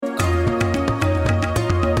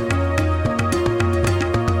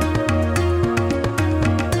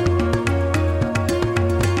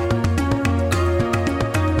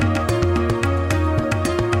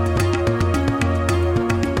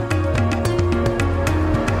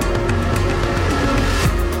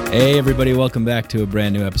Hey everybody, welcome back to a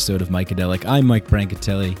brand new episode of Micadelic. I'm Mike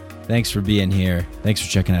Brancatelli. Thanks for being here. Thanks for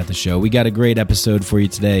checking out the show. We got a great episode for you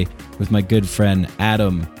today with my good friend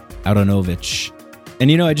Adam Aronovich.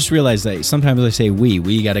 And I just realized that sometimes I say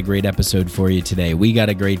we got a great episode for you today. We got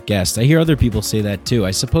a great guest. I hear other people say that too.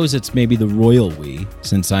 I suppose it's maybe the royal we,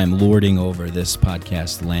 since I'm lording over this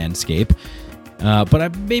podcast landscape.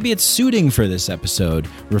 But maybe it's suiting for this episode,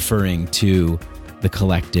 referring to the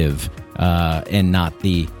collective and not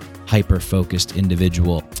the hyper-focused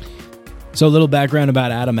individual. So a little background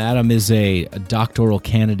about Adam. Adam is a doctoral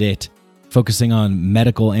candidate focusing on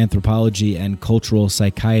medical anthropology and cultural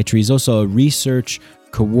psychiatry. He's also a research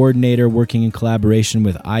coordinator working in collaboration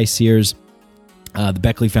with ICEERS, the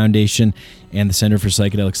Beckley Foundation, and the Center for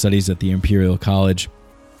Psychedelic Studies at the Imperial College,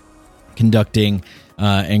 conducting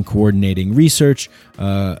and coordinating research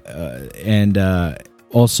and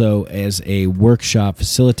also as a workshop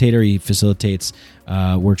facilitator. He facilitates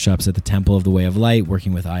workshops at the Temple of the Way of Light,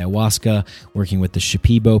 working with ayahuasca, working with the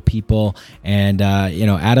Shipibo people. And,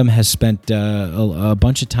 Adam has spent a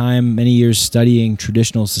bunch of time, many years, studying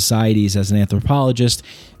traditional societies as an anthropologist,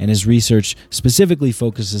 and his research specifically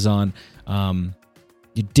focuses on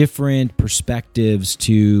different perspectives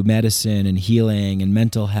to medicine and healing and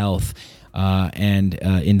mental health, and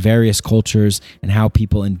in various cultures, and how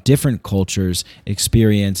people in different cultures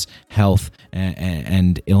experience health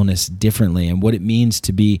and illness differently, and what it means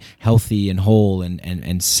to be healthy and whole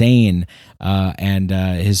and sane.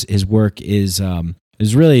 His work is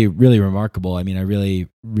really, really remarkable. I mean, I really,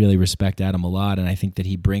 really respect Adam a lot, and I think that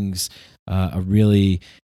he brings a really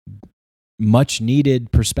much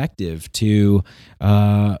needed perspective to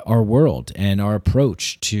our world and our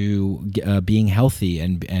approach to being healthy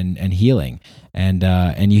and healing.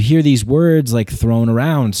 And you hear these words like thrown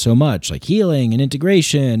around so much, like healing and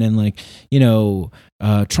integration and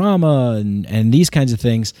trauma and these kinds of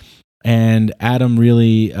things. And Adam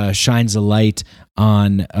really shines a light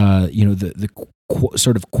on the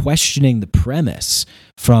sort of questioning the premise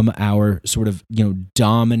from our sort of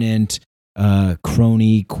dominant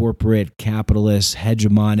crony, corporate, capitalist,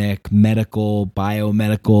 hegemonic, medical,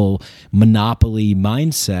 biomedical monopoly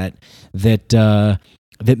mindset that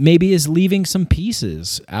maybe is leaving some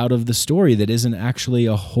pieces out of the story that isn't actually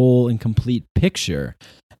a whole and complete picture.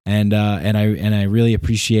 And I really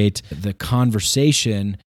appreciate the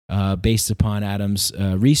conversation based upon Adam's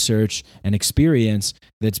research and experience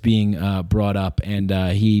that's being brought up. And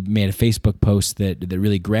he made a Facebook post that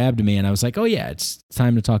really grabbed me, and I was like, oh yeah, it's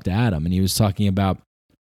time to talk to Adam. And he was talking about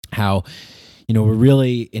how we're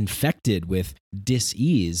really infected with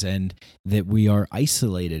dis-ease, and that we are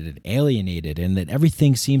isolated and alienated, and that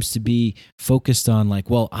everything seems to be focused on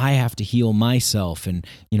I have to heal myself, and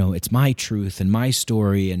it's my truth and my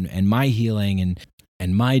story and my healing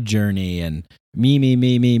and my journey and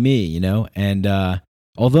me, and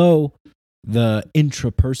although the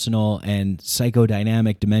intrapersonal and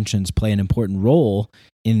psychodynamic dimensions play an important role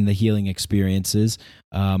in the healing experiences,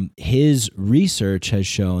 his research has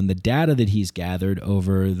shown, the data that he's gathered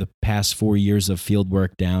over the past 4 years of field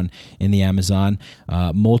work down in the Amazon,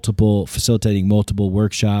 facilitating multiple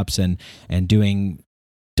workshops and doing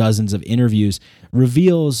dozens of interviews,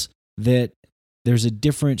 reveals that there's a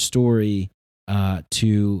different story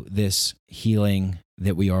to this healing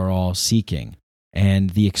that we are all seeking. And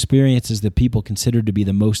the experiences that people consider to be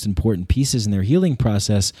the most important pieces in their healing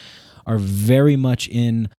process are very much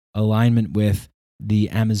in alignment with the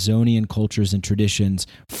Amazonian cultures and traditions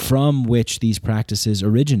from which these practices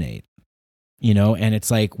originate. And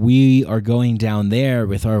it's like we are going down there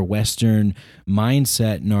with our Western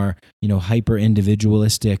mindset and our, hyper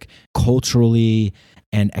individualistic, culturally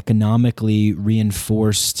and economically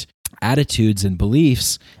reinforced attitudes and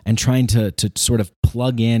beliefs, and trying to sort of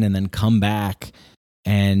plug in and then come back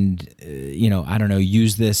and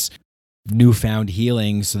use this newfound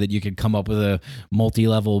healing so that you could come up with a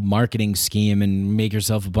multi-level marketing scheme and make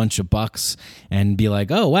yourself a bunch of bucks and be like,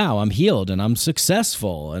 oh wow, I'm healed and I'm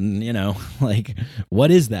successful. And what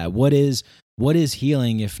is that? What is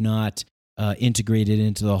healing if not integrated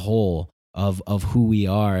into the whole of who we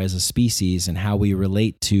are as a species and how we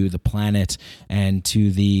relate to the planet and to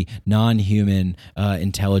the non-human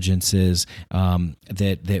intelligences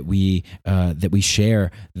that we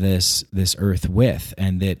share this earth with,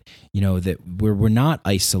 and that that we're not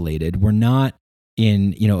isolated. We're not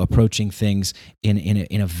in approaching things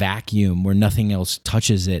in a vacuum where nothing else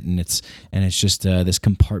touches it, and it's just this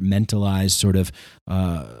compartmentalized sort of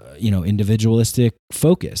individualistic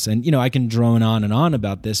focus. And I can drone on and on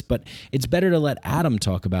about this, but it's better to let Adam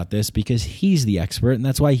talk about this because he's the expert, and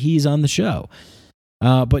that's why he's on the show.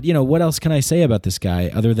 But what else can I say about this guy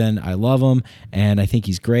other than I love him and I think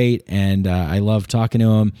he's great and I love talking to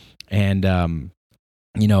him and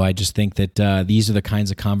I just think that these are the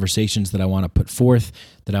kinds of conversations that I want to put forth,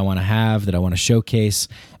 that I want to have, that I want to showcase,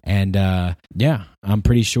 and I'm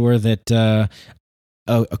pretty sure that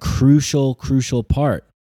a crucial part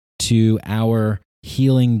to our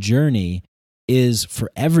healing journey is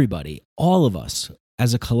for everybody, all of us,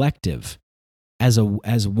 as a collective, as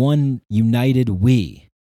one united we,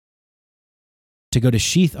 to go to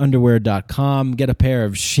sheathunderwear.com, get a pair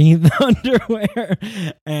of Sheath underwear,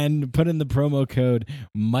 and put in the promo code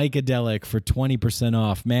Micadelic for 20%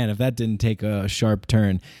 off. Man, if that didn't take a sharp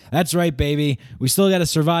turn. That's right, baby. We still got to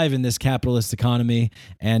survive in this capitalist economy.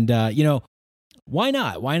 And, why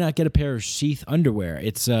not? Why not get a pair of Sheath underwear?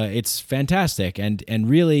 It's fantastic. And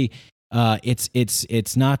really,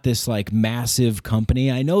 it's not this like massive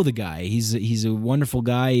company. I know the guy. He's a wonderful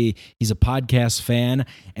guy. He's a podcast fan,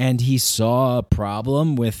 and he saw a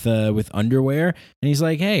problem with underwear, and he's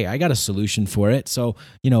like, "Hey, I got a solution for it." So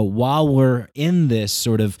while we're in this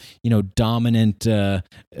sort of dominant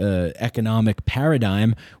economic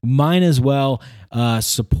paradigm, might as well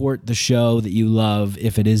support the show that you love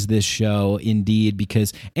if it is this show indeed,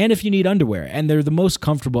 and if you need underwear, and they're the most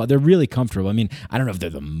comfortable, they're really comfortable. I mean, I don't know if they're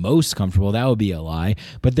the most comfortable, that would be a lie,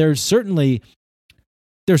 but they're certainly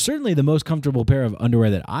the most comfortable pair of underwear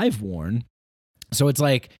that I've worn. So it's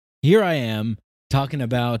like, here I am talking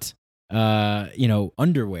about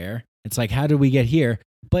underwear. It's like, how did we get here?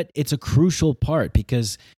 But it's a crucial part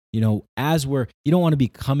because you don't want to be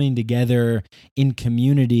coming together in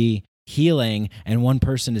community healing and one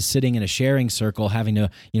person is sitting in a sharing circle having to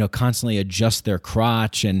constantly adjust their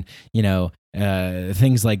crotch and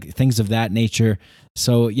things of that nature.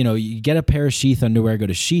 So you get a pair of Sheath underwear, go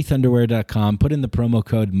to sheathunderwear.com, put in the promo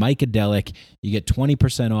code Micadelic, you get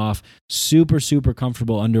 20% off. Super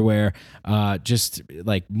comfortable underwear, just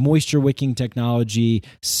like moisture wicking technology,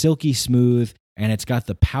 silky smooth, and it's got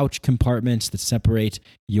the pouch compartments that separate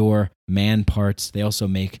your man parts. They also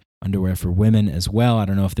make underwear for women as well. I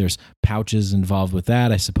don't know if there's pouches involved with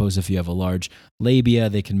that. I suppose if you have a large labia,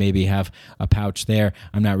 they can maybe have a pouch there.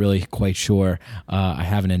 I'm not really quite sure. I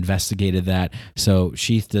haven't investigated that. So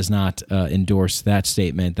Sheath does not endorse that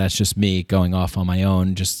statement. That's just me going off on my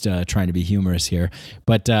own, just trying to be humorous here.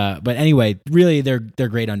 But anyway, really, they're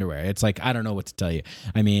great underwear. It's like, I don't know what to tell you.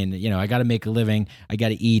 I mean, I got to make a living. I got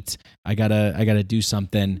to eat. I gotta do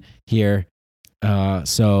something here.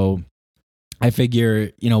 So I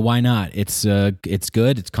figure, why not? It's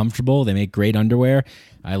good. It's comfortable. They make great underwear.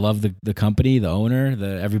 I love the company, the owner,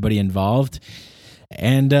 everybody involved,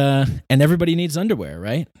 and everybody needs underwear,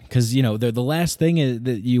 right? Because the last thing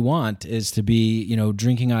that you want is to be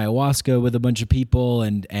drinking ayahuasca with a bunch of people,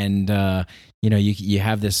 and you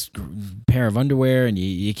have this pair of underwear and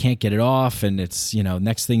you can't get it off, and it's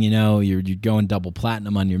next thing you know you're going double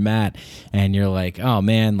platinum on your mat, and you're like, oh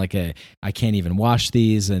man, I can't even wash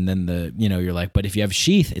these, and then you're like, but if you have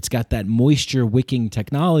Sheath, it's got that moisture wicking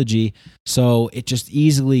technology, so it just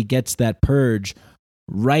easily gets that purge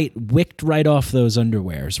wicked right off those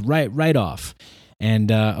underwears, right off.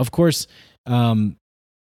 And of course, that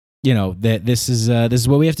this is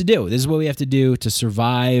what we have to do. This is what we have to do to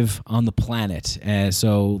survive on the planet.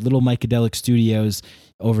 So little Micadelic Studios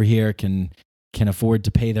over here can afford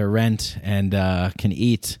to pay their rent and can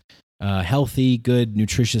eat healthy, good,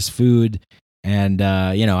 nutritious food. And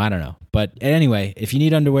I don't know. But anyway, if you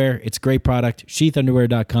need underwear, it's a great product.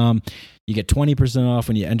 Sheathunderwear.com. You get 20% off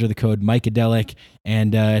when you enter the code Micadelic,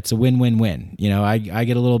 and it's a win-win-win. I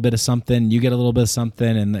get a little bit of something, you get a little bit of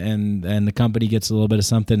something, and the company gets a little bit of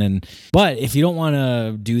something. But if you don't want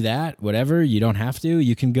to do that, whatever, you don't have to.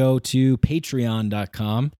 You can go to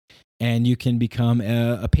patreon.com and you can become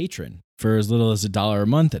a patron for as little as $1 a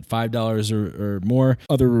month. At $5 or more,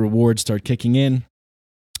 other rewards start kicking in.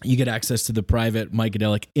 You get access to the private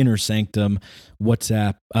Micadelic Inner Sanctum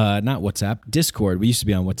Discord. We used to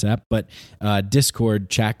be on WhatsApp, but Discord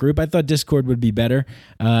chat group. I thought Discord would be better.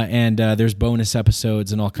 And there's bonus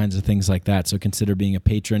episodes and all kinds of things like that. So consider being a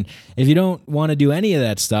patron. If you don't want to do any of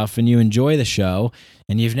that stuff and you enjoy the show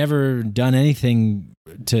and you've never done anything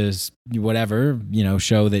to whatever,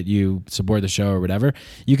 show that you support the show or whatever,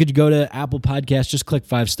 you could go to Apple Podcasts, just click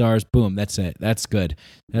 5 stars, boom, that's it. That's good.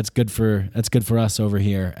 That's good for us over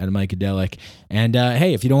here at Micadelic. And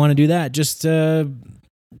hey, if you don't want to do that, just tell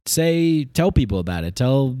people about it.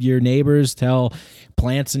 Tell your neighbors, tell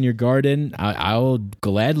plants in your garden. I'll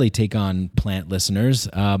gladly take on plant listeners.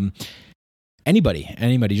 Anybody,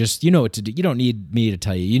 just, you know what to do. You don't need me to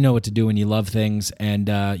tell you. You know what to do when you love things. And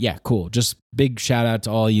yeah, cool. Just big shout out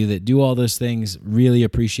to all you that do all those things. Really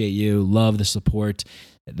appreciate you. Love the support.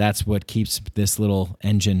 That's what keeps this little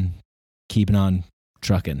engine keeping on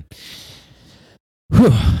trucking.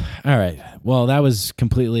 Whew. All right. Well, that was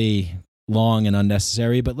completely long and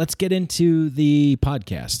unnecessary, but let's get into the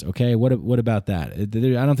podcast. Okay. What about that? I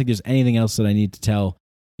don't think there's anything else that I need to tell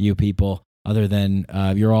you people other than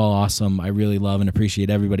you're all awesome. I really love and appreciate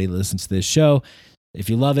everybody that listens to this show. If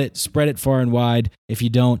you love it, spread it far and wide. If you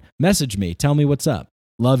don't, message me. Tell me what's up.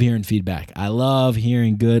 Love hearing feedback. I love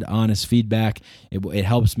hearing good, honest feedback. It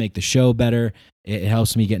helps make the show better. It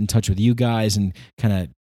helps me get in touch with you guys and kind of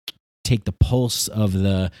take the pulse of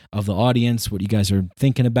the audience, what you guys are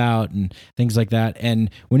thinking about and things like that. And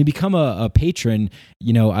when you become a patron,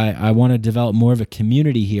 you know, I want to develop more of a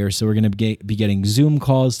community here. So we're going to be getting Zoom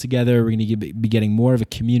calls together. We're going to be getting more of a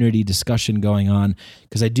community discussion going on,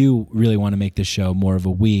 because I do really want to make this show more of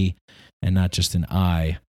a we and not just an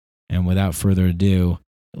I. And without further ado,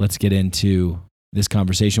 let's get into this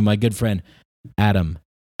conversation with my good friend, Adam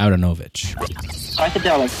Aronovich.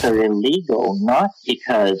 Psychedelics are illegal not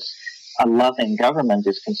because a loving government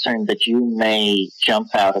is concerned that you may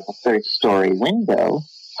jump out of a third-story window.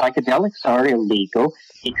 Psychedelics are illegal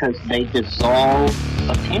because they dissolve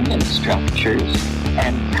opinion structures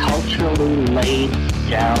and culturally laid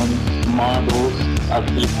down models of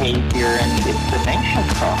behavior and information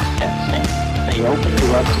processing. They open to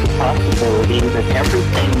us the possibility that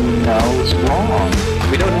everything we know is wrong.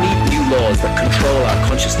 We don't need new laws that control our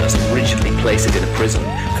consciousness and rigidly place it in a prison.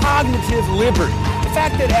 Cognitive liberty. The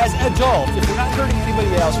fact that as adults, if we're not hurting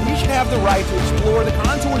anybody else, we should have the right to explore the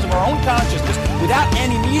contours of our own consciousness without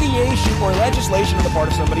any mediation or legislation on the part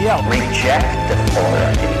of somebody else. Reject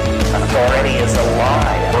authority. Authority is a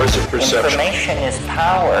lie. Words of perception. Information is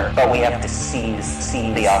power, but we have to seize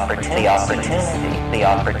the opportunity. The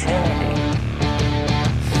opportunity.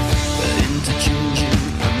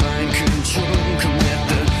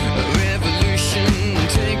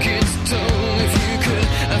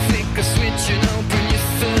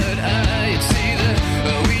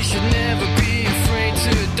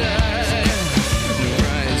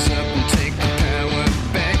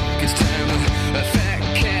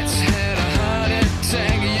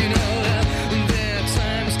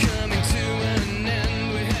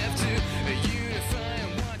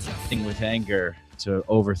 With anger to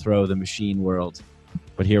overthrow the machine world,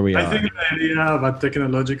 but here we are. I think the idea of a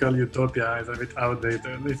technological utopia is a bit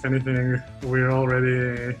outdated. If anything, we're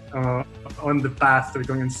already on the path to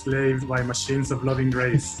becoming enslaved by machines of loving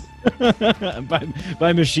grace.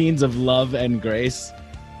 by machines of love and grace.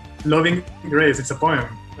 Loving grace, it's a poem.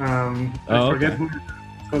 I forget who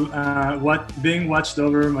it's called. Being watched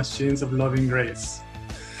over machines of loving grace.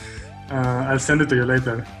 I'll send it to you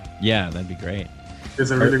later. Yeah, that'd be great. It's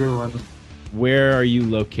a really good one. Where are you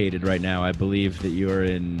located right now? I believe that you are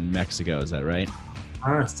in Mexico. Is that right?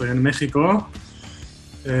 Estoy en México,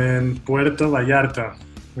 in Puerto Vallarta,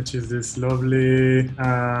 which is this lovely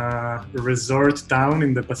resort town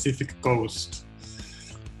in the Pacific coast.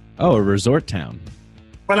 Oh, a resort town.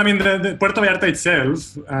 Well, I mean, the Puerto Vallarta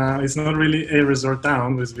itself is not really a resort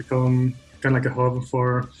town. It's become kind of like a hub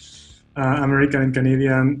for American and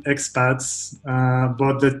Canadian expats,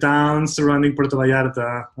 but the towns surrounding Puerto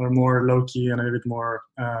Vallarta are more low-key and a little bit more,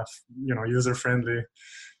 user-friendly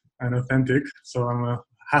and authentic. So I'm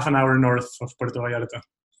half an hour north of Puerto Vallarta.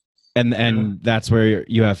 And that's where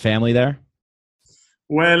you have family there?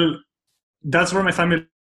 Well, that's where my family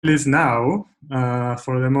is now.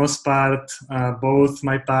 For the most part, both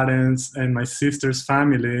my parents and my sister's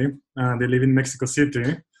family, they live in Mexico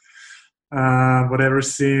City. But ever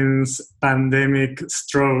since pandemic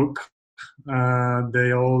stroke,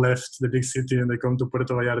 they all left the big city and they come to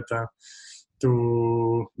Puerto Vallarta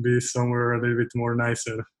to be somewhere a little bit more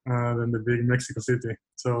nicer than the big Mexico City.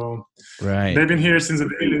 So right. They've been here since the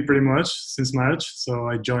beginning, pretty much, since March. So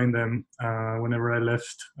I joined them whenever I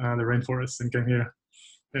left the rainforest and came here.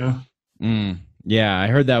 Yeah. Yeah, I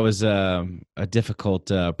heard that was a difficult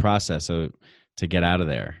process to get out of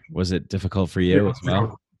there. Was it difficult for you as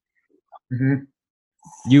well? Mm-hmm.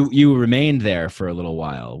 You remained there for a little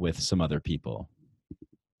while with some other people.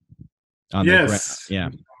 Yes.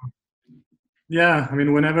 Yeah. I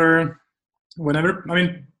mean, whenever. I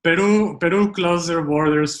mean, Peru closed their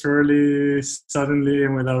borders fairly suddenly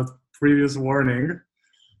and without previous warning.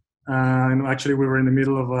 And actually, we were in the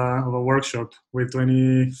middle of a workshop with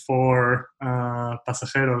 24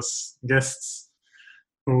 pasajeros, guests,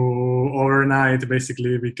 who overnight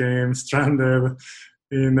basically became stranded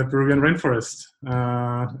in the Peruvian rainforest.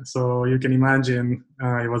 So you can imagine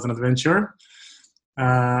it was an adventure.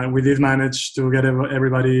 We did manage to get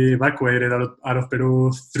everybody evacuated out of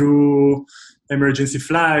Peru through emergency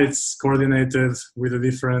flights coordinated with the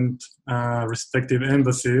different respective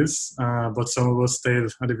embassies, but some of us stayed a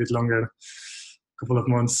little bit longer, a couple of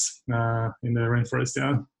months in the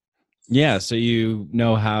rainforest. Yeah, so you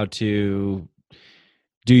know how to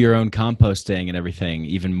do your own composting and everything,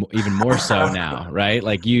 even more so now, right?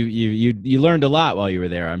 Like you learned a lot while you were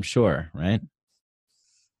there, I'm sure, right?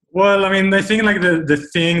 Well, I mean, I think like the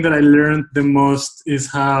thing that I learned the most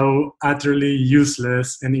is how utterly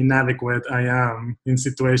useless and inadequate I am in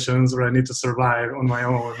situations where I need to survive on my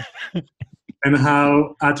own, and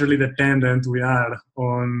how utterly dependent we are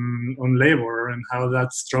on labor, and how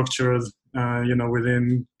that's structured,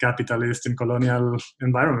 within capitalist and colonial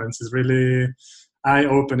environments is really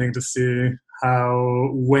eye-opening to see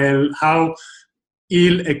how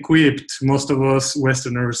ill-equipped most of us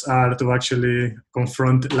Westerners are to actually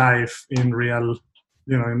confront life in real,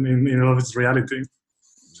 in all of its reality.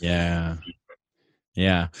 Yeah.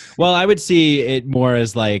 Yeah. Well, I would see it more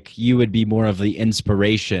as like you would be more of the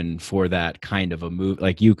inspiration for that kind of a move.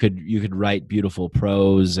 Like you could write beautiful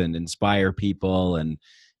prose and inspire people and,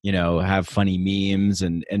 have funny memes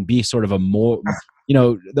and be sort of a more,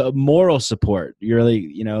 the moral support. You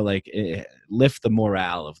really, lift the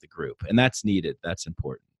morale of the group, and that's needed. That's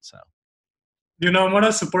important. So,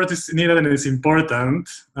 moral support is needed and it's important,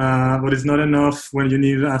 but it's not enough when you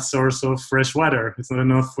need a source of fresh water. It's not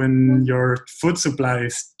enough when your food supply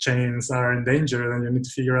chains are in danger and you need to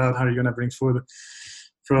figure out how you're going to bring food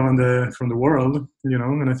from the world,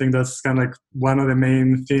 And I think that's kind of like one of the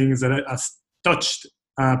main things that has touched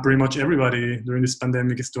pretty much everybody during this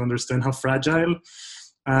pandemic is to understand how fragile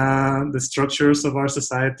the structures of our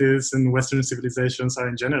societies and Western civilizations are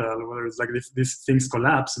in general. Whether it's like if these things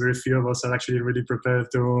collapse, very few of us are actually really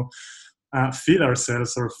prepared to feed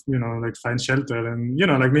ourselves or find shelter. And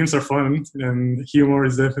like memes are fun and humor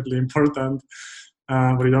is definitely important,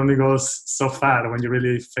 but it only goes so far when you're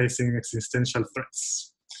really facing existential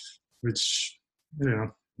threats, which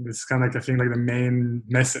it's kind of like I think like the main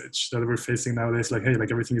message that we're facing nowadays. Like, hey,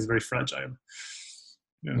 like everything is very fragile.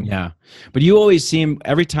 Yeah. But you always seem,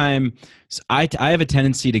 every time, I have a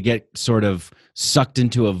tendency to get sort of sucked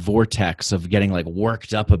into a vortex of getting like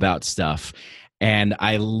worked up about stuff, and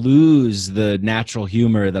I lose the natural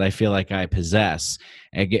humor that I feel like I possess,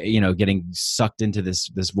 and getting sucked into this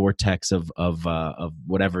vortex of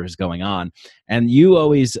whatever is going on. And you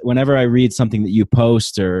always, whenever I read something that you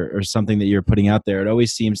post or something that you're putting out there, it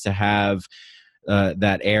always seems to have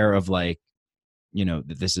that air of like,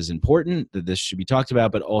 that this is important, that this should be talked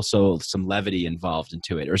about, but also some levity involved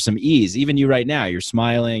into it, or some ease. Even you right now, you're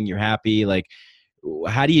smiling, you're happy. Like,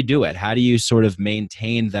 how do you do it? How do you sort of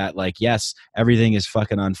maintain that, like, yes, everything is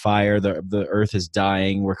fucking on fire, the earth is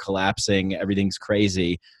dying, we're collapsing, everything's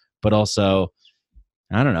crazy, but also,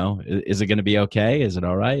 I don't know, is it going to be okay? Is it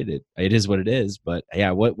all right? It is what it is. But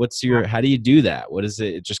yeah, how do you do that? What is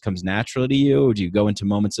it? It just comes naturally to you? Or do you go into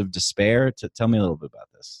moments of despair? Tell me a little bit about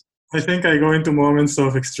this. I think I go into moments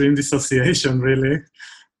of extreme dissociation, really.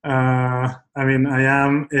 I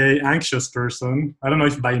am an anxious person. I don't know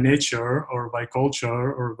if by nature or by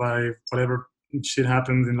culture or by whatever shit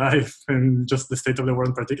happens in life and just the state of the world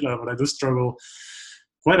in particular, but I do struggle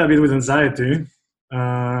quite a bit with anxiety.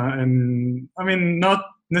 And I mean, not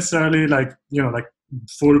necessarily like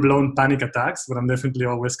full-blown panic attacks, but I'm definitely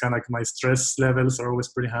always kind of like my stress levels are always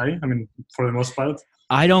pretty high. I mean, for the most part.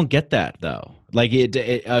 I don't get that though. Like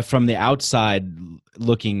it from the outside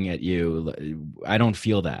looking at you, I don't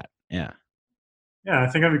feel that. Yeah. Yeah, I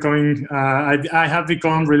think I'm becoming. I have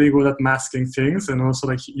become really good at masking things and also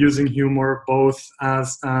like using humor both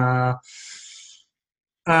as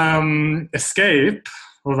escape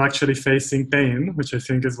of actually facing pain, which I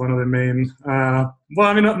think is one of the main.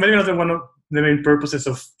 Maybe not one of the main purposes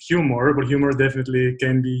of humor, but humor definitely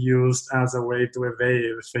can be used as a way to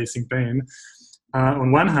evade facing pain.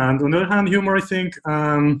 On one hand. On the other hand, humor, I think,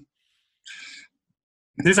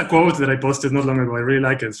 there's a quote that I posted not long ago. I really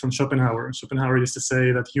like it. It's from Schopenhauer. Schopenhauer used to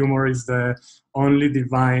say that humor is the only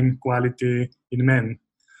divine quality in men,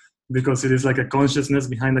 because it is like a consciousness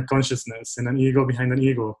behind a consciousness and an ego behind an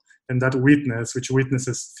ego. And that witness, which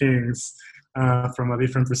witnesses things from a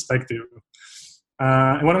different perspective.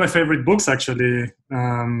 And one of my favorite books, actually,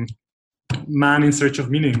 Man in Search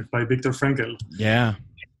of Meaning by Viktor Frankl. Yeah.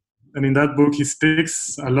 And in that book, he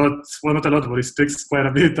speaks a lot, well, not a lot, but he speaks quite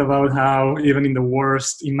a bit about how even in the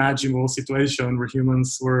worst imaginable situation where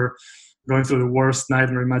humans were going through the worst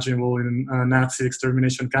nightmare imaginable in Nazi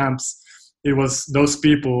extermination camps, it was those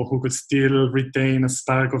people who could still retain a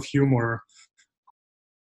spark of humor.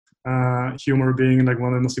 Humor being like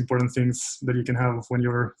one of the most important things that you can have when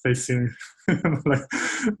you're facing like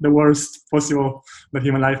the worst possible that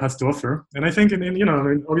human life has to offer. And I think, I mean,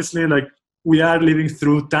 obviously, like we are living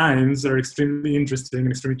through times that are extremely interesting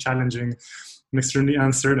and extremely challenging and extremely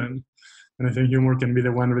uncertain. And I think humor can be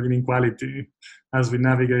the one redeeming quality as we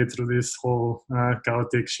navigate through this whole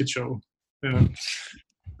chaotic shit show. You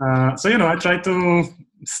know? So, I try to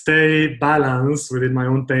stay balanced within my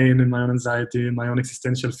own pain and my own anxiety and my own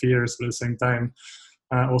existential fears, but at the same time,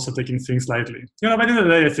 also taking things lightly. By the end of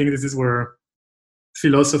the day, I think this is where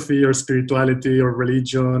philosophy or spirituality or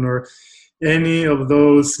religion or any of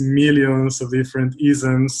those millions of different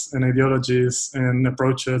isms and ideologies and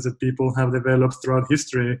approaches that people have developed throughout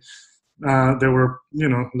history, they were,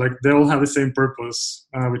 like they all have the same purpose,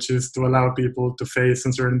 which is to allow people to face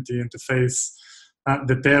uncertainty and to face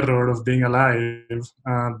the terror of being alive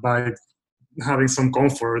by having some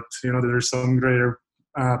comfort. There's some greater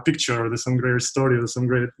picture, there's some greater story, there's some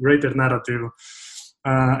greater narrative,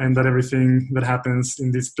 and that everything that happens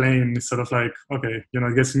in this plane is sort of like, okay,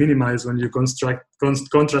 it gets minimized when you contrast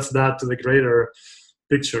that to the greater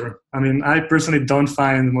picture. I mean, I personally don't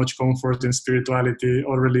find much comfort in spirituality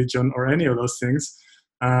or religion or any of those things,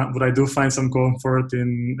 but I do find some comfort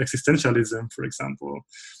in existentialism, for example.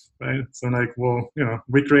 Right? So like, well,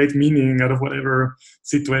 we create meaning out of whatever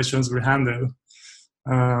situations we're handed.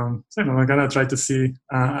 I'm kind of trying to see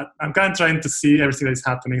everything that is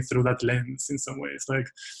happening through that lens in some ways. Like,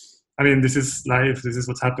 I mean, this is life, this is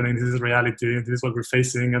what's happening, this is reality, this is what we're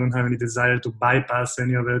facing. I don't have any desire to bypass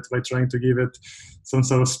any of it by trying to give it some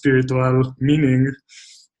sort of spiritual meaning,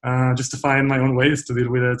 just to find my own ways to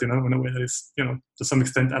deal with it, in a way that is, to some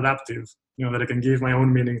extent adaptive, that I can give my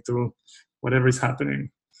own meaning to whatever is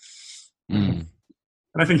happening. And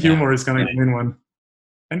I think humor is kind of the main one.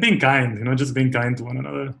 And being kind, just being kind to one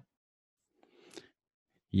another.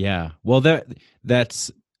 Yeah. Well, that's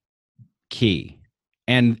key.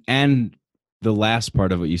 And the last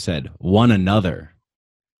part of what you said, one another.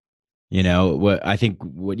 What I think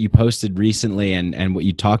what you posted recently and what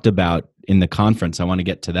you talked about in the conference, I want to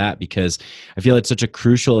get to that because I feel it's such a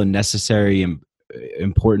crucial and necessary and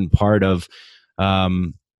important part of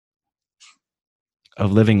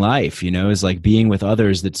living life, is like being with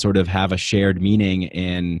others that sort of have a shared meaning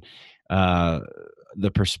in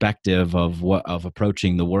the perspective of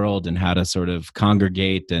approaching the world and how to sort of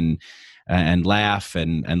congregate and laugh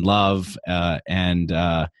and love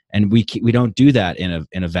and we don't do that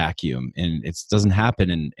in a vacuum, and it doesn't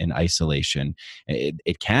happen in isolation.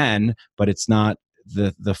 It can, but it's not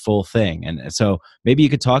the full thing. And so maybe you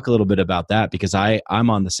could talk a little bit about that, because I'm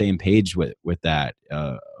on the same page with that,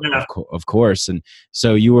 of course. And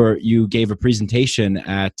so you gave a presentation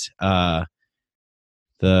at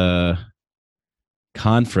the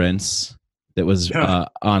conference that was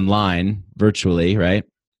online, virtually, right?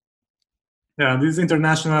 Yeah, this is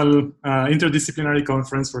international interdisciplinary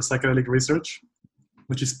conference for psychedelic research,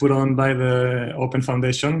 which is put on by the Open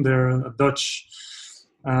Foundation. They're a Dutch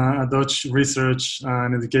research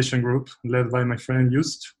and education group led by my friend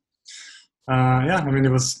Joost. I mean,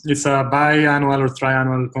 it's a biannual or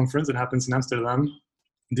triannual conference that happens in Amsterdam.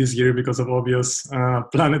 This year, because of obvious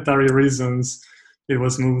planetary reasons, it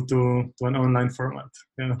was moved to an online format.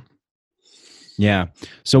 Yeah.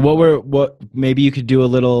 So what maybe you could do a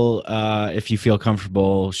little, if you feel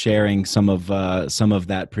comfortable sharing some of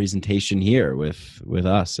that presentation here with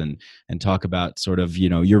us and talk about sort of,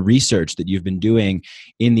 your research that you've been doing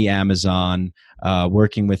in the Amazon,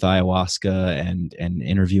 working with ayahuasca and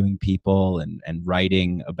interviewing people and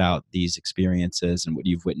writing about these experiences and what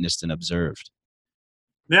you've witnessed and observed.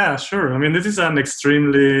 Yeah, sure. I mean, this is an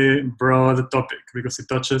extremely broad topic because it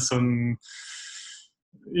touches on,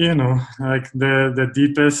 like the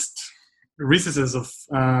deepest recesses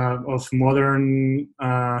of modern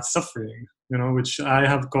suffering, which I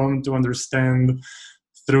have come to understand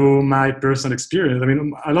through my personal experience. I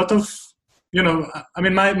mean, a lot of,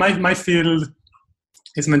 my field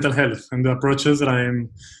is mental health, and the approaches that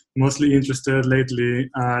I'm mostly interested lately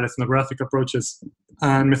are ethnographic approaches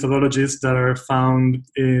and methodologies that are found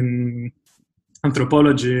in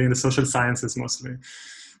anthropology and the social sciences mostly.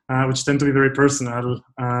 Which tend to be very personal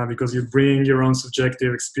because you bring your own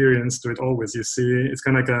subjective experience to it always. You see, it's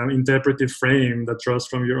kind of like an interpretive frame that draws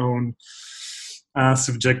from your own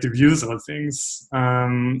subjective views about things.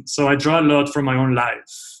 So I draw a lot from my own life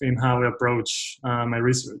in how I approach my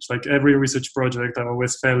research. Like every research project I've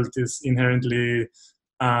always felt is inherently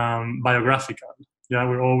biographical. Yeah,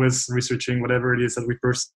 we're always researching whatever it is that we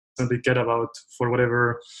personally care about for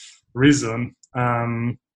whatever reason.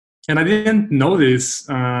 And I didn't know this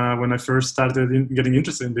when I first started getting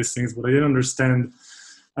interested in these things, but I didn't understand,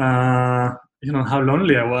 how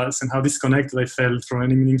lonely I was and how disconnected I felt from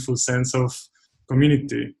any meaningful sense of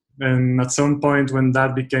community. And at some point, when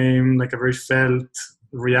that became like a very felt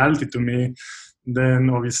reality to me, then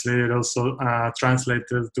obviously it also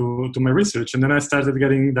translated to my research. And then I started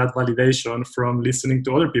getting that validation from listening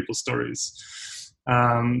to other people's stories.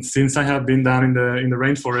 Since I have been down in the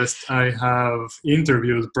rainforest, I have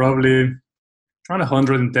interviewed probably around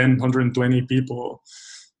 110, 120 people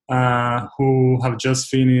who have just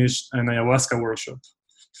finished an ayahuasca workshop.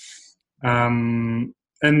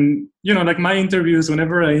 And like my interviews,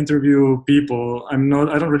 whenever I interview people, I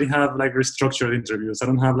don't really have like restructured interviews. I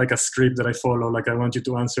don't have like a script that I follow. Like I want you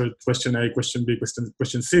to answer question A, question B,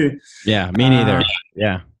 question C. Yeah, me neither.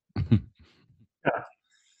 Yeah.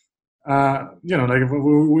 I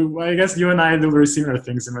guess you and I do very similar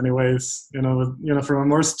things in many ways. From a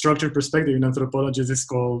more structured perspective, in anthropology, it's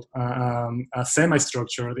called a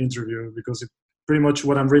semi-structured interview, because pretty much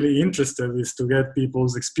what I'm really interested in is to get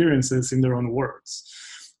people's experiences in their own words.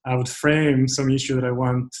 I would frame some issue that I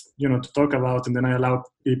want, to talk about, and then I allow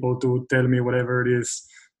people to tell me whatever it is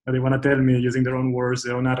that they want to tell me using their own words,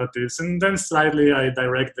 their own narratives, and then slightly I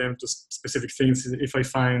direct them to specific things if I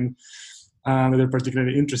find that they're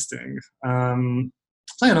particularly interesting. One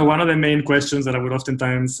of the main questions that I would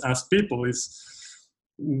oftentimes ask people is,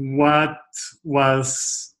 what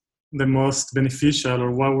was the most beneficial, or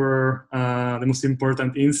what were the most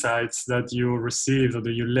important insights that you received or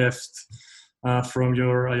that you left from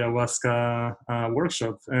your ayahuasca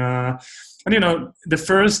workshop? The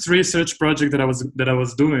first research project that I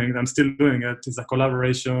was doing, I'm still doing it, is a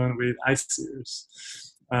collaboration with ICEERS.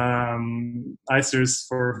 ICEERS,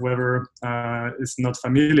 for whoever is not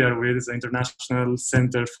familiar with, is the International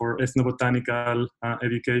Center for Ethnobotanical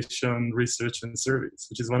Education, Research and Service,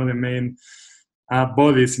 which is one of the main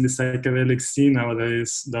bodies in the psychedelic scene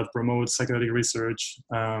nowadays that promotes psychedelic research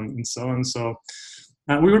and so on. So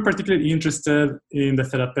we were particularly interested in the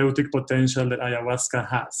therapeutic potential that ayahuasca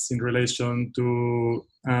has in relation to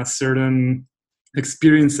certain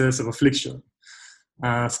experiences of affliction.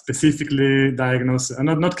 Specifically diagnosis,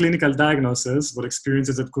 not clinical diagnosis, but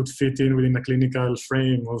experiences that could fit in within a clinical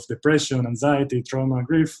frame of depression, anxiety, trauma,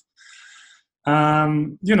 grief.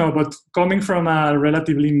 But coming from a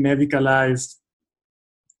relatively medicalized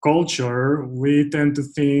culture, we tend to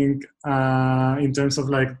think in terms of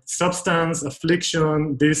like substance,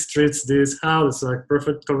 affliction, this treats this, how it's like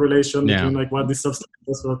perfect correlation between like what this substance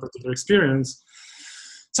does for a particular experience.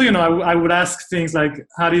 So, I would ask things like,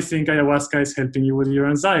 how do you think ayahuasca is helping you with your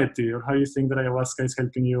anxiety? Or how do you think that ayahuasca is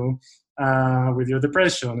helping you with your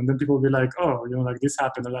depression? And then people will be like, oh, like this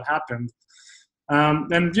happened or that happened. But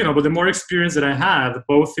the more experience that I had,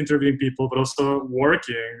 both interviewing people, but also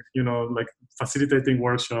working, like facilitating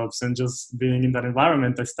workshops and just being in that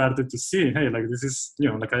environment, I started to see, hey, like this is,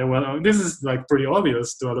 this is like pretty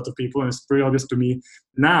obvious to a lot of people, and it's pretty obvious to me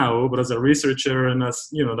now. But as a researcher, and as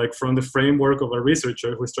like from the framework of a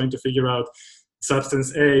researcher who's trying to figure out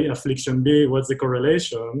substance A, affliction B, what's the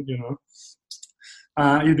correlation,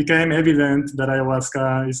 it became evident that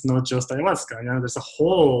ayahuasca is not just ayahuasca. There's a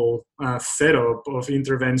whole setup of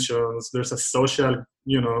interventions. There's a social,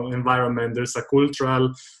 environment. There's a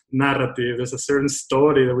cultural narrative. There's a certain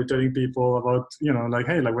story that we're telling people about, like,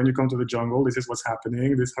 hey, like when you come to the jungle, this is what's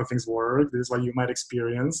happening. This is how things work. This is what you might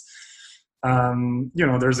experience.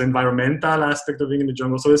 There's the environmental aspect of being in the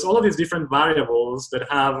jungle. So there's all of these different variables that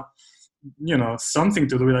have, something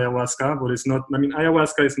to do with ayahuasca, but it's not.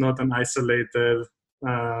 Ayahuasca is not an isolated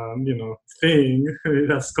thing. It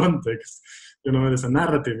has context. There's a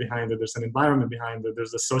narrative behind it. There's an environment behind it.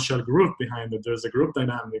 There's a social group behind it. There's a group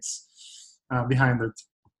dynamics behind it.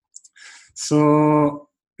 So,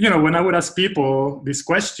 when I would ask people this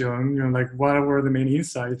question, like, what were the main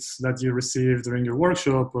insights that you received during your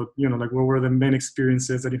workshop? Or, like, what were the main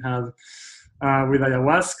experiences that you had with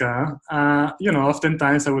ayahuasca?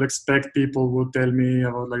 Oftentimes I would expect people would tell me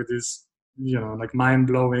about like this, like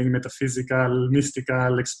mind-blowing, metaphysical,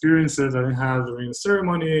 mystical experiences that they had during the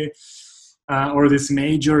ceremony, or these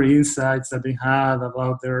major insights that they had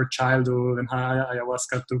about their childhood and how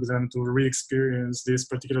ayahuasca took them to re-experience this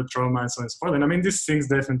particular trauma and so on and so forth. And these things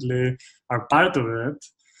definitely are part of it.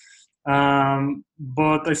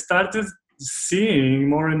 But I started seeing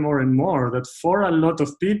more and more and more that for a lot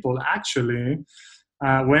of people, actually,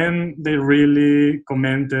 when they really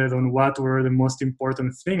commented on what were the most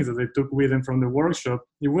important things that they took with them from the workshop,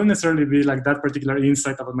 it wouldn't necessarily be like that particular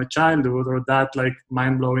insight about my childhood or that like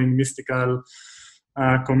mind-blowing mystical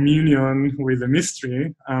communion with the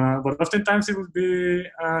mystery. But oftentimes it would be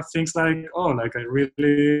things like, oh, like I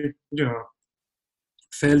really,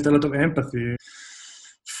 felt a lot of empathy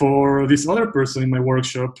for this other person in my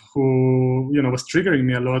workshop who, was triggering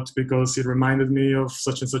me a lot because it reminded me of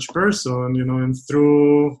such and such person, and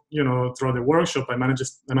throughout the workshop, I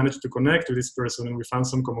managed to connect with this person, and we found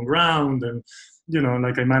some common ground, and,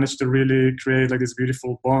 like I managed to really create like this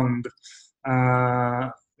beautiful bond,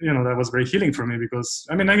 that was very healing for me because,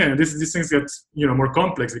 I mean, again, these things get, more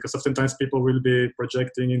complex because oftentimes people will be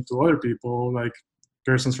projecting into other people, like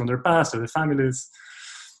persons from their past or their families.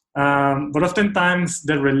 But oftentimes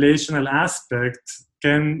the relational aspect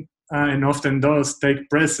can and often does take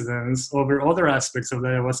precedence over other aspects of the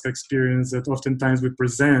ayahuasca experience that oftentimes we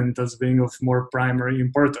present as being of more primary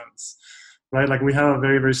importance, right? Like we have a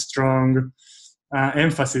very, very strong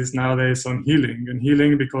emphasis nowadays on healing, and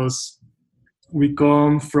healing because we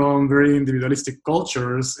come from very individualistic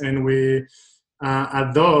cultures and we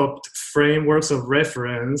adopt frameworks of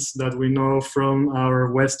reference that we know from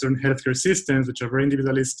our Western healthcare systems, which are very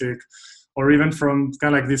individualistic, or even from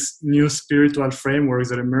kind of like these new spiritual frameworks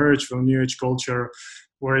that emerge from New Age culture,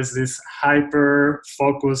 where it's this hyper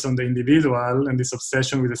focus on the individual and this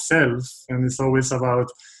obsession with the self. And it's always about,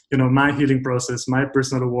 my healing process, my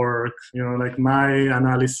personal work, like my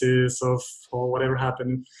analysis of whatever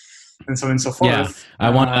happened, and so on and so forth. Yeah, I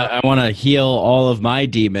want to heal all of my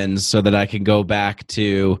demons so that I can go back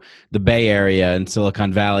to the Bay Area and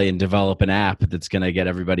Silicon Valley and develop an app that's going to get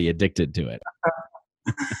everybody addicted to it.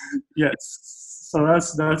 Yes, so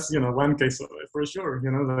that's one case of it for sure.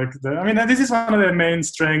 This is one of the main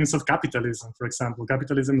strengths of capitalism. For example,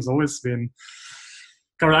 capitalism has always been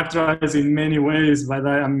characterized in many ways by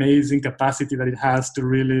the amazing capacity that it has to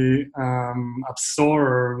really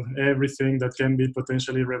absorb everything that can be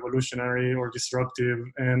potentially revolutionary or disruptive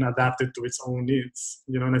and adapt it to its own needs.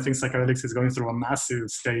 And I think psychedelics is going through a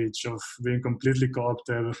massive stage of being completely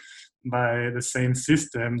co-opted by the same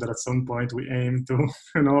system that at some point we aim to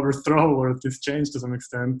overthrow or at least change to some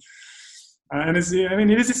extent. And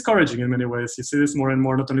it is discouraging in many ways. You see this more and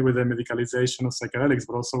more, not only with the medicalization of psychedelics,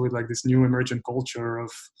 but also with like this new emergent culture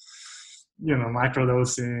of,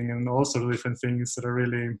 microdosing and all sorts of different things that are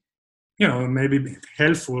really, maybe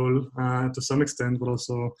helpful to some extent, but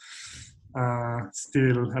also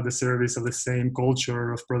still at the service of the same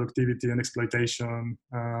culture of productivity and exploitation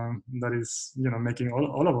that is, making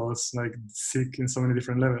all of us like sick in so many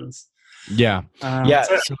different levels. Yeah.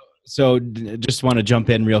 So just want to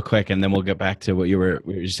jump in real quick, and then we'll get back to what you were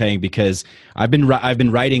saying, because I've been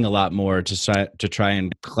writing a lot more to try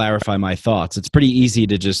and clarify my thoughts. It's pretty easy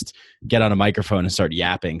to just get on a microphone and start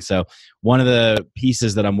yapping. So one of the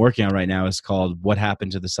pieces that I'm working on right now is called "What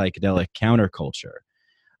Happened to the Psychedelic Counterculture,"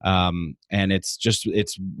 and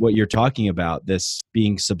it's what you're talking about, this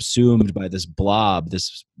being subsumed by this blob,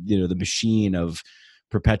 this the machine of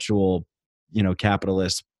perpetual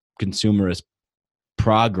capitalist consumerist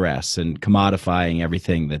progress and commodifying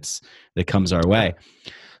everything that comes our way.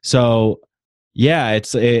 So yeah,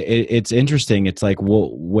 it's interesting. It's like,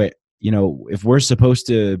 what if we're supposed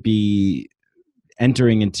to be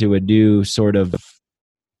entering into a new sort of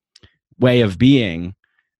way of being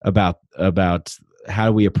about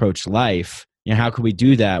how we approach life, how can we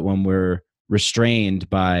do that when we're restrained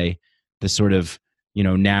by the sort of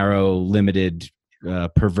narrow, limited,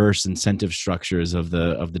 perverse incentive structures of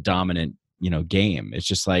the dominant game? It's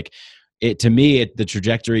just like, to me, the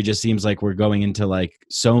trajectory just seems like we're going into like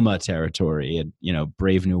Soma territory and,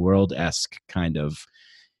 Brave New World-esque kind of,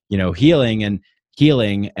 healing.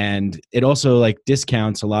 And it also like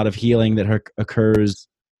discounts a lot of healing that occurs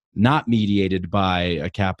not mediated by a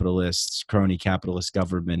crony capitalist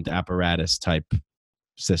government apparatus type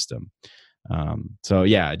system. So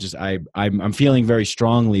yeah, I'm feeling very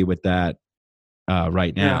strongly with that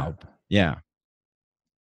right now. Yeah.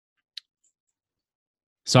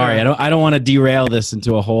 Sorry, I don't want to derail this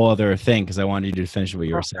into a whole other thing, because I wanted you to finish what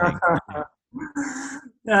you were saying.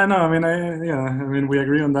 Yeah, no, we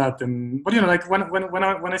agree on that. But like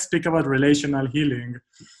when I speak about relational healing,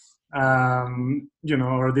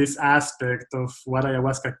 or this aspect of what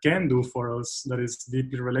ayahuasca can do for us that is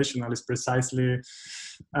deeply relational, is precisely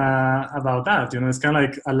about that. It's kind of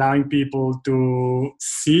like allowing people to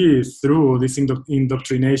see through this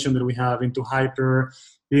indoctrination that we have into hyper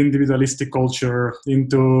individualistic culture,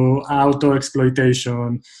 into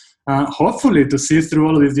auto-exploitation, hopefully to see through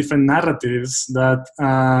all of these different narratives that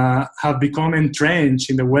have become entrenched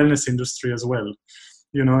in the wellness industry as well.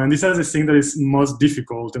 And this is the thing that is most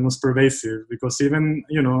difficult and most pervasive, because even,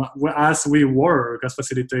 as we work as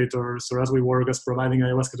facilitators or as we work as providing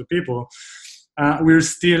ayahuasca to people, we're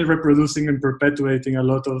still reproducing and perpetuating a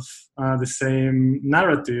lot of the same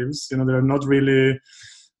narratives. They're not really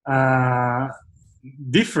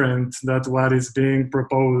different than what is being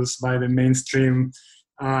proposed by the mainstream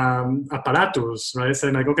apparatus, right?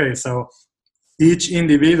 Saying like, okay, so each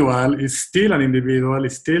individual is still an individual,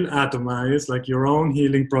 is still atomized, like your own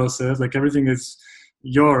healing process, like everything is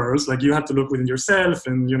yours. Like you have to look within yourself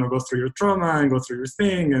and, go through your trauma and go through your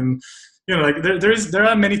thing. And, like there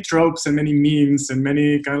are many tropes and many memes and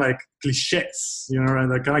many kind of like cliches, right,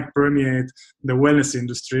 that kind of like permeate the wellness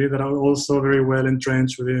industry that are also very well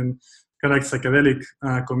entrenched within kind of like psychedelic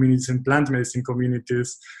communities and plant medicine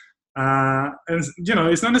communities. And,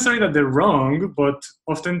 it's not necessarily that they're wrong, but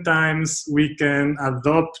oftentimes we can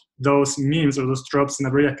adopt those memes or those tropes in a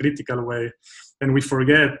very critical way. And we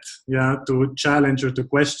forget, to challenge or to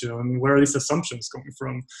question where are these assumptions coming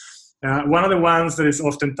from. One of the ones that is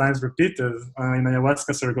oftentimes repeated in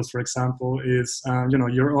ayahuasca circles, for example, is,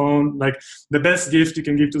 your own, like the best gift you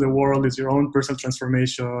can give to the world is your own personal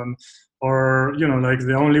transformation, or, like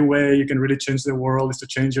the only way you can really change the world is to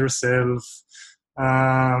change yourself.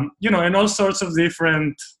 And all sorts of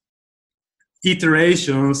different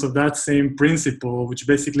iterations of that same principle, which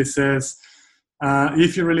basically says,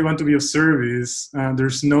 if you really want to be of service,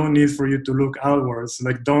 there's no need for you to look outwards.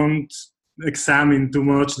 Like, don't examine too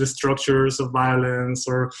much the structures of violence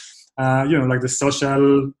or, like the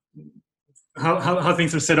social, how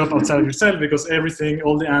things are set up outside of yourself, because everything,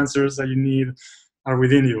 all the answers that you need are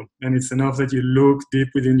within you. And it's enough that you look deep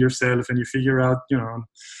within yourself and you figure out, so on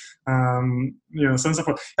and so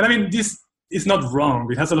forth. And I mean, this is not wrong.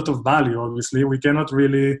 It has a lot of value, obviously. We cannot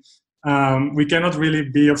really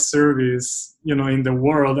be of service, in the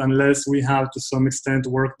world unless we have to some extent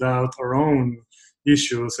worked out our own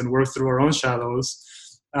issues and work through our own shadows,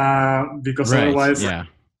 because otherwise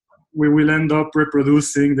we will end up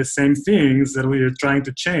reproducing the same things that we are trying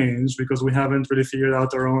to change because we haven't really figured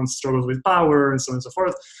out our own struggles with power and so on and so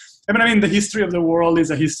forth. I mean, the history of the world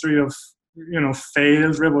is a history of,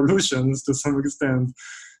 failed revolutions to some extent,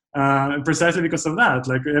 precisely because of that.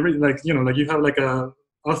 Like you have like a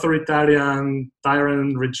authoritarian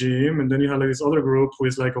tyrant regime, and then you have like this other group who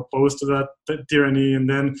is like opposed to that tyranny, and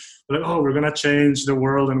then like, oh, we're gonna change the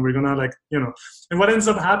world, and we're gonna and what ends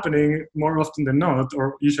up happening more often than not,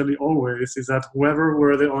 or usually always, is that whoever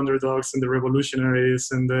were the underdogs and the revolutionaries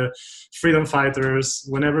and the freedom fighters,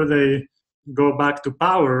 whenever they go back to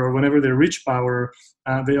power or whenever they reach power,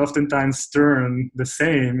 they oftentimes turn the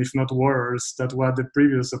same, if not worse, than what the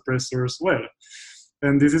previous oppressors were.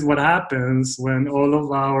 And this is what happens when all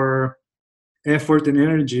of our effort and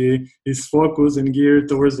energy is focused and geared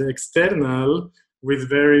towards the external, with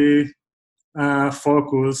very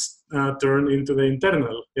focus turned into the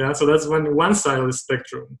internal. So that's one side of the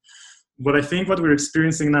spectrum. But I think what we're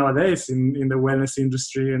experiencing nowadays in the wellness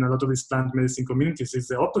industry and a lot of these plant medicine communities is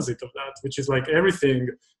the opposite of that, which is like everything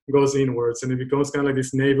goes inwards, and it becomes kind of like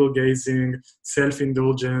this navel-gazing,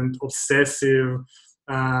 self-indulgent, obsessive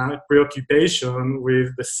preoccupation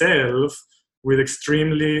with the self, with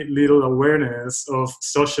extremely little awareness of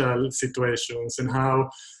social situations and how,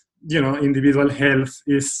 individual health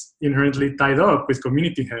is inherently tied up with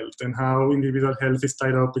community health, and how individual health is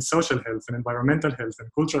tied up with social health and environmental health and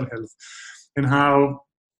cultural health, and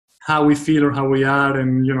how we feel or how we are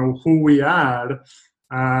and, who we are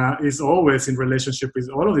is always in relationship with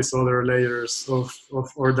all of these other layers of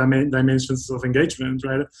or dimensions of engagement,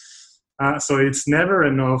 right? So it's never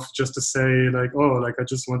enough just to say like, oh, like I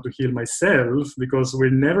just want to heal myself, because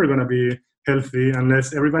we're never going to be healthy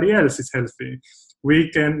unless everybody else is healthy.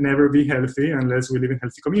 We can never be healthy unless we live in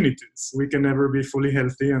healthy communities. We can never be fully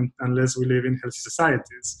healthy unless we live in healthy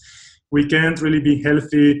societies. We can't really be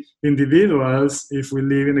healthy individuals if we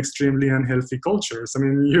live in extremely unhealthy cultures. I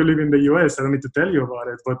mean, you live in the US, I don't need to tell you about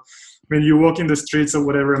it, but when you walk in the streets of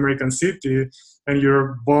whatever American city and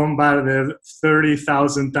you're bombarded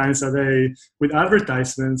 30,000 times a day with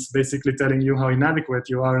advertisements basically telling you how inadequate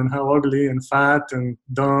you are and how ugly and fat and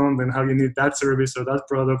dumb and how you need that service or that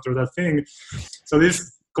product or that thing. So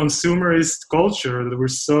this consumerist culture that we're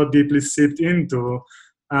so deeply seeped into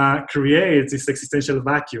creates this existential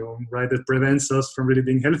vacuum, right, that prevents us from really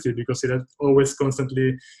being healthy, because it is always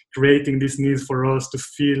constantly creating this need for us to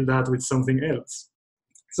feel that with something else.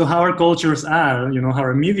 So how our cultures are, how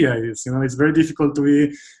our media is, it's very difficult to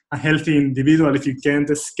be a healthy individual if you can't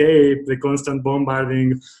escape the constant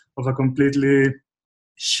bombarding of a completely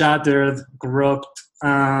shattered, corrupt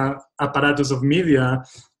apparatus of media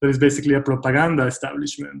that is basically a propaganda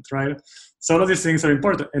establishment, right? So all of these things are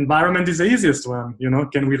important. Environment is the easiest one.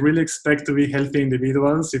 Can we really expect to be healthy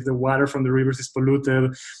individuals if the water from the rivers is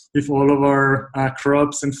polluted, if all of our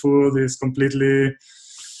crops and food is completely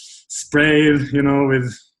sprayed,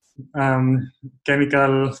 with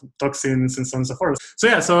chemical toxins and so on and so forth. So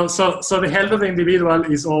the health of the individual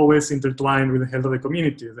is always intertwined with the health of the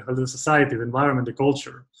community, the health of the society, the environment, the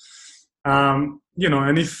culture. And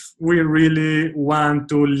if we really want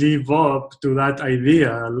to live up to that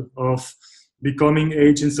ideal of becoming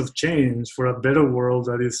agents of change for a better world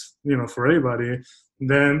that is, for everybody,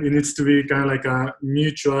 then it needs to be kind of like a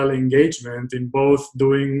mutual engagement in both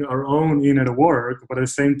doing our own inner work, but at the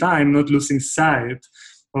same time, not losing sight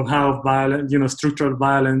of how structural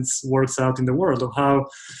violence works out in the world, of how,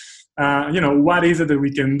 what is it that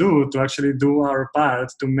we can do to actually do our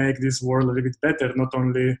part to make this world a little bit better, not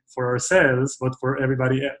only for ourselves, but for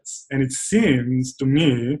everybody else. And it seems to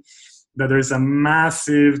me that there's a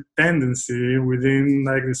massive tendency within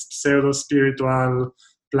like this pseudo-spiritual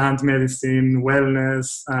plant medicine,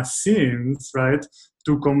 wellness scenes, right,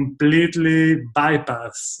 to completely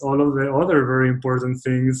bypass all of the other very important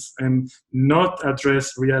things and not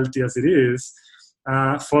address reality as it is,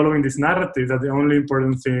 following this narrative that the only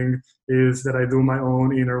important thing is that I do my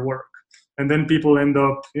own inner work. And then people end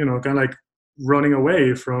up, kind of like running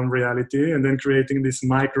away from reality and then creating these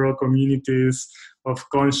micro communities of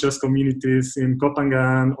conscious communities in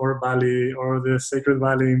Kopangan or Bali or the Sacred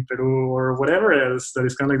Valley in Peru or whatever else that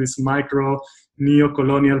is kind of like these micro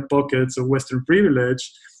neo-colonial pockets of Western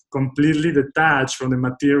privilege, completely detached from the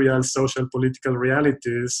material, social, political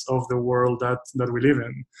realities of the world that we live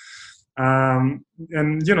in. And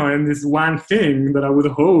this one thing that I would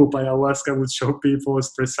hope ayahuasca would show people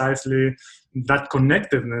is precisely that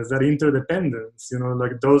connectedness, that interdependence,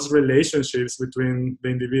 like those relationships between the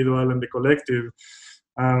individual and the collective.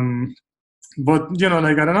 But, I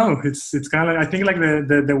don't know, it's kind of like, I think like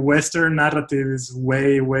the Western narrative is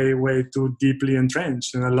way, way, way too deeply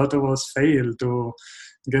entrenched. And a lot of us fail to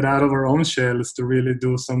get out of our own shells to really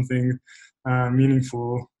do something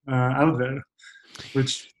meaningful out there,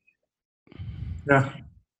 which...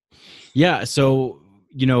 Yeah. So,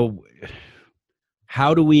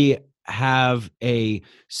 how do we have a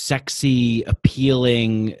sexy,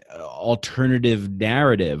 appealing, alternative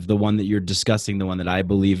narrative, the one that you're discussing, the one that I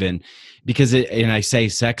believe in? Because and I say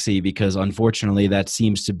sexy because unfortunately that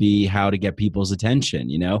seems to be how to get people's attention.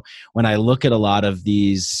 When I look at a lot of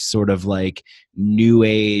these sort of like new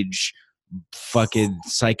age, fucking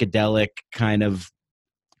psychedelic kind of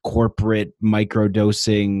corporate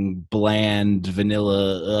microdosing, bland,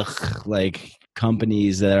 vanilla, like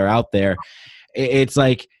companies that are out there, it's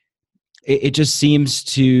like it just seems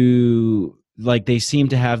to like they seem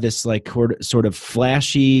to have this like sort of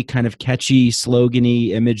flashy, kind of catchy, slogany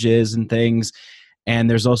images and things. And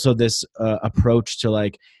there's also this approach to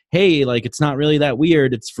like, hey, like it's not really that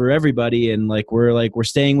weird, it's for everybody, and like we're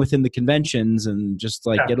staying within the conventions and just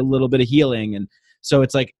like get a little bit of healing. And so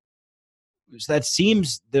it's like, so that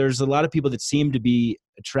seems there's a lot of people that seem to be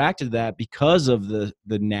attracted to that because of the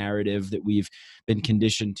narrative that we've been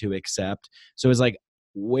conditioned to accept. So it's like,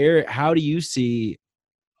 how do you see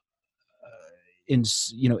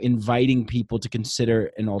inviting people to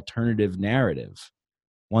consider an alternative narrative,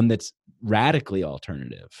 one that's radically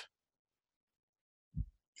alternative?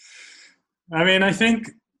 I think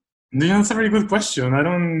that's a very good question. I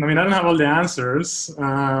don't have all the answers,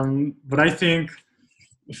 but I think,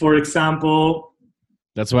 for example,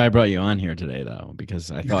 that's why I brought you on here today, though,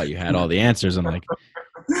 because I thought you had all the answers. I'm like,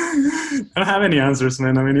 I don't have any answers,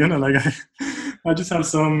 man. I just have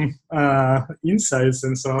some insights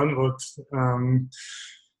and so on. But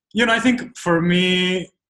I think for me,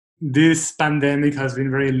 this pandemic has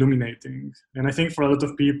been very illuminating, and I think for a lot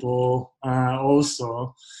of people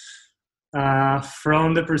also,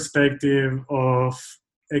 from the perspective of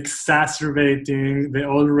exacerbating the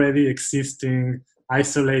already existing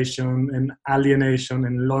isolation and alienation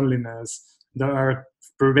and loneliness that are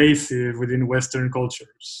pervasive within Western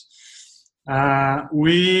cultures.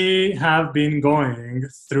 We have been going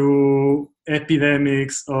through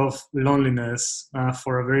epidemics of loneliness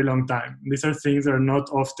for a very long time. These are things that are not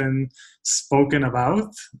often spoken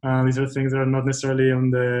about. These are things that are not necessarily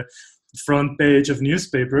on the front page of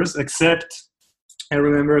newspapers, except I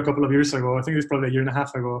remember a couple of years ago, I think it was probably a year and a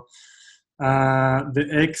half ago, the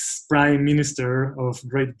ex-Prime Minister of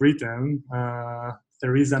Great Britain,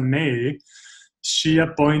 Theresa May, she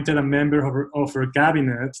appointed a member of her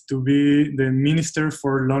cabinet to be the Minister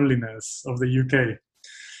for Loneliness of the UK,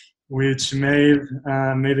 which made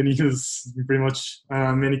the news in pretty much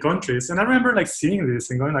many countries. And I remember like seeing this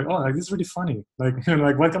and going like, oh, like, this is really funny. Like,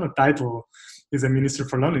 like what kind of title is a Minister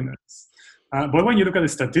for Loneliness? But when you look at the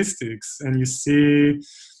statistics and you see,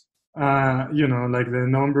 like the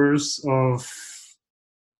numbers of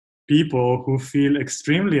people who feel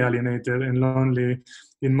extremely alienated and lonely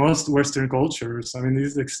in most Western cultures, I mean,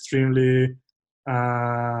 this is extremely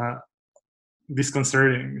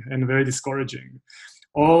disconcerting and very discouraging.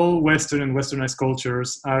 All Western and Westernized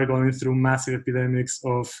cultures are going through massive epidemics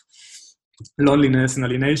of loneliness and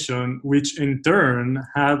alienation, which in turn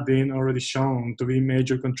have been already shown to be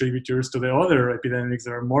major contributors to the other epidemics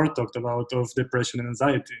that are more talked about of depression and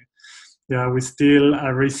anxiety. Yeah, we still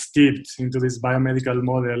are very steeped into this biomedical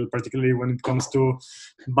model, particularly when it comes to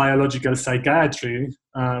biological psychiatry.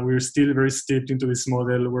 We're still very steeped into this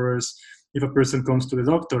model, whereas if a person comes to the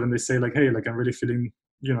doctor and they say like, hey, like I'm really feeling,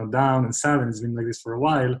 down and sad and it's been like this for a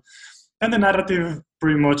while, and the narrative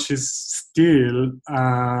pretty much is still,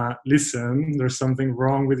 listen, there's something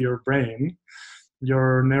wrong with your brain.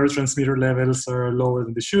 Your neurotransmitter levels are lower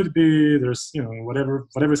than they should be. There's, whatever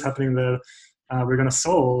is happening there, we're going to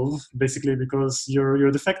solve basically because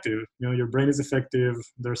you're defective. Your brain is defective.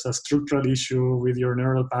 There's a structural issue with your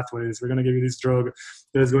neural pathways. We're going to give you this drug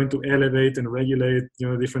that is going to elevate and regulate,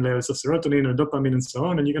 different levels of serotonin or dopamine and so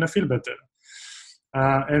on, and you're going to feel better.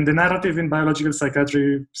 And the narrative in biological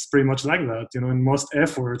psychiatry is pretty much like that. And most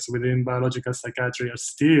efforts within biological psychiatry are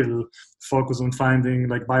still focused on finding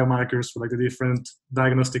like biomarkers for like the different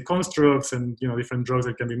diagnostic constructs and different drugs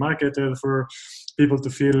that can be marketed for people to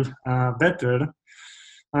feel better.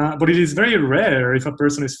 But it is very rare if a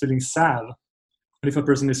person is feeling sad, if a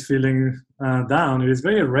person is feeling down. It is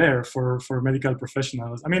very rare for medical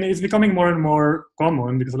professionals. I mean, it's becoming more and more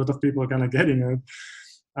common because a lot of people are kind of getting it.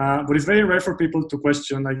 But it's very rare for people to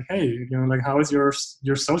question, like, hey, like, how is your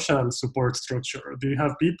social support structure? Do you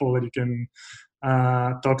have people that you can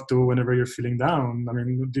talk to whenever you're feeling down? I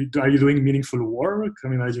mean, are you doing meaningful work? I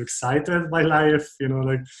mean, are you excited by life?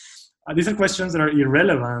 These are questions that are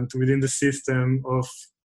irrelevant within the system of,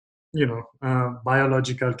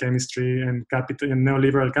 biological chemistry and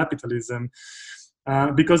neoliberal capitalism.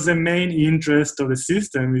 Because the main interest of the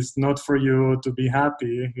system is not for you to be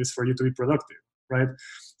happy, it's for you to be productive. Right?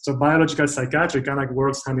 So biological psychiatry kind of like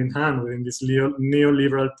works hand in hand within this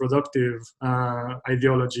neoliberal productive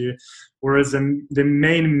ideology, whereas the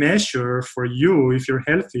main measure for you, if you're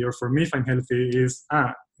healthy, or for me, if I'm healthy, is,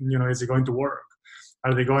 is it going to work?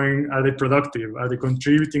 Are they productive? Are they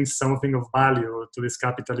contributing something of value to this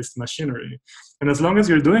capitalist machinery? And as long as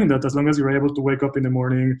you're doing that, as long as you're able to wake up in the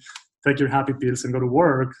morning, take your happy pills and go to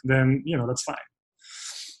work, then, that's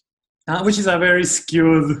fine. Which is a very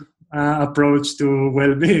skewed approach to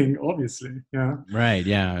well-being, obviously. Yeah. Right.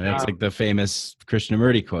 Yeah. That's like the famous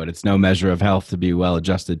Krishnamurti quote. It's no measure of health to be well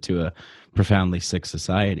adjusted to a profoundly sick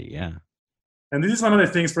society. Yeah. And this is one of the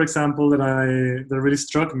things, for example, that really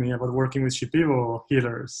struck me about working with Shipibo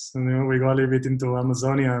healers. And, we go a little bit into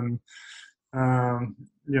Amazonian,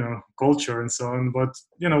 culture and so on. But,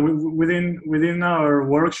 within our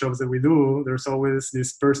workshops that we do, there's always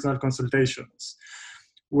these personal consultations.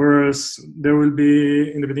 Whereas there will be,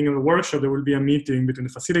 in the beginning of the workshop, there will be a meeting between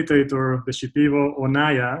the facilitator, the Shipibo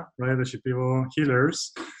Onaya, right, the Shipibo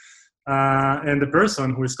healers, and the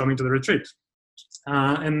person who is coming to the retreat.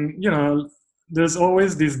 And, there's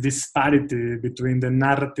always this disparity between the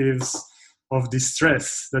narratives of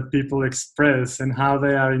distress that people express and how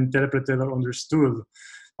they are interpreted or understood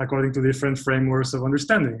according to different frameworks of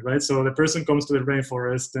understanding, right? So the person comes to the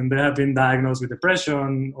rainforest and they have been diagnosed with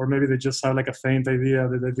depression, or maybe they just have like a faint idea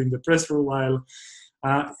that they've been depressed for a while.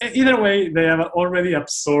 Either way, they have already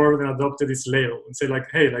absorbed and adopted this label and say like,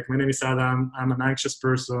 hey, like my name is Adam, I'm an anxious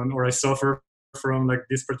person, or I suffer from like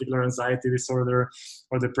this particular anxiety disorder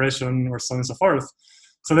or depression or so on and so forth.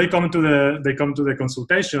 So they come to the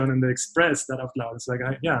consultation and they express that out loud. It's like,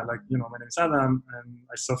 my name is Adam and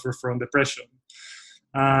I suffer from depression.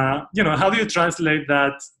 How do you translate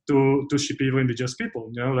that to Shipibo indigenous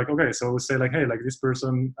people? Okay, so we say like, hey, like this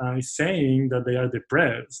person is saying that they are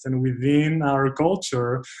depressed, and within our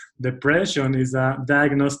culture, depression is a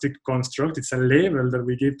diagnostic construct. It's a label that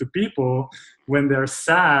we give to people when they're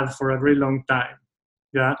sad for a very long time.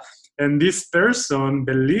 Yeah, and this person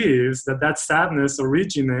believes that sadness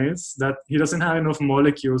originates that he doesn't have enough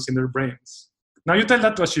molecules in their brains. Now you tell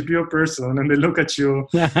that to a Shipibo person, and they look at you.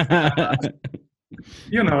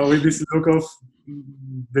 With this look of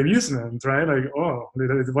bemusement, right? Like, oh,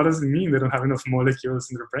 what does it mean they don't have enough molecules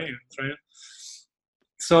in their brains, right?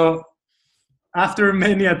 So after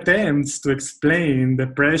many attempts to explain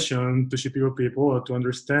depression to Shipibo people, or to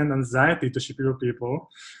understand anxiety to Shipibo people,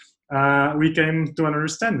 we came to an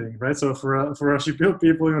understanding, right? So for a Shipibo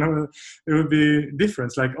people, it would be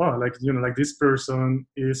different. Like, oh, like, like this person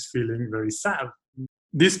is feeling very sad.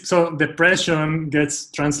 so depression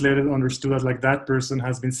gets translated, understood as like that person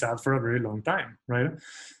has been sad for a very long time, right?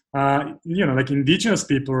 Like indigenous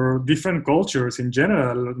people or different cultures in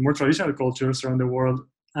general, more traditional cultures around the world,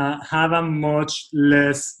 have a much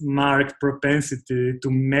less marked propensity to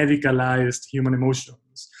medicalize human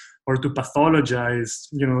emotions or to pathologize,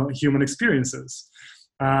 human experiences,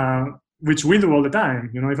 which we do all the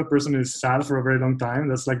time. If a person is sad for a very long time,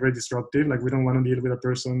 that's like very disruptive. Like we don't want to deal with a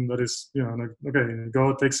person that is, like, okay,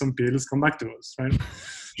 go take some pills, come back to us, right?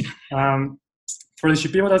 For the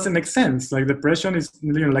Shipibo, doesn't make sense. Like depression is,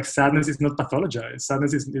 like sadness is not pathologized.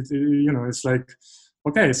 Sadness is, it's like,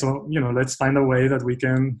 okay, so, let's find a way that we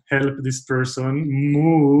can help this person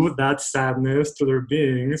move that sadness to their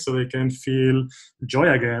being so they can feel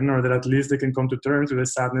joy again, or that at least they can come to terms with the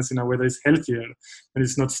sadness in a way that is healthier and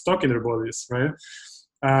it's not stuck in their bodies, right?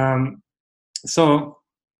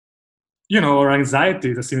 Or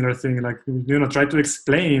anxiety is a similar thing. Like, try to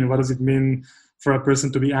explain what does it mean for a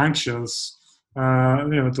person to be anxious. To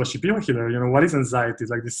a Shipibo healer, what is anxiety? It's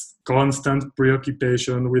like this constant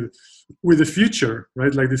preoccupation with the future,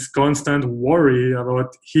 right? Like this constant worry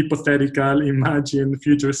about hypothetical, imagined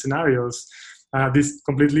future scenarios. This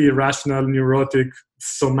completely irrational, neurotic,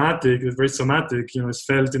 somatic, it's very somatic, it's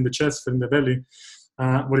felt in the chest, felt in the belly,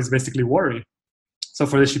 what is basically worry. So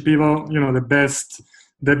for the Shipibo,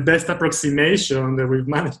 the best approximation that we've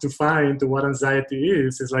managed to find to what anxiety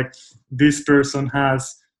is like this person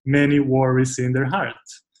has many worries in their heart.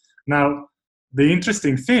 Now, the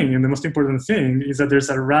interesting thing and the most important thing is that there's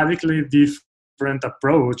a radically different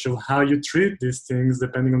approach of how you treat these things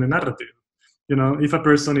depending on the narrative. If a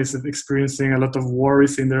person is experiencing a lot of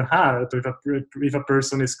worries in their heart, or if a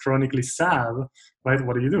person is chronically sad, right,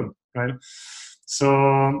 what do you do, right?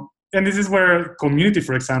 So, and this is where community,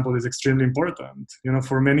 for example, is extremely important.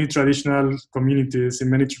 For many traditional communities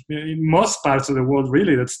in most parts of the world,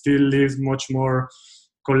 really, that still lives much more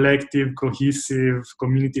collective, cohesive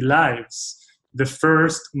community lives, the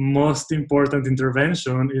first most important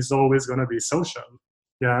intervention is always going to be social.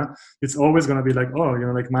 Yeah, it's always going to be like,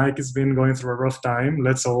 like Mike has been going through a rough time.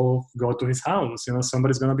 Let's all go to his house.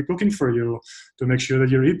 Somebody's going to be cooking for you to make sure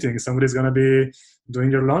that you're eating. Somebody's going to be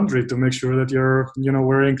doing your laundry to make sure that you're,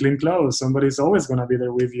 wearing clean clothes. Somebody's always going to be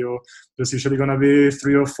there with you. There's usually going to be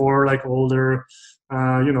 3 or 4 like older,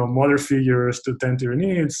 mother figures to tend to your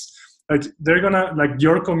needs. Like they're gonna, like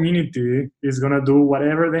your community is gonna do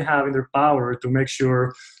whatever they have in their power to make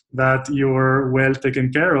sure that you're well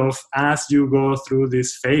taken care of as you go through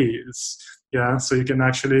this phase. Yeah, so you can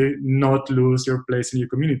actually not lose your place in your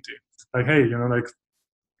community. Like, hey,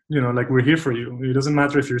 like we're here for you. It doesn't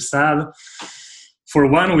matter if you're sad for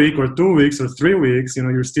 1 week or 2 weeks or 3 weeks.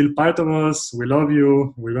 You're still part of us. We love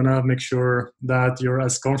you. We're gonna make sure that you're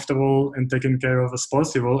as comfortable and taken care of as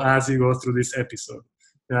possible as you go through this episode.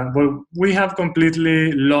 Yeah, but we have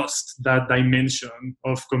completely lost that dimension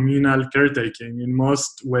of communal caretaking in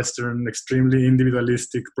most Western, extremely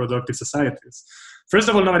individualistic, productive societies. First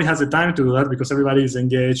of all, nobody has the time to do that because everybody is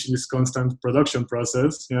engaged in this constant production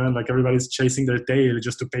process. Like everybody's chasing their tail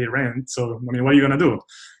just to pay rent. So, what are you going to do?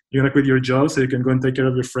 You're going to quit your job so you can go and take care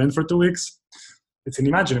of your friend for 2 weeks? It's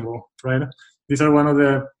unimaginable, right? These are one of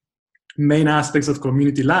the main aspects of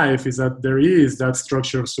community life, is that there is that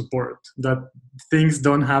structure of support, that things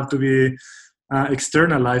don't have to be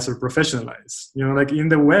externalized or professionalized. Like in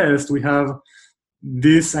the West, we have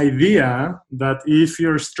this idea that if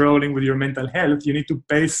you're struggling with your mental health, you need to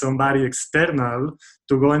pay somebody external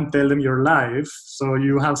to go and tell them your life. So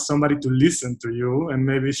you have somebody to listen to you and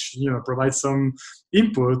maybe, provide some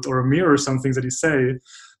input or mirror some things that you say.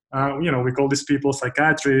 We call these people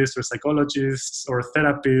psychiatrists or psychologists or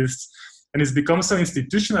therapists, and it's become so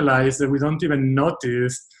institutionalized that we don't even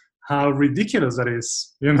notice how ridiculous that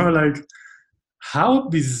is. Like how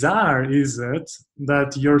bizarre is it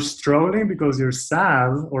that you're struggling because you're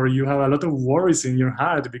sad, or you have a lot of worries in your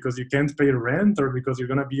heart because you can't pay rent, or because you're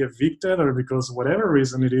going to be evicted, or because whatever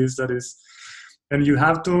reason it is that is, and you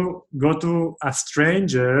have to go to a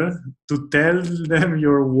stranger to tell them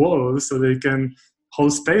your woes so they can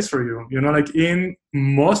hold space for you. Like in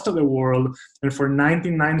most of the world, and for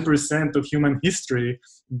 99% of human history,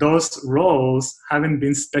 those roles haven't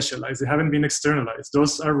been specialized. They haven't been externalized.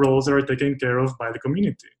 Those are roles that are taken care of by the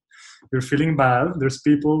community. You're feeling bad. There's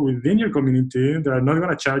people within your community that are not going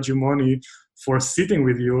to charge you money for sitting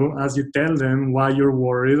with you as you tell them why you're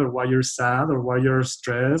worried, or why you're sad, or why you're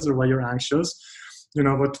stressed, or why you're anxious.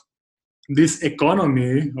 But this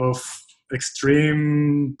economy of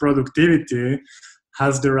extreme productivity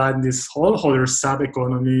has derived this whole other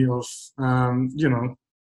sub-economy of,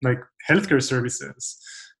 like healthcare services.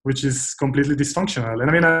 which is completely dysfunctional.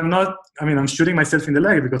 And I'm shooting myself in the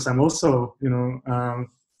leg because I'm also,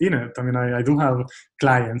 in it. I mean, I do have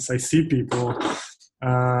clients, I see people,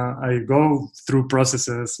 I go through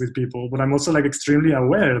processes with people, but I'm also like extremely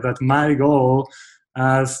aware that my goal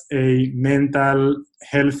as a mental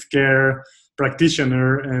healthcare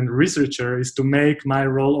practitioner and researcher is to make my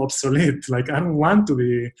role obsolete. Like, I don't want to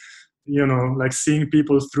be, like seeing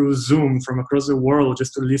people through Zoom from across the world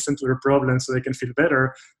just to listen to their problems so they can feel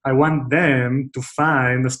better. I want them to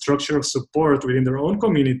find a structure of support within their own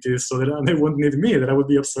communities so that they won't need me, that I would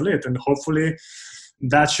be obsolete. And hopefully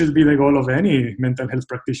that should be the goal of any mental health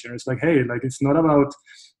practitioner. It's like, hey, like, it's not about,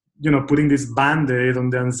 putting this Band-Aid on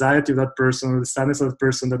the anxiety of that person or the sadness of that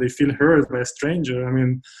person that they feel hurt by a stranger. I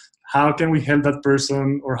mean, how can we help that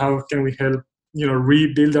person, or how can we help,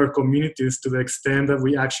 rebuild our communities to the extent that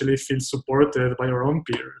we actually feel supported by our own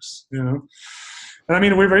peers, And I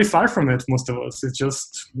mean, we're very far from it, most of us. It's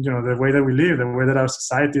just, the way that we live, the way that our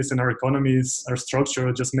societies and our economies are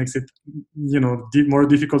structured just makes it, more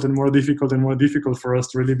difficult and more difficult and more difficult for us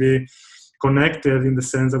to really be connected in the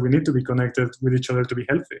sense that we need to be connected with each other to be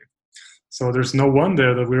healthy. So there's no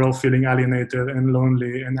wonder that we're all feeling alienated and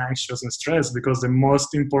lonely and anxious and stressed, because the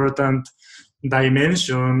most important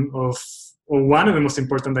dimension or one of the most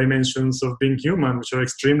important dimensions of being human, which are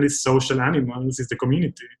extremely social animals, is the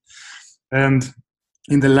community. And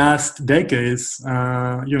in the last decades,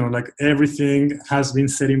 like, everything has been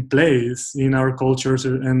set in place in our cultures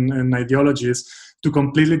and ideologies to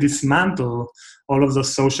completely dismantle all of the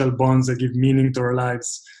social bonds that give meaning to our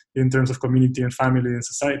lives in terms of community and family and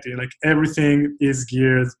society. Like, everything is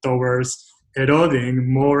geared towards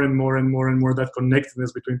eroding more and more and more and more that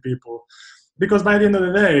connectedness between people. Because by the end of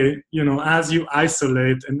the day, as you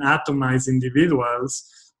isolate and atomize individuals,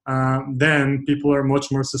 then people are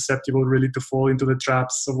much more susceptible really to fall into the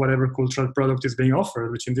traps of whatever cultural product is being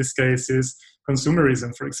offered, which in this case is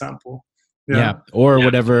consumerism, for example. Yeah. Or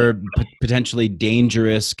whatever potentially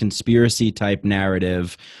dangerous conspiracy type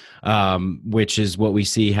narrative, which is what we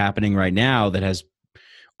see happening right now, that has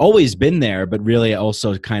always been there, but really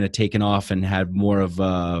also kind of taken off and had more of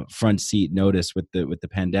a front seat notice with the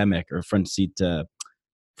pandemic, or front seat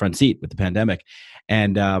with the pandemic.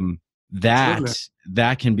 And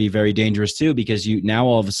that can be very dangerous too, because you now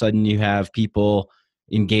all of a sudden you have people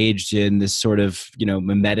engaged in this sort of,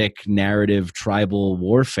 mimetic narrative tribal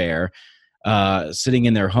warfare, sitting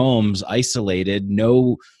in their homes, isolated,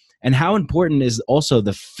 and how important is also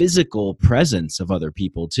the physical presence of other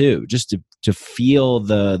people too, just to feel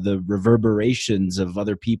the reverberations of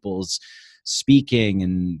other people's speaking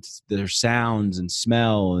and their sounds and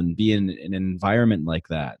smell, and be in an environment like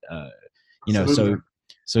that.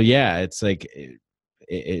 So yeah, it's like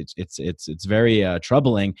it's very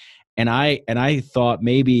troubling. And I thought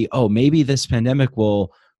maybe this pandemic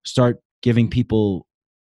will start giving people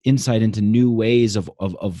insight into new ways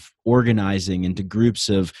of organizing into groups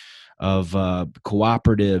of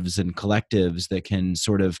cooperatives and collectives that can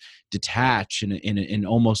sort of detach in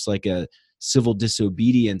almost like a civil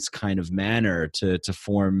disobedience kind of manner to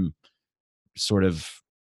form sort of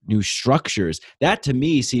new structures. That to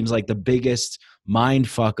me seems like the biggest mind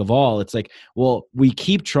fuck of all. It's like, well, we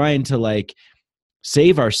keep trying to like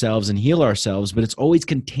save ourselves and heal ourselves, but it's always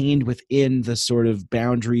contained within the sort of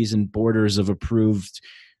boundaries and borders of approved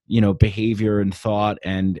behavior and thought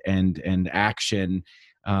and action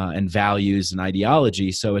and values and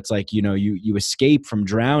ideology. So it's like, you escape from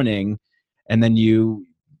drowning, and then you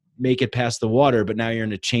make it past the water, but now you're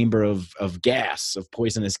in a chamber of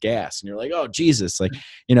poisonous gas, and you're like, oh Jesus, like,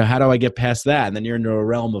 how do I get past that? And then you're into a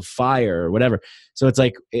realm of fire or whatever. So it's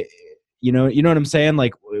like, you know what I'm saying?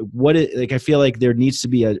 Like, I feel like there needs to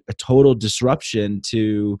be a total disruption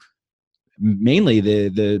to mainly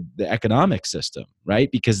the economic system,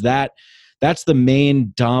 right? Because that's the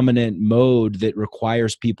main dominant mode that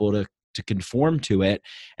requires people to conform to it,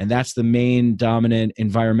 and that's the main dominant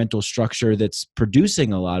environmental structure that's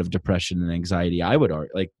producing a lot of depression and anxiety, I would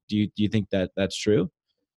argue. Like, do you think that that's true?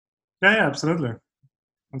 Yeah, absolutely.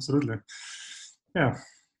 Yeah.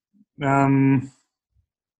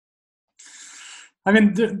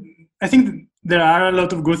 I think there are a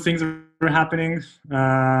lot of good things that are happening.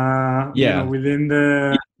 Within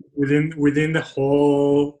the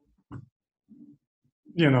whole,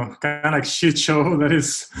 kind of like shit show that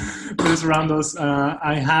is around us.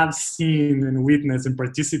 I have seen and witnessed and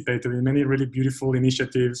participated in many really beautiful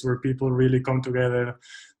initiatives where people really come together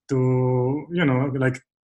to, like,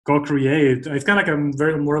 co-create. It's kind of like a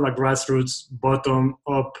very more like grassroots,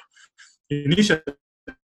 bottom-up initiative.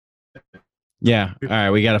 Yeah. All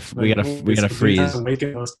right. We gotta freeze. All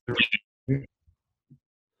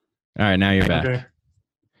right. Now you're back. Okay.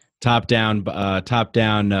 top down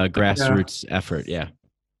grassroots effort. Yeah.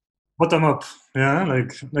 Bottom up. Yeah.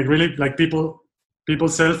 Like really like people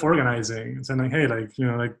self-organizing, saying like, hey, like,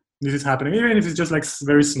 like this is happening, even if it's just like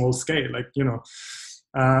very small scale, like,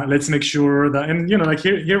 let's make sure that, and like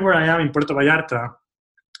here where I am in Puerto Vallarta,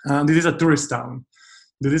 this is a tourist town.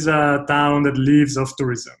 This is a town that lives off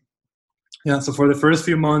tourism. Yeah. So for the first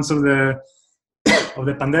few months of the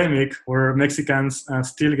pandemic, where Mexicans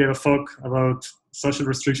still gave a fuck about social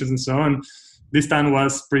restrictions and so on, this town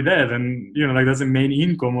was pretty dead, and like that's the main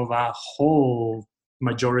income of a whole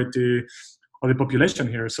majority of the population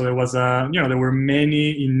here. So there was there were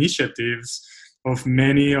many initiatives of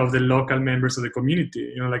many of the local members of the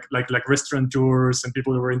community, like restaurateurs and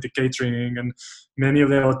people who were into catering, and many of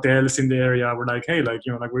the hotels in the area were like, hey, like,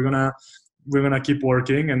 like we're gonna keep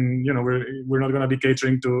working, and we're not gonna be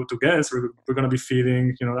catering to guests. We're gonna be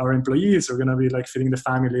feeding our employees. We're gonna be like feeding the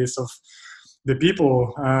families of the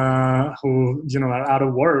people who are out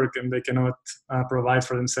of work and they cannot provide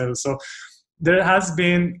for themselves. So there has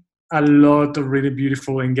been a lot of really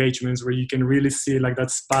beautiful engagements where you can really see like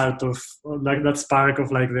that spark of like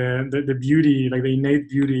the beauty, like the innate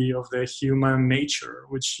beauty of the human nature,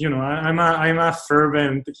 which I'm a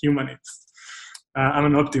fervent humanist. I'm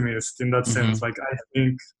an optimist in that sense. Like, I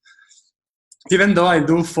think, even though I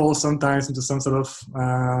do fall sometimes into some sort of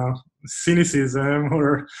cynicism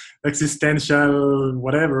or existential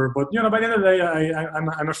whatever, but by the end of the day,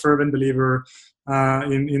 I'm a fervent believer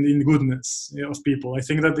in goodness of people. I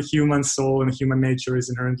think that the human soul and human nature is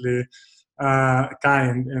inherently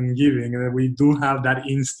kind and giving, and that we do have that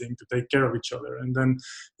instinct to take care of each other. And then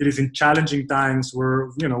it is in challenging times where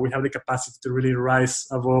we have the capacity to really rise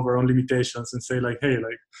above our own limitations and say like, hey,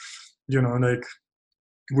 like, like,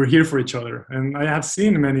 we're here for each other. And I have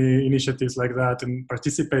seen many initiatives like that and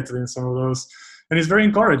participated in some of those, and it's very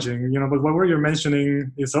encouraging. But what you're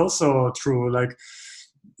mentioning is also true. Like,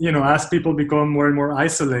 as people become more and more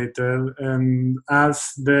isolated, and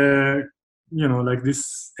as the like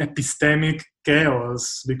this epistemic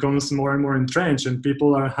chaos becomes more and more entrenched, and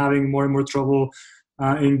people are having more and more trouble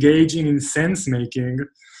engaging in sense making,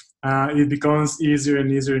 it becomes easier and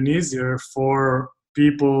easier and easier for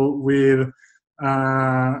people with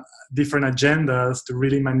different agendas to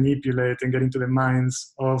really manipulate and get into the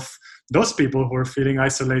minds of those people who are feeling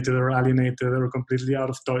isolated or alienated or completely out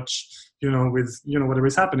of touch, with whatever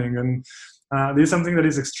is happening. And this is something that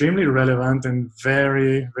is extremely relevant and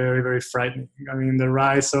very, very, very frightening. I mean, the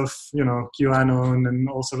rise of QAnon and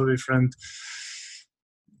all sort of different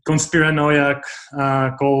conspiranoiac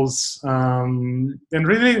calls, and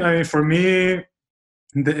really, I mean, for me,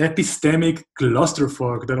 the epistemic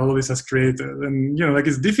clusterfuck that all of this has created. And, like,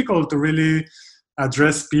 it's difficult to really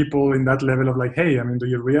address people in that level of like, hey, I mean, do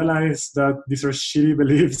you realize that these are shitty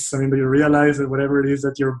beliefs? I mean, do you realize that whatever it is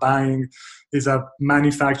that you're buying is a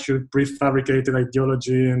manufactured, prefabricated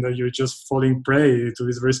ideology, and that you're just falling prey to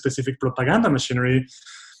this very specific propaganda machinery?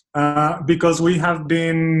 Because we have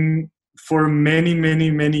been, for many,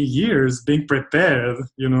 many, many years, being prepared,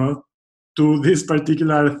 to this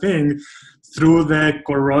particular thing through the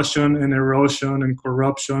corrosion and erosion and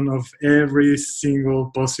corruption of every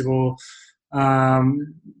single possible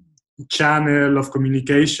channel of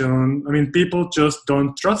communication. I mean, people just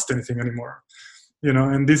don't trust anything anymore,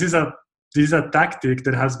 and this is a tactic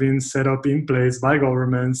that has been set up in place by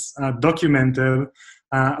governments, documented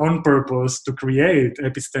on purpose to create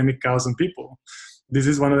epistemic chaos on people. This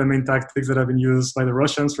is one of the main tactics that have been used by the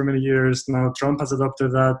Russians for many years. Now Trump has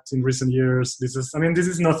adopted that in recent years. This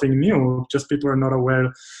is nothing new. Just people are not aware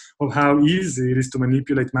of how easy it is to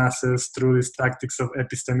manipulate masses through these tactics of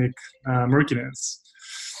epistemic murkiness.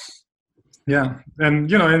 Yeah, and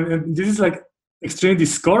and this is like extremely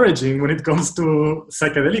discouraging when it comes to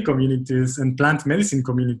psychedelic communities and plant medicine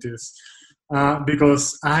communities.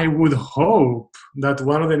 Because I would hope that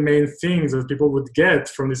one of the main things that people would get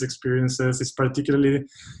from these experiences is particularly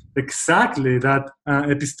exactly that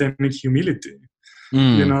epistemic humility.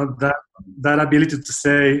 That ability to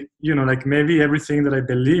say, like, maybe everything that I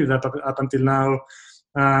believed up until now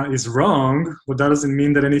is wrong, but that doesn't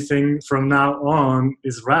mean that anything from now on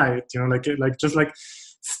is right. Like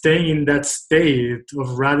staying in that state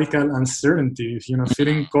of radical uncertainty,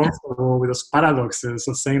 feeling comfortable with those paradoxes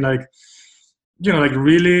of saying like, like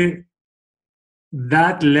really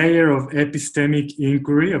that layer of epistemic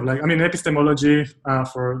inquiry of like, I mean, epistemology,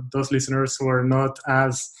 for those listeners who are not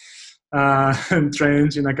as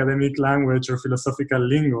trained in academic language or philosophical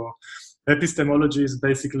lingo, epistemology is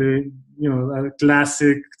basically, a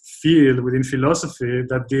classic field within philosophy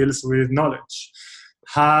that deals with knowledge.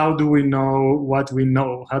 How do we know what we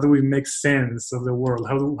know? How do we make sense of the world?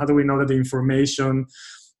 How do we know that the information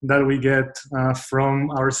that we get from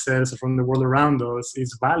ourselves or from the world around us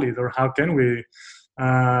is valid, or how can we,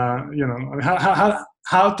 how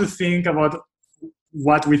to think about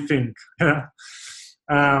what we think.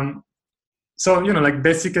 So, like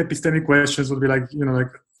basic epistemic questions would be like,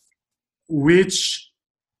 which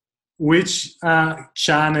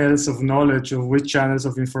channels of knowledge or which channels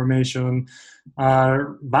of information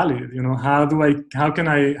are valid? How can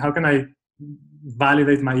I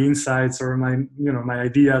validate my insights or my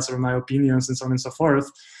ideas or my opinions and so on and so forth?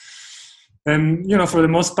 And for the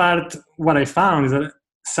most part, what I found is that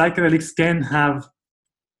psychedelics can have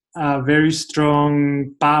a very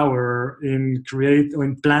strong power in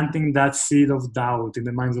planting that seed of doubt in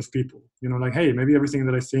the minds of people. Like, hey, maybe everything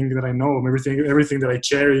that I think that I know, everything that I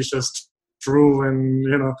cherish is just true, and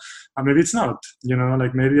maybe it's not.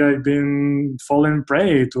 Like maybe I've been fallen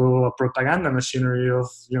prey to a propaganda machinery of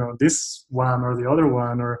this one or the other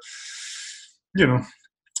one, or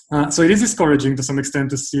so it is discouraging to some extent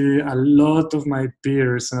to see a lot of my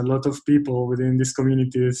peers and a lot of people within these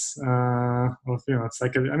communities it's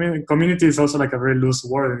like community is also like a very loose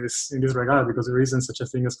word in this regard, because there isn't such a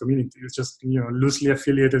thing as community. It's just loosely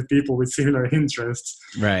affiliated people with similar interests.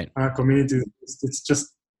 Right. Community, it's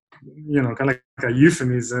just kind of like a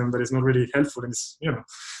euphemism, but it's not really helpful. And it's,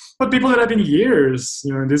 but people that have been years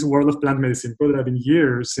in this world of plant medicine, people that have been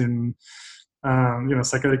years in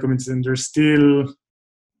psychedelic communities, and they're still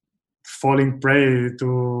falling prey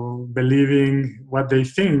to believing what they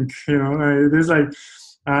think. There's like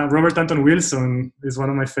Robert Anton Wilson is one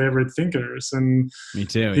of my favorite thinkers, and me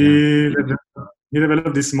too. He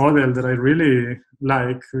developed this model that I really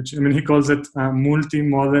like, which he calls it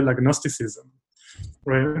multi-model agnosticism,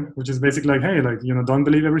 right? Which is basically like, hey, like don't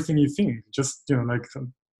believe everything you think. Just like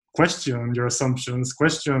question your assumptions,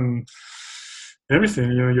 question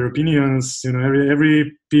everything, your opinions,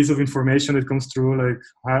 every piece of information that comes through, like,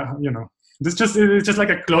 it's just like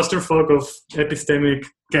a clusterfuck of epistemic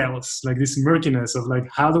chaos, like this murkiness of like,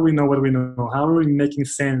 how do we know what we know? How are we making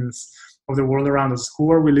sense of the world around us?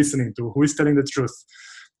 Who are we listening to? Who is telling the truth?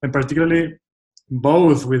 And particularly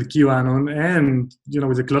both with QAnon and,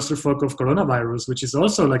 with the clusterfuck of coronavirus, which is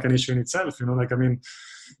also like an issue in itself,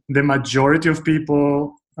 the majority of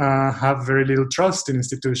people have very little trust in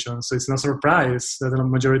institutions. So it's no surprise that the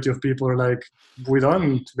majority of people are like, we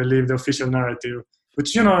don't believe the official narrative,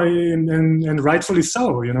 which, and rightfully so,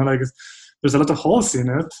 like there's a lot of holes in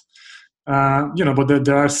it, but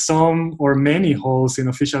there are some or many holes in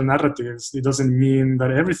official narratives. It doesn't mean that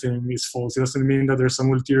everything is false. It doesn't mean that there's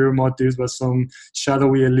some ulterior motives by some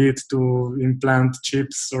shadowy elite to implant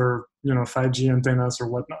chips or, 5G antennas or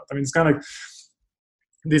whatnot. It's kind of like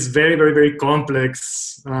this very, very, very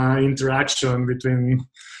complex interaction between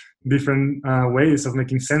different ways of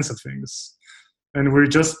making sense of things. And we're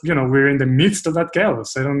just, we're in the midst of that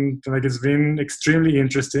chaos. It's been extremely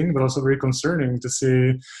interesting, but also very concerning to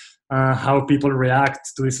see how people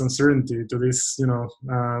react to this uncertainty, to this,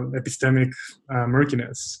 epistemic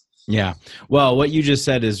murkiness. Yeah. Well, what you just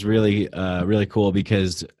said is really, really cool,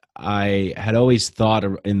 because I had always thought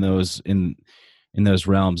in those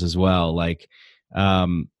realms as well. Like,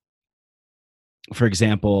 for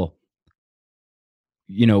example,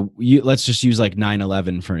 let's just use like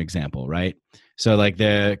 9/11 for an example, right? So like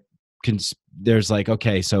there's like,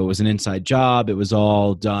 okay, so it was an inside job. It was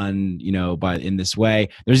all done, in this way.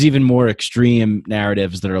 There's even more extreme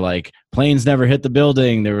narratives that are like planes never hit the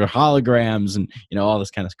building. There were holograms and, all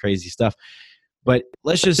this kind of crazy stuff. But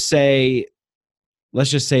let's just say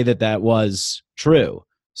that was true.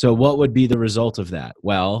 So what would be the result of that?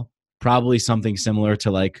 Well, probably something similar to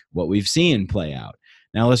like what we've seen play out.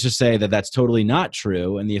 Now, let's just say that that's totally not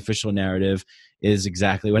true, and the official narrative is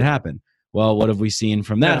exactly what happened. Well, what have we seen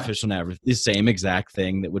from that official narrative? The same exact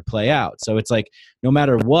thing that would play out. So it's like, no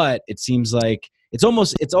matter what, it seems like it's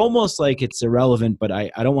almost like it's irrelevant, but I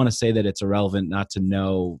don't want to say that it's irrelevant not to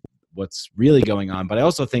know what's really going on. But I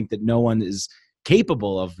also think that no one is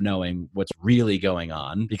capable of knowing what's really going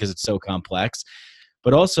on because it's so complex.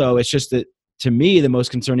 But also, it's just that, to me, the most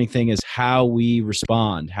concerning thing is how we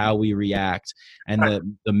respond, how we react, and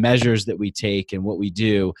the measures that we take and what we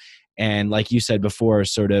do. And like you said before,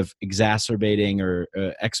 sort of exacerbating or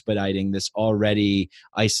expediting this already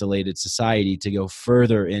isolated society to go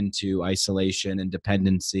further into isolation and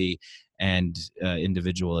dependency and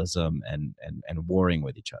individualism and warring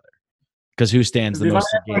with each other. Because who stands the most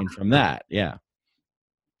to gain from that? Yeah.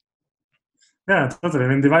 Yeah,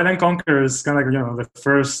 totally. Divide and conquer is kind of like, the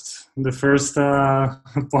first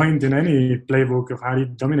point in any playbook of how you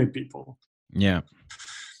dominate people. Yeah.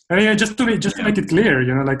 Just to make it clear,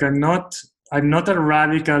 like I'm not I'm not a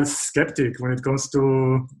radical skeptic when it comes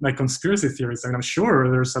to like conspiracy theories. I mean, I'm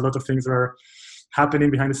sure there's a lot of things that are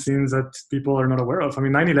happening behind the scenes that people are not aware of. I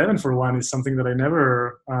mean, 9/11 for one is something that I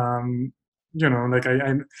never, like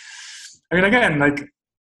I mean, again, like,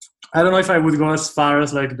 I don't know if I would go as far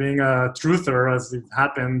as like being a truther as it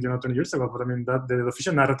happened, 20 years ago. But I mean, that the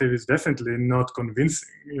official narrative is definitely not convincing.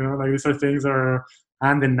 Like these are things that are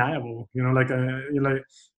undeniable.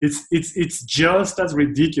 It's just as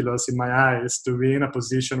ridiculous in my eyes to be in a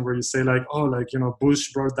position where you say like, oh, like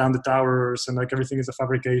Bush brought down the towers and like everything is a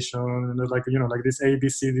fabrication and like like this A B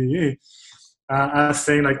C D E. As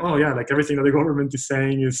saying like, oh yeah, like everything that the government is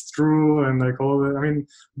saying is true, and like I mean,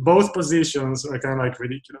 both positions are kind of like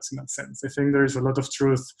ridiculous in that sense. I think there is a lot of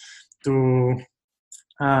truth to,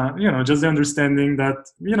 just the understanding that,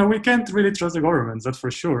 we can't really trust the governments, that's for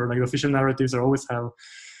sure. Like the official narratives are always have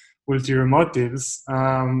ulterior motives,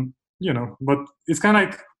 but it's kind of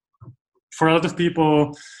like for a lot of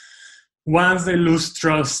people, once they lose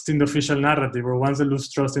trust in the official narrative or once they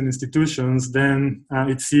lose trust in institutions, then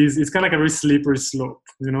it's kind of like a very slippery slope.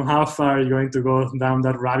 How far are you going to go down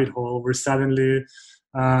that rabbit hole where suddenly,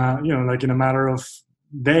 like in a matter of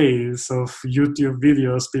days of YouTube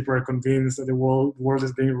videos, people are convinced that the world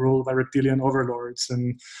is being ruled by reptilian overlords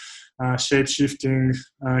and shape-shifting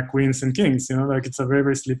queens and kings. Like it's a very,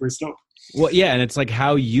 very slippery slope. Well, yeah, and it's like,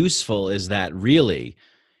 how useful is that really?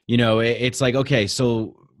 It's like, okay,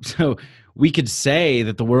 so we could say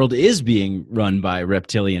that the world is being run by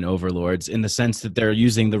reptilian overlords in the sense that they're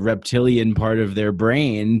using the reptilian part of their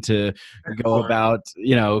brain to go about,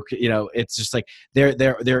 it's just like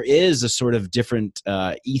there is a sort of different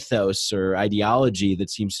ethos or ideology that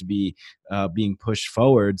seems to be being pushed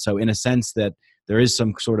forward. So in a sense that there is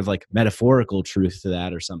some sort of like metaphorical truth to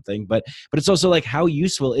that or something, but it's also like, how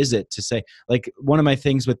useful is it to say, like, one of my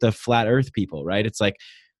things with the flat earth people, right? It's like,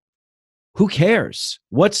 who cares?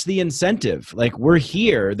 What's the incentive? Like, we're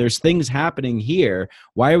here. There's things happening here.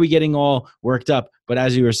 Why are we getting all worked up? But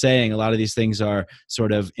as you were saying, a lot of these things are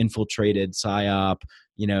sort of infiltrated psyop,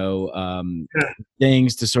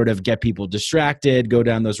 things to sort of get people distracted, go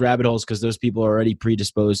down those rabbit holes, because those people are already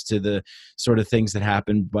predisposed to the sort of things that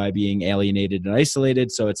happen by being alienated and isolated.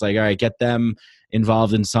 So it's like, all right, get them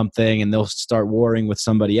involved in something and they'll start warring with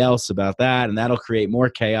somebody else about that, and that'll create more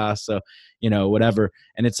chaos. So whatever.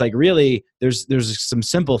 And it's like, really, there's some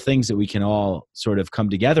simple things that we can all sort of come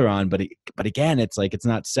together on. But again, it's like, it's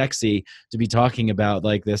not sexy to be talking about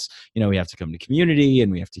like this, we have to come to community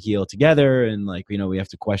and we have to heal together. And like, we have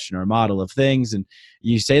to question our model of things. And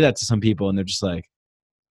you say that to some people and they're just like,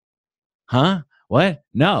 huh? What?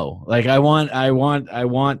 No, like I want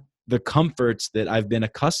the comforts that I've been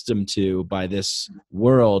accustomed to by this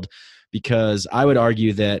world, because I would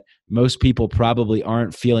argue that most people probably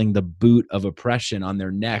aren't feeling the boot of oppression on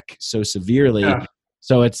their neck so severely. Yeah.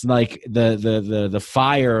 So it's like the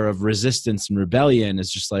fire of resistance and rebellion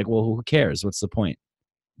is just like, well, who cares? What's the point?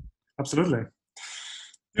 Absolutely.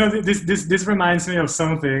 This reminds me of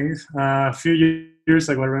something. A few years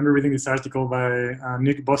ago, I remember reading this article by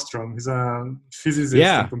Nick Bostrom. He's a physicist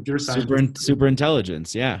and computer scientist. Super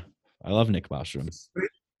intelligence. Yeah. I love Nick Bostrom.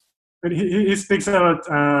 But he speaks about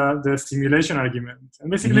the simulation argument. And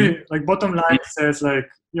basically, like, bottom line says, like,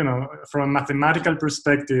 from a mathematical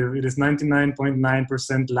perspective, it is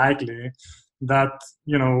 99.9% likely that,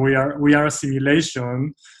 we are a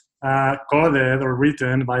simulation coded or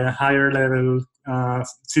written by a higher level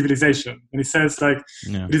civilization. And he says, like,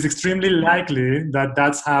 it is extremely likely that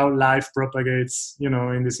that's how life propagates,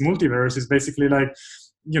 in this multiverse. Is basically like,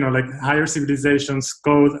 like higher civilizations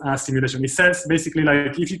code a simulation. It says basically,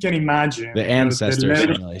 like, if you can imagine the ancestor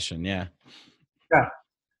simulation, yeah.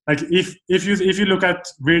 Like if you look at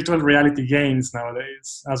virtual reality games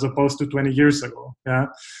nowadays as opposed to 20 years ago,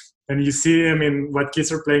 and you see, what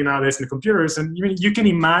kids are playing nowadays in the computers, and you can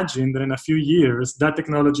imagine that in a few years that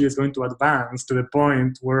technology is going to advance to the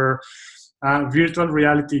point where a virtual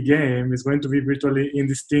reality game is going to be virtually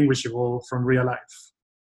indistinguishable from real life.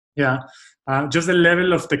 Just the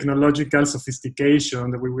level of technological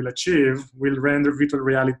sophistication that we will achieve will render virtual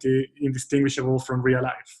reality indistinguishable from real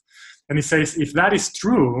life. And he says, if that is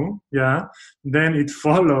true, then it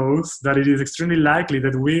follows that it is extremely likely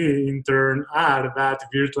that we, in turn, add that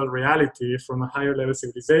virtual reality from a higher level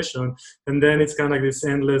civilization. And then it's kind of like this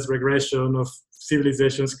endless regression of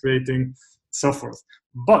civilizations creating so forth.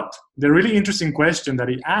 But the really interesting question that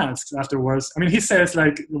he asks afterwards, he says,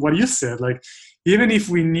 like, what you said, like, even if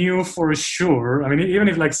we knew for sure, even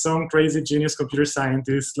if like some crazy genius computer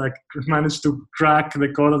scientist like managed to crack the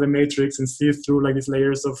code of the matrix and see through like these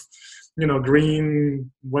layers of,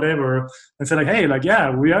 green, whatever, and say like, hey, like,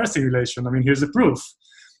 yeah, we are a simulation. Here's the proof.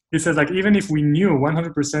 he says, like, even if we knew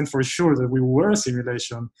 100% for sure that we were a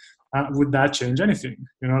simulation, would that change anything?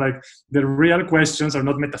 You know, like, the real questions are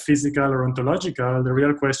not metaphysical or ontological. The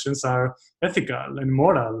real questions are ethical and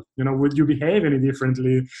moral. You know, would you behave any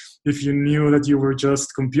differently if you knew that you were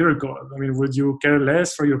just computer code? I mean, would you care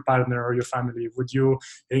less for your partner or your family? Would you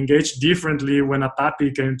engage differently when a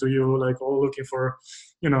puppy came to you, like, all looking for,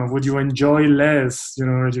 you know, would you enjoy less, you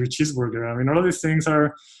know, your cheeseburger? I mean, all of these things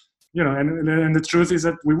are, you know, and the truth is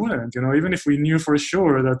that we wouldn't, you know, even if we knew for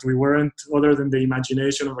sure that we weren't other than the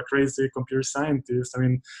imagination of a crazy computer scientist. I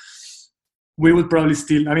mean, we would probably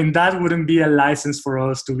still, I mean, that wouldn't be a license for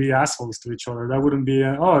us to be assholes to each other. That wouldn't be,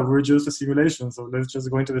 oh, we're just a simulation, so let's just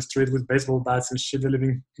go into the street with baseball bats and shit the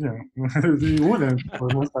living, you know, we wouldn't for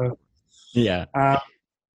the most part. Yeah.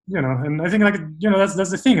 You know, and I think, like, you know, that's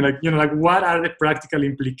the thing, like, you know, like, what are the practical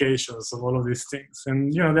implications of all of these things?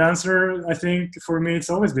 And, you know, the answer, I think, for me, it's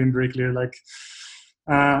always been very clear, like,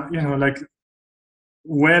 you know, like,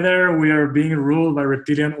 whether we are being ruled by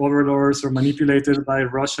reptilian overlords or manipulated by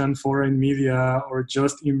Russian foreign media or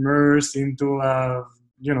just immersed into a,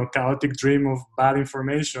 you know, chaotic dream of bad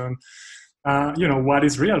information, you know, what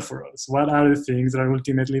is real for us? What are the things that are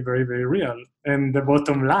ultimately very, very real? And the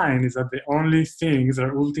bottom line is that the only things that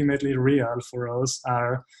are ultimately real for us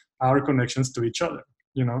are our connections to each other,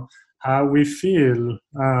 you know, how we feel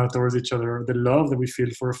towards each other, the love that we feel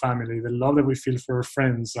for family, the love that we feel for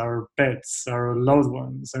friends, our pets, our loved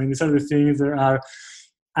ones. I mean, these are the things that are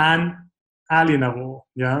unalienable,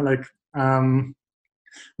 yeah, like,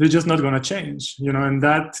 they're just not going to change, you know, and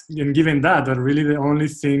given that really the only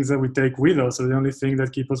things that we take with us, or the only thing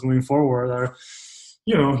that keep us moving forward, are,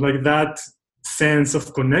 you know, like, that sense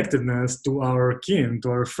of connectedness to our kin, to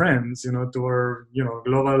our friends, you know, to our, you know,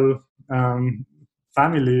 global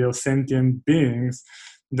family of sentient beings.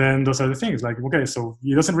 Then those are the things, like, okay, so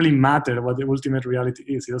it doesn't really matter what the ultimate reality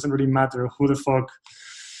is. It doesn't really matter who the fuck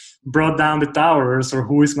brought down the towers or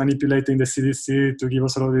who is manipulating the CDC to give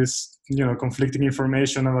us all of this, you know, conflicting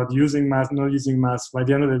information about using masks, not using masks. By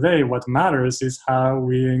the end of the day, what matters is how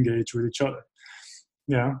we engage with each other.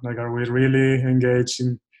 Yeah, like, are we really engaged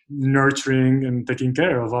in nurturing and taking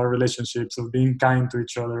care of our relationships, of being kind to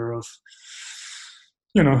each other, of,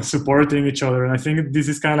 you know, supporting each other? And I think this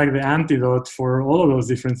is kind of like the antidote for all of those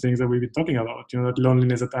different things that we've been talking about, you know, that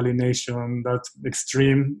loneliness, that alienation, that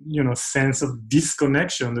extreme, you know, sense of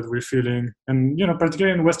disconnection that we're feeling. And, you know,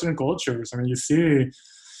 particularly in Western cultures, I mean, you see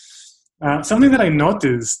something that I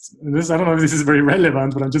noticed, I don't know if this is very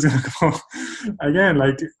relevant, but I'm just going to go again,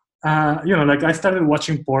 like, you know, like, I started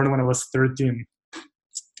watching porn when I was 13.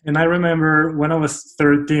 And I remember when I was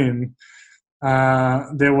 13,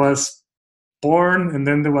 there was porn, and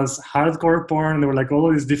then there was hardcore porn. There were, like, all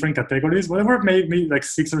of these different categories, whatever, maybe like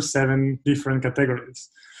 6 or 7 different categories.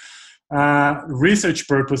 Research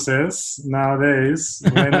purposes nowadays,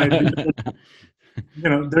 when I did, you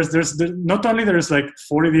know, there's not only there's like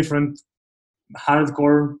 40 different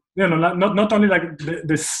hardcore, you know, not only like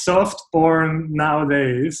the soft porn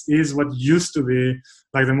nowadays is what used to be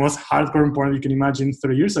like the most hardcore porn you can imagine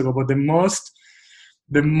 30 years ago, but the most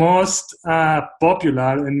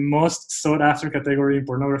popular and most sought after category in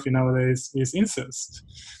pornography nowadays is incest.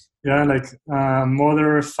 Yeah, like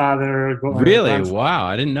mother, father. Really? Wow,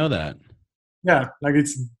 I didn't know that. Yeah, like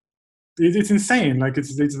it's insane. Like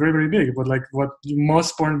it's very, very big. But like what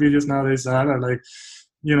most porn videos nowadays are like,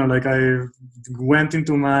 you know, like I went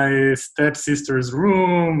into my stepsister's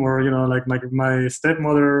room, or, you know, like my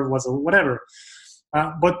stepmother was whatever.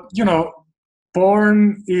 But, you know,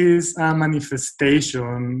 porn is a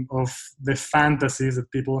manifestation of the fantasies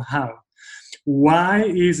that people have. Why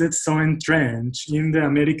is it so entrenched in the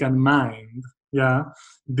American mind? Yeah,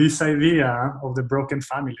 this idea of the broken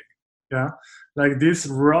family. Yeah, like this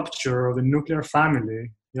rupture of the nuclear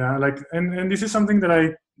family. Yeah, like and this is something that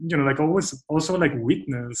I, you know, like always also like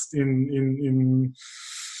witnessed in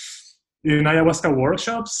ayahuasca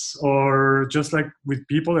workshops, or just like with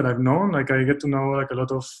people that I've known. Like I get to know like a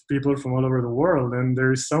lot of people from all over the world, and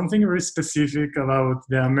there is something very specific about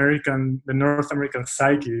the North American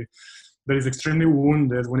psyche that is extremely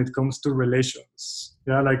wounded when it comes to relations.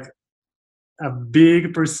 Yeah, like a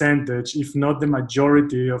big percentage, if not the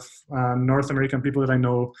majority of North American people that I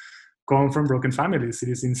know come from broken families. It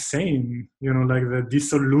is insane, you know, like the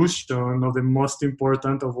dissolution of the most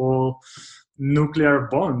important of all nuclear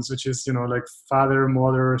bonds, which is, you know, like father,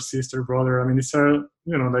 mother, sister, brother. I mean, these are,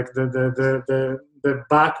 you know, like the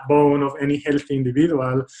backbone of any healthy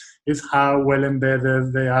individual is how well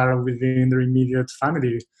embedded they are within their immediate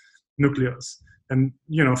family nucleus. And,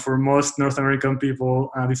 you know, for most North American people,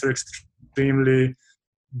 these are extremely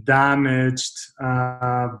damaged,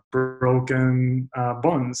 broken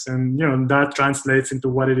bonds. And, that translates into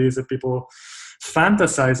what it is that people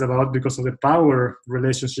fantasize about because of the power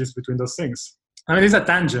relationships between those things. I mean, it's a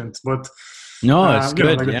tangent, but no, it's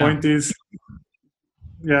good. The point is,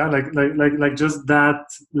 like just that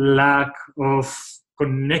lack of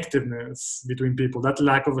connectedness between people, that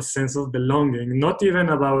lack of a sense of belonging, not even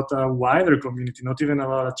about a wider community, not even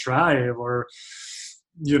about a tribe or,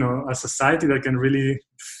 a society that can really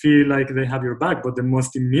feel like they have your back, but the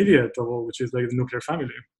most immediate of all, which is like the nuclear family.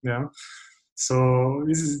 Yeah. So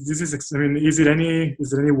this is. I mean, is there any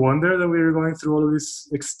wonder that we're going through all of these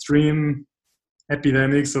extreme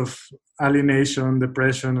epidemics of alienation,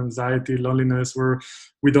 depression, anxiety, loneliness, where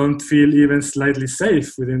we don't feel even slightly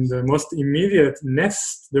safe within the most immediate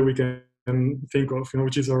nest that we can think of,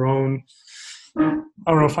 which is our own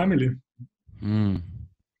family.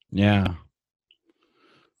 Yeah.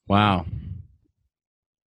 Wow.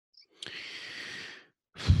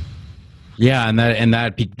 Yeah, and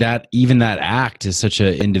that even that act is such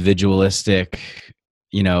an individualistic,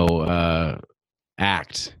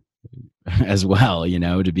 act as well,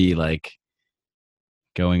 to be like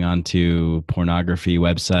going onto pornography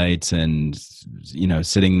websites and,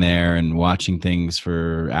 sitting there and watching things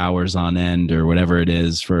for hours on end or whatever it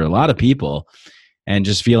is for a lot of people, and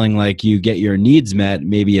just feeling like you get your needs met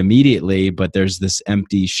maybe immediately, but there's this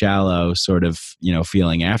empty, shallow sort of,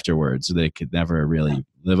 feeling afterwards. They could never really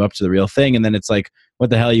live up to the real thing. And then it's like,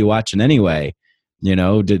 what the hell are you watching anyway?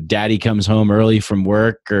 Did daddy comes home early from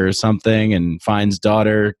work or something and finds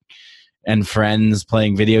daughter and friends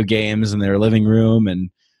playing video games in their living room,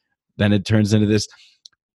 and then it turns into this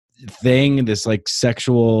thing, this like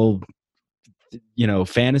sexual,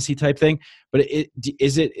 fantasy type thing. But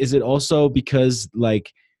is it also because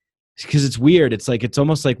it's weird. It's like, it's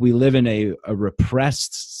almost like we live in a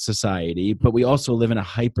repressed society, but we also live in a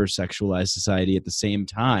hypersexualized society at the same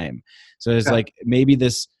time. So it's like maybe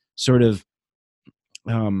this sort of,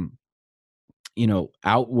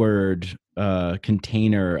 outward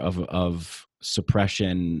container of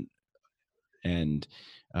suppression and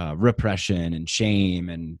repression and shame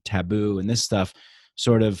and taboo and this stuff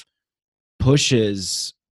sort of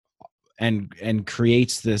pushes and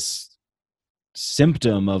creates this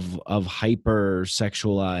symptom of hyper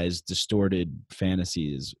sexualized, distorted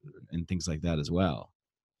fantasies and things like that as well.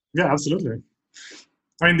 Yeah, absolutely.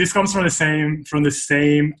 I mean, this comes from the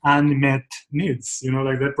same unmet needs,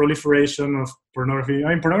 like the proliferation of pornography. I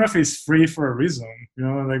mean, pornography is free for a reason,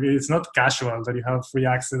 like it's not casual that you have free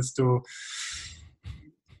access to,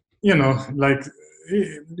 like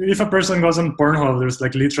if a person goes on Pornhub, there's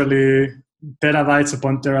like literally terabytes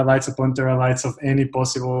upon terabytes upon terabytes of any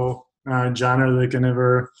possible genre they can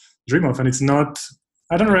ever dream of. And it's not,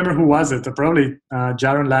 I don't remember who was it, probably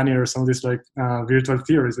Jaron Lanier or some of these like virtual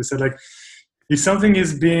theories. They said like, if something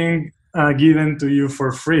is being given to you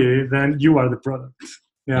for free, then you are the product.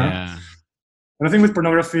 Yeah. And I think with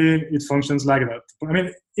pornography, it functions like that. I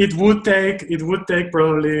mean, it would take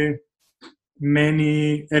probably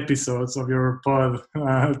many episodes of your pod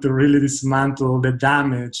to really dismantle the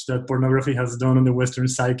damage that pornography has done on the Western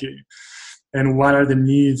psyche, and what are the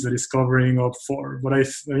needs that it's covering up for. But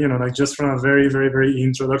like just from a very, very, very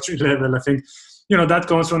introductory level, I think, that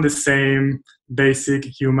comes from the same basic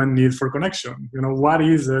human need for connection. What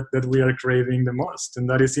is it that we are craving the most? And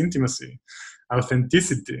that is intimacy,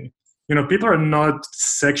 authenticity. People are not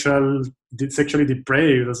sexually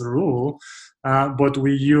depraved as a rule, but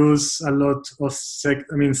we use a lot of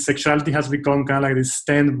sexuality has become kind of like this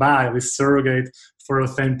standby, this surrogate for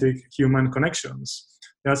authentic human connections.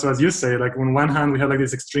 Yeah, so as you say, like on one hand, we have like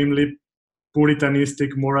this extremely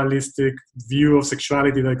puritanistic, moralistic view of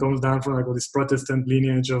sexuality that comes down from like this Protestant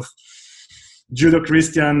lineage of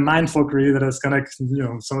Judeo-Christian mindfuckery that is kind of like,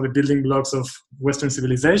 some of the building blocks of Western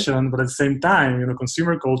civilization, but at the same time,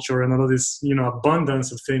 consumer culture and all of this,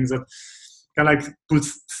 abundance of things that kind of like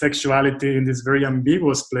puts sexuality in this very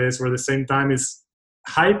ambiguous place where at the same time is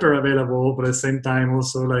hyper available, but at the same time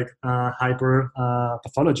also like hyper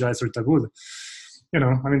pathologized or tabooed. I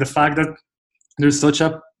mean, the fact that there's such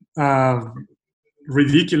a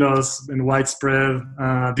ridiculous and widespread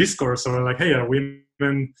discourse over like, hey, are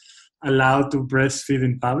women allowed to breastfeed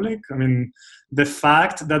in public? I mean, the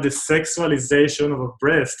fact that the sexualization of a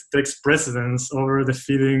breast takes precedence over the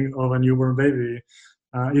feeding of a newborn baby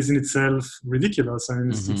is in itself ridiculous. I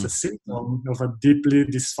mean, it's a symptom of a deeply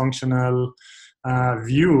dysfunctional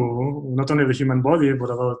view, not only of the human body, but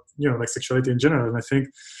about, like sexuality in general. And I think,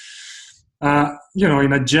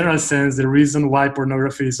 in a general sense, the reason why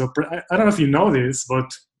pornography is I don't know if you know this,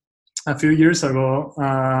 but a few years ago,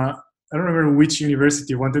 I don't remember which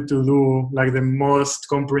university wanted to do like the most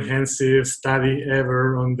comprehensive study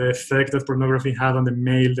ever on the effect that pornography had on the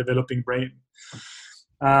male developing brain.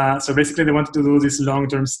 So basically, they wanted to do this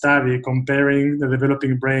long-term study comparing the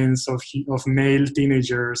developing brains of male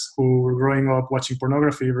teenagers who were growing up watching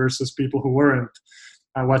pornography versus people who weren't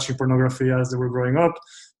watching pornography as they were growing up,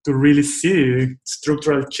 to really see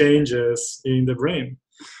structural changes in the brain.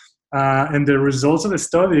 And the results of the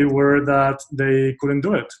study were that they couldn't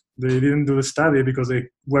do it. They didn't do the study because they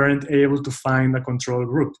weren't able to find a control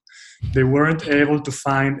group. They weren't able to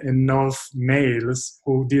find enough males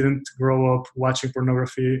who didn't grow up watching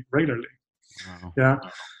pornography regularly. Wow. Yeah.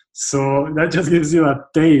 So that just gives you a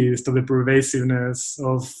taste of the pervasiveness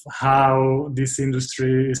of how this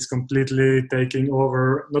industry is completely taking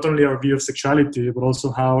over not only our view of sexuality, but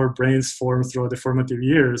also how our brains form throughout the formative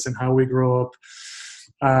years and how we grow up.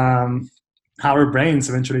 How our brains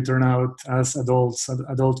eventually turn out as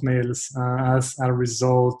adult males, as a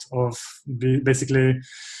result of basically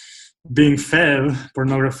being fed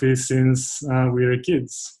pornography since we were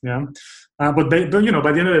kids. Yeah, but you know,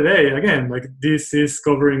 by the end of the day, again, like this is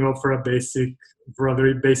covering up for a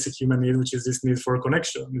very basic human need, which is this need for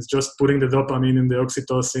connection. It's just putting the dopamine and the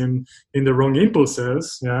oxytocin in the wrong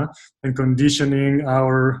impulses, yeah, and conditioning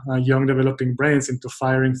our young developing brains into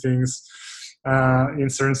firing things in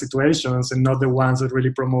certain situations, and not the ones that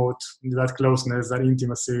really promote that closeness, that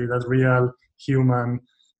intimacy, that real human,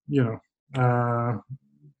 you know,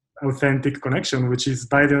 authentic connection, which is,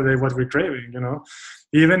 by the way, what we're craving, you know,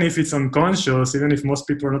 even if it's unconscious, even if most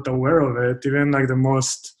people are not aware of it, even like the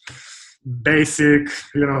most basic,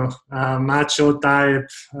 you know, macho type,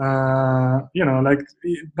 you know, like,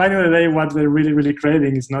 by the way, what they're really, really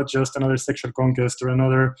craving is not just another sexual conquest or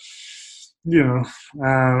another, you know,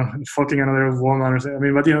 fucking another woman or something. I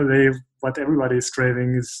mean, but, you know, what everybody is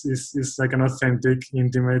craving is like an authentic,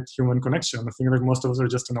 intimate human connection. I think like most of us are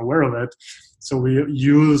just unaware of it. So we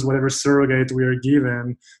use whatever surrogate we are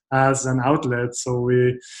given as an outlet. So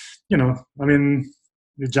we, you know, I mean,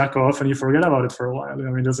 you jack off and you forget about it for a while. I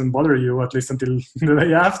mean, it doesn't bother you, at least until the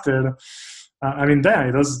day after. I mean,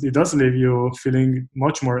 then it does leave you feeling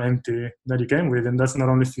much more empty than you came with. And that's not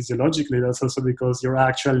only physiologically, that's also because your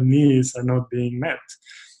actual needs are not being met.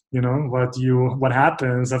 You know, what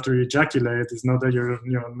happens after you ejaculate is not that you're,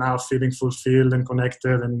 you know, now feeling fulfilled and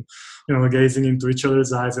connected and, you know, gazing into each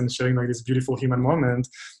other's eyes and sharing like this beautiful human moment.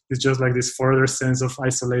 It's just like this further sense of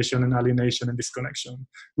isolation and alienation and disconnection,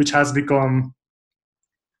 which has become,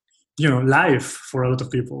 you know, life for a lot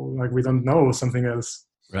of people. Like, we don't know something else.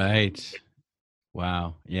 Right.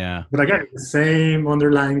 Wow. Yeah. But again, the same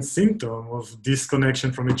underlying symptom of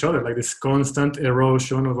disconnection from each other, like this constant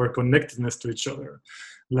erosion of our connectedness to each other,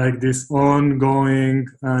 like this ongoing,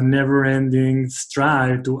 never-ending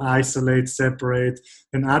strive to isolate, separate,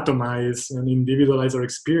 and atomize and individualize our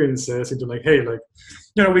experiences into like, hey, like,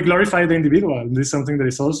 you know, we glorify the individual. This is something that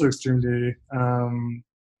is also extremely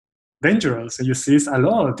dangerous. And you see this a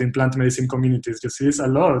lot in plant medicine communities. You see this a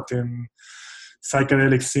lot in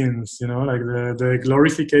psychedelic scenes, you know, like the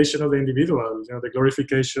glorification of the individual, you know, the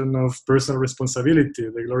glorification of personal responsibility,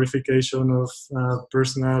 the glorification of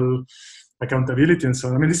personal accountability and so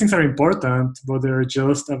on. I mean, these things are important, but they're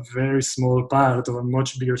just a very small part of a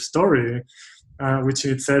much bigger story, which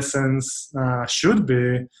in its essence should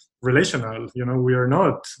be relational. You know, we are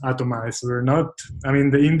not atomized. We're not, I mean,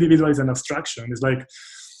 the individual is an abstraction. It's like,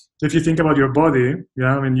 if you think about your body,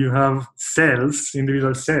 yeah, I mean, you have cells,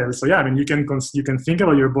 individual cells. So yeah, I mean, you can think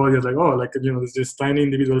about your body as like, oh, like, you know, there's this tiny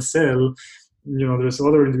individual cell, you know, there's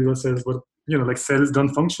other individual cells, but, you know, like, cells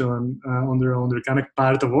don't function on their own. They're kind of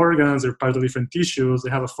part of organs, they're part of different tissues.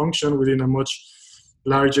 They have a function within a much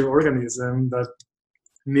larger organism that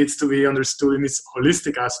needs to be understood in its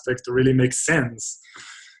holistic aspect to really make sense.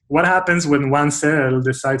 What happens when one cell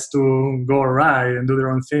decides to go awry and do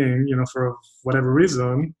their own thing, you know, for whatever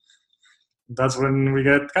reason? That's when we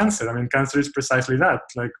get cancer. I mean, cancer is precisely that.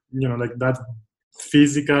 Like, you know, like that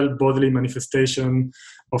physical bodily manifestation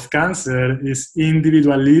of cancer is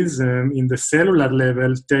individualism in the cellular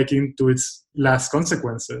level taking to its last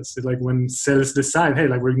consequences. It's like when cells decide, hey,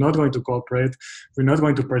 like, we're not going to cooperate, we're not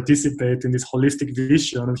going to participate in this holistic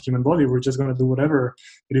vision of the human body, we're just going to do whatever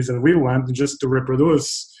it is that we want just to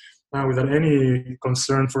reproduce without any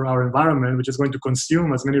concern for our environment, which is going to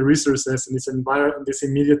consume as many resources in this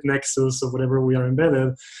immediate nexus of whatever we are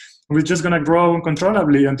embedded. We're just going to grow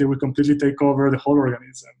uncontrollably until we completely take over the whole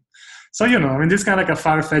organism. So, you know, I mean, this is kind of like a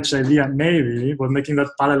far-fetched idea, maybe, but making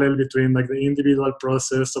that parallel between like the individual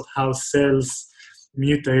process of how cells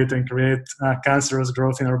mutate and create cancerous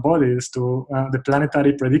growth in our bodies to the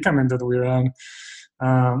planetary predicament that we're in,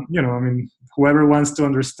 I mean, whoever wants to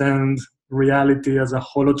understand reality as a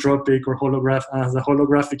holotropic or as a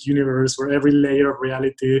holographic universe where every layer of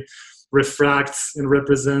reality refracts and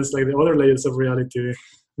represents like the other layers of reality, I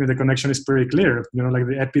mean, the connection is pretty clear. Like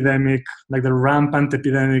the epidemic, like the rampant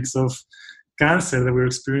epidemics of cancer that we're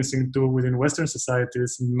experiencing too within Western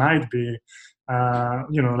societies might be,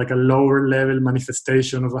 like a lower level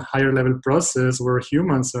manifestation of a higher level process where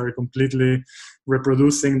humans are completely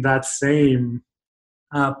reproducing that same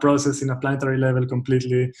process in a planetary level,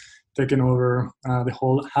 completely taking over the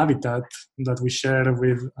whole habitat that we share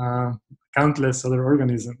with countless other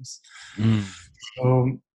organisms.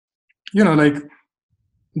 So, like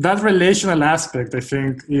that relational aspect, I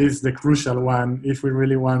think, is the crucial one if we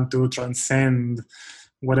really want to transcend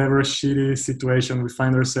whatever shitty situation we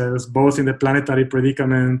find ourselves, both in the planetary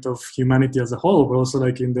predicament of humanity as a whole, but also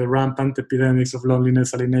like in the rampant epidemics of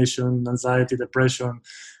loneliness, alienation, anxiety, depression.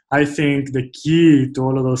 I think the key to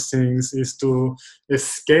all of those things is to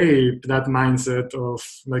escape that mindset of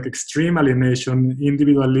like extreme alienation,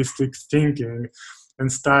 individualistic thinking,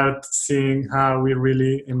 and start seeing how we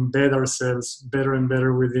really embed ourselves better and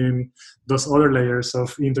better within those other layers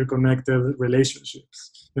of interconnected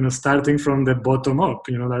relationships. Starting from the bottom up,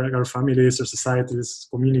 like our families, our societies,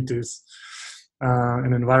 communities,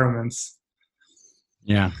 and environments.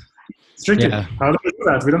 Yeah. It's tricky. Yeah. How do we do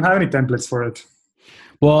that? We don't have any templates for it.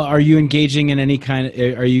 Well, are you engaging in any kind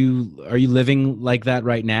of, are you living like that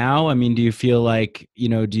right now? I mean, do you feel like,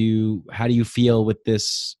 how do you feel with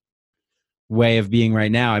this way of being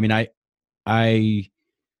right now? I mean,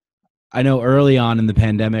 I know early on in the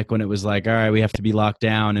pandemic when it was like, all right, we have to be locked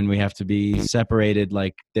down and we have to be separated.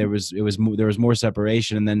 Like there was more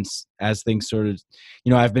separation. And then as things sort of,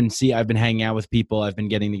 I've been hanging out with people, I've been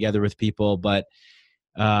getting together with people, but,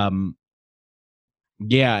 I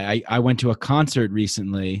went to a concert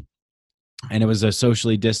recently and it was a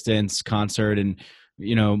socially distanced concert. And,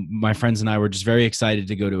 my friends and I were just very excited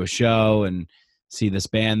to go to a show and see this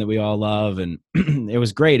band that we all love. And it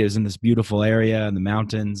was great. It was in this beautiful area in the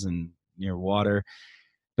mountains and near water,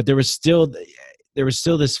 but there was still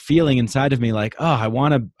this feeling inside of me like, oh, I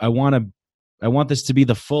want this to be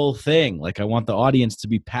the full thing. Like I want the audience to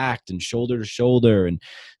be packed and shoulder to shoulder and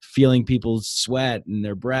feeling people's sweat and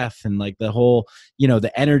their breath and like the whole,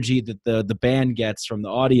 the energy that the band gets from the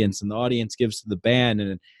audience and the audience gives to the band.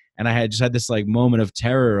 And I had just had this like moment of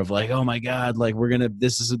terror of like, oh my God, like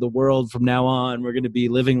this is the world from now on. We're going to be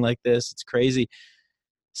living like this. It's crazy.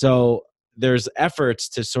 So there's efforts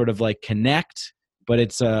to sort of like connect, but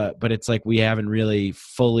it's like we haven't really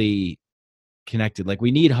fully connected. Like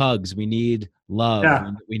we need hugs, we need love,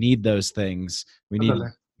 we need those things. We need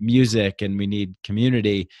music and we need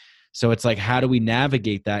community. So it's like, how do we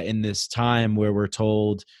navigate that in this time where we're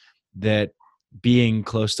told that being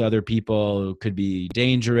close to other people could be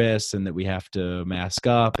dangerous and that we have to mask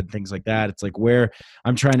up and things like that? It's like where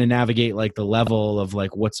I'm trying to navigate like the level of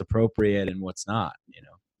like what's appropriate and what's not,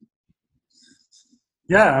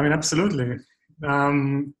 Yeah, I mean, absolutely.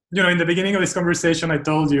 In the beginning of this conversation, I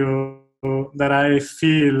told you that I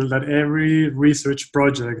feel that every research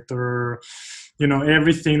project or,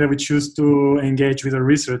 everything that we choose to engage with our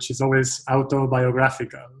research is always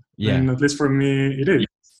autobiographical. Yeah. And at least for me, it is,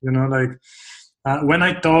 when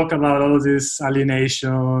I talk about all of this alienation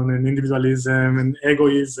and individualism and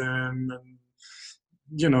egoism and,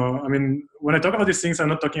 I mean, when I talk about these things, I'm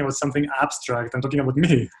not talking about something abstract. I'm talking about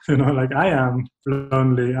me, like I am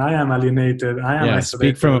lonely, I am alienated, I am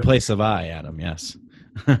isolated. Speak from a place of I, Adam, yes.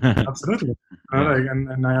 Absolutely.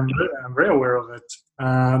 And I'm very aware of it.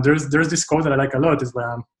 There's this quote that I like a lot. Is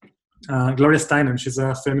by Gloria Steinem. She's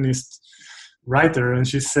a feminist writer, and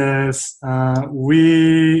she says,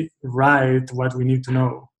 we write what we need to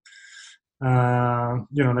know.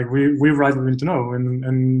 Like we write what we need to know.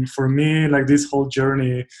 And for me, like this whole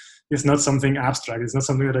journey is not something abstract. It's not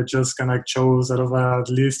something that I just kind of chose out of a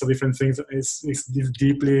list of different things. It's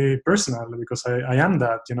deeply personal because I am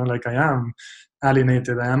that, like I am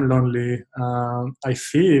alienated, I am lonely. I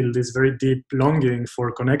feel this very deep longing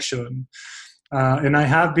for connection. And I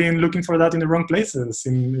have been looking for that in the wrong places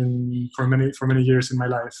for many years in my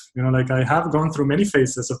life. Like I have gone through many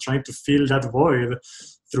phases of trying to fill that void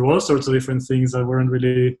through all sorts of different things that weren't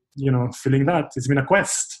really, filling that. It's been a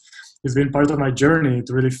quest. It's been part of my journey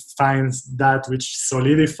to really find that which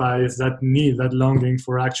solidifies that need, that longing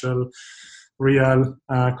for actual, real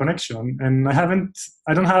connection. And I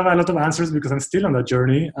don't have a lot of answers because I'm still on that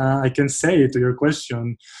journey. I can say to your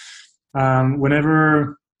question,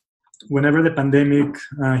 whenever the pandemic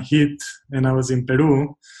hit and I was in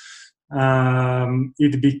Peru,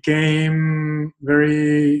 it became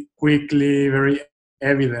very quickly very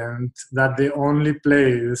evident that the only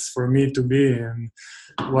place for me to be in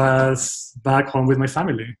was back home with my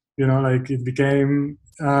family. Like it became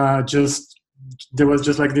there was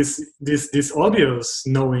just like this obvious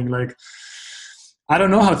knowing, like, I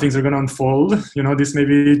don't know how things are going to unfold. This may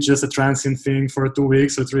be just a transient thing for 2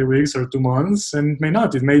 weeks or 3 weeks or 2 months, and it may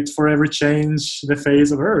not. It may forever change the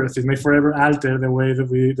face of Earth. It may forever alter the way that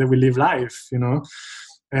we live life.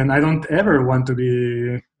 And I don't ever want to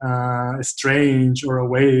be estranged or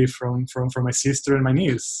away from my sister and my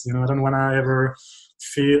niece. I don't want to ever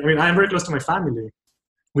feel. I mean, I'm very close to my family,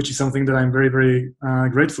 which is something that I'm very, very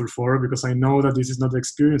grateful for, because I know that this is not the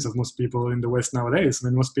experience of most people in the West nowadays. I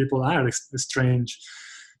mean, most people are estranged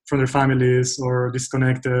from their families or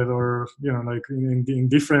disconnected, or like in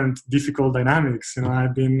different difficult dynamics.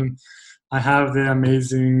 I have the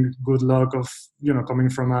amazing good luck of coming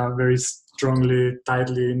from a very strongly,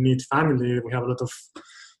 tightly knit family. We have a lot of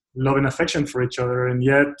love and affection for each other, and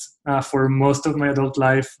yet for most of my adult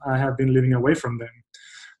life, I have been living away from them,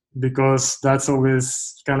 because that's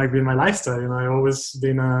always kind of like been my lifestyle. I've always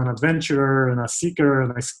been an adventurer and a seeker,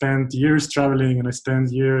 and I spent years traveling, and I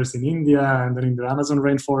spent years in India and then in the Amazon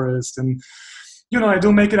rainforest. And, I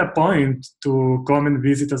do make it a point to come and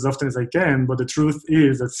visit as often as I can. But the truth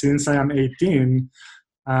is that since I am 18,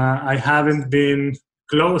 I haven't been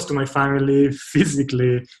close to my family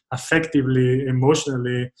physically, affectively,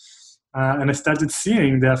 emotionally. And I started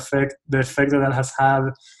seeing the effect that has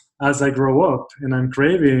had as I grow up, and I'm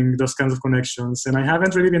craving those kinds of connections. And I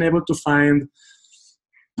haven't really been able to find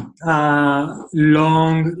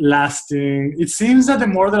long-lasting. It seems that the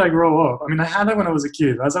more that I grow up, I mean, I had it when I was a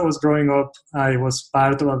kid. As I was growing up, I was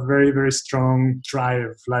part of a very, very strong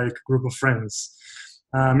tribe-like group of friends.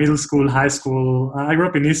 Middle school, high school. I grew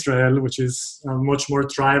up in Israel, which is a much more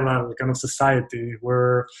tribal kind of society,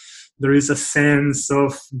 where there is a sense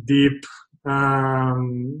of deep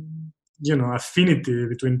affinity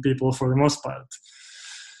between people for the most part.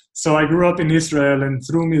 So I grew up in Israel, and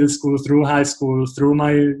through middle school, through high school, through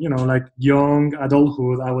my, like young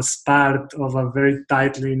adulthood, I was part of a very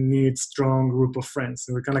tightly knit, strong group of friends.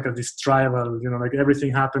 So we're kind of like this tribal, like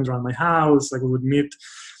everything happened around my house. Like we would meet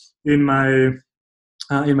in my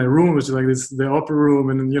room, which is like the upper room,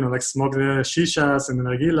 and like smoke the shishas and the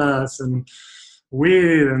nargilas and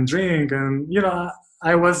weed and drink, and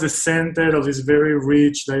I was the center of this very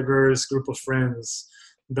rich, diverse group of friends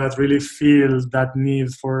that really feel that need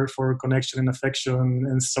for connection and affection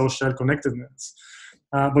and social connectedness.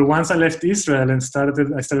 But once I left Israel and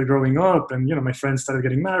I started growing up, and my friends started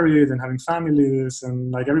getting married and having families,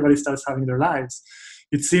 and like everybody starts having their lives.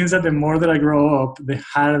 It seems that the more that I grow up, the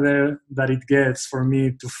harder that it gets for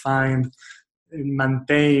me to find and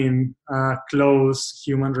maintain close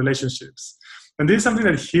human relationships. And this is something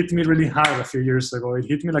that hit me really hard a few years ago. It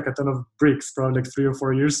hit me like a ton of bricks, probably like 3 or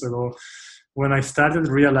 4 years ago, when I started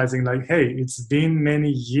realizing, like, hey, it's been many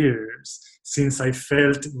years since I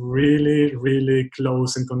felt really, really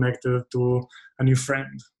close and connected to a new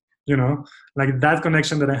friend. Like that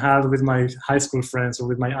connection that I had with my high school friends or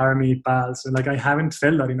with my army pals. And like, I haven't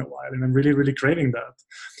felt that in a while, and I'm really, really craving that.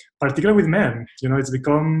 Particularly with men, it's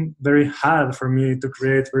become very hard for me to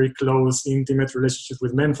create very close, intimate relationships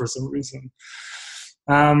with men for some reason.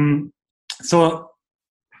 So,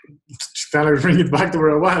 to kind of bring it back to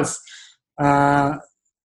where I was.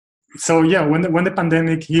 So yeah, when the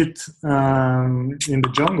pandemic hit in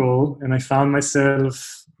the jungle, and I found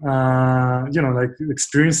myself, like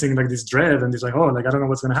experiencing like this dread and this like, oh, like I don't know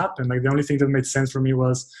what's going to happen. Like the only thing that made sense for me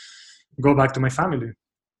was go back to my family.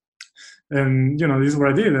 And, this is what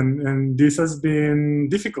I did. And this has been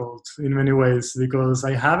difficult in many ways, because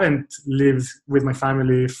I haven't lived with my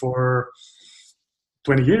family for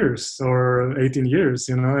 20 years or 18 years,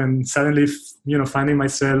 and suddenly, finding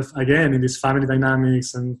myself again in this family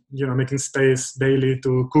dynamics and, making space daily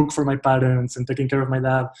to cook for my parents and taking care of my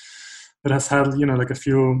dad that has had, like a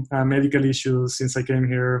few medical issues since I came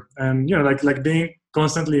here. And, like being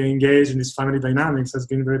constantly engaged in this family dynamics has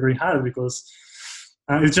been very, very hard, because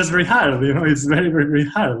it's just very hard, it's very, very, very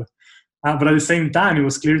hard. But at the same time, it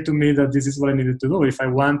was clear to me that this is what I needed to do. If I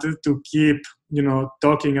wanted to keep,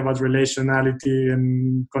 talking about relationality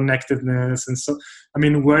and connectedness. And so,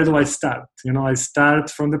 where do I start? I start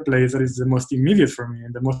from the place that is the most immediate for me.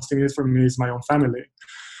 And the most immediate for me is my own family.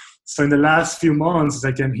 So in the last few months, as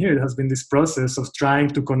I came here, it has been this process of trying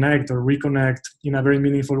to connect or reconnect in a very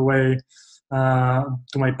meaningful way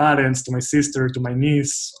to my parents, to my sister, to my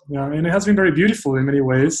niece. And it has been very beautiful in many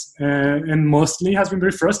ways, and mostly has been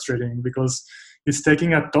very frustrating, because it's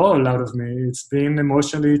taking a toll out of me. It's been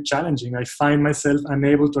emotionally challenging. I find myself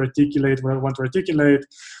unable to articulate what I want to articulate.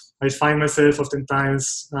 I find myself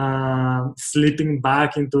oftentimes slipping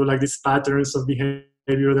back into like these patterns of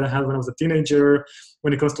behavior that I had when I was a teenager.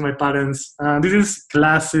 When it comes to my parents, this is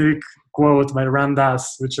classic quote by Ram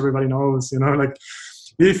Dass, which everybody knows. Like,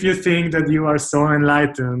 if you think that you are so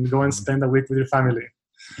enlightened, go and spend a week with your family.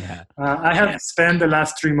 Yeah. I have spent the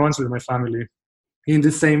last 3 months with my family in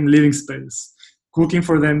the same living space, cooking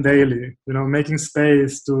for them daily, making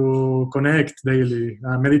space to connect daily,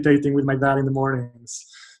 meditating with my dad in the mornings,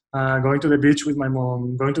 going to the beach with my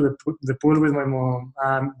mom, going to the pool with my mom,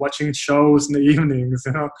 watching shows in the evenings,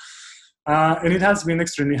 and it has been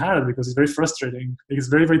extremely hard because it's very frustrating. It's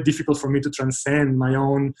very, very difficult for me to transcend my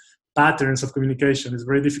own patterns of communication. It's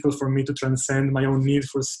very difficult for me to transcend my own need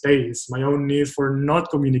for space, my own need for not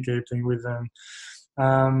communicating with them.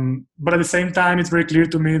 But at the same time, it's very clear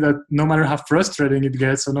to me that no matter how frustrating it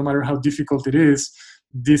gets, or no matter how difficult it is,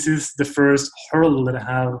 this is the first hurdle that I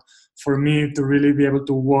have for me to really be able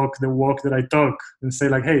to walk the walk that I talk and say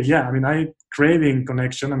like, hey, yeah, I'm craving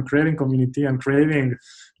connection, I'm craving community, I'm craving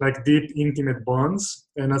like deep, intimate bonds.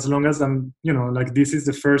 And as long as I'm, like this is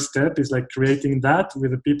the first step, is like creating that with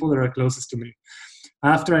the people that are closest to me.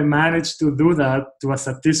 After I manage to do that to a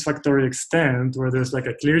satisfactory extent, where there's like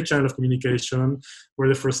a clear channel of communication, where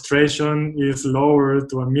the frustration is lowered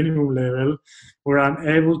to a minimum level, where I'm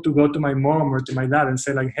able to go to my mom or to my dad and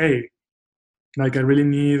say like, hey, like I really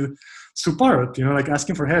need support, like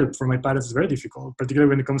asking for help for my parents is very difficult, particularly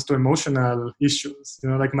when it comes to emotional issues.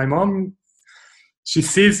 Like my mom, she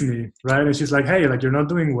sees me, right? And she's like, hey, like you're not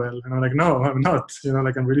doing well. And I'm like, no, I'm not,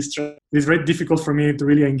 like I'm really stressed. It's very difficult for me to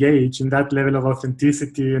really engage in that level of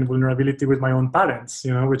authenticity and vulnerability with my own parents,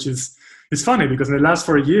 which is, it's funny because in the last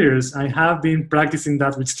 4 years, I have been practicing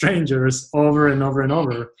that with strangers over and over and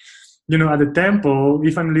over. At the temple,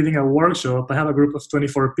 if I'm leading a workshop, I have a group of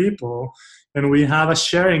 24 people and we have a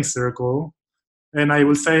sharing circle. And I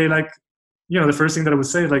will say like, the first thing that I would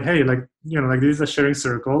say is like, hey, like, like this is a sharing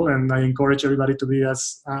circle and I encourage everybody to be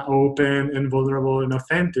as open and vulnerable and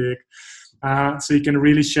authentic. So you can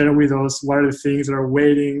really share with us what are the things that are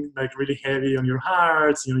weighing like really heavy on your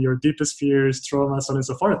hearts, your deepest fears, traumas, so on and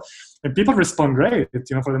so forth. And people respond great.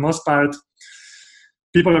 For the most part,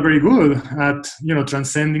 people are very good at,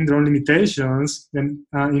 transcending their own limitations and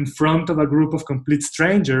in front of a group of complete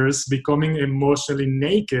strangers, becoming emotionally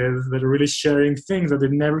naked, that are really sharing things that they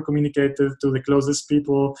never communicated to the closest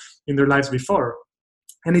people in their lives before.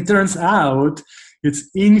 And it turns out it's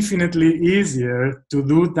infinitely easier to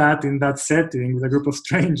do that in that setting with a group of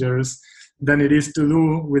strangers than it is to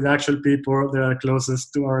do with actual people that are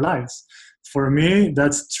closest to our lives. For me,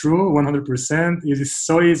 that's true 100%. It is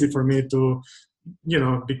so easy for me to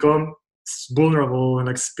become vulnerable and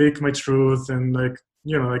like speak my truth and like,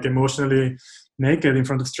 like emotionally naked in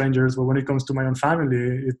front of strangers. But when it comes to my own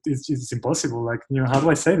family, it's impossible. Like, how do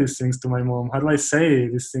I say these things to my mom? How do I say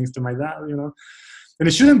these things to my dad? And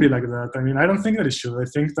it shouldn't be like that. I don't think that it should. I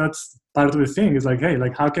think that's part of the thing is like, hey,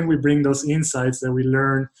 like how can we bring those insights that we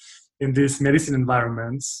learn in these medicine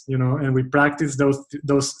environments, and we practice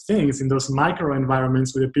those things in those micro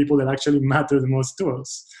environments with the people that actually matter the most to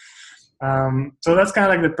us. So that's kind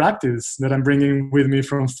of like the practice that I'm bringing with me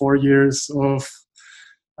from 4 years of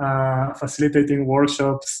facilitating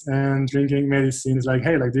workshops and drinking medicine. It's like,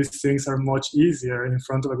 hey, like these things are much easier in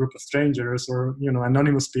front of a group of strangers or,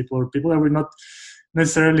 anonymous people or people that we're not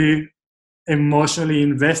necessarily emotionally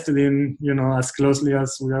invested in, as closely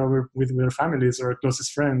as we are with our families or our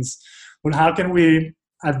closest friends. But how can we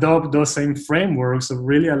adopt those same frameworks of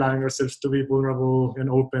really allowing ourselves to be vulnerable and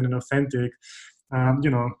open and authentic,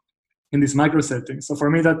 in these micro settings? So for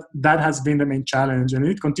me, that has been the main challenge, and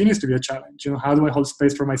it continues to be a challenge. How do I hold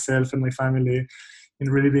space for myself and my family in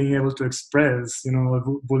really being able to express,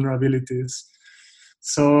 vulnerabilities?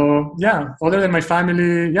 So yeah, other than my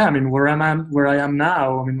family, where I am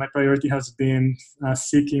now, my priority has been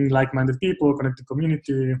seeking like-minded people, connected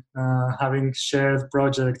community, having shared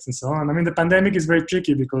projects and so on. The pandemic is very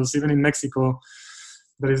tricky because even in Mexico,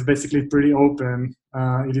 that is basically pretty open.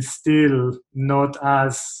 It is still not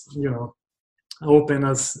as, open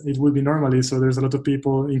as it would be normally. So there's a lot of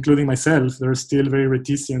people, including myself, that are still very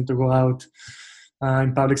reticent to go out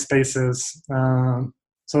in public spaces.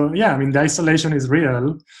 The isolation is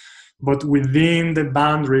real, but within the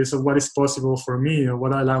boundaries of what is possible for me or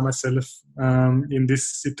what I allow myself in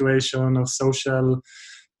this situation of social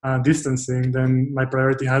distancing, then my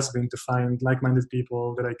priority has been to find like-minded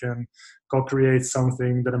people that I can co-create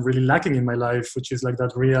something that I'm really lacking in my life, which is like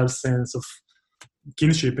that real sense of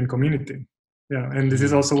kinship and community. Yeah, and this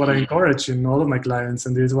is also what I encourage in all of my clients,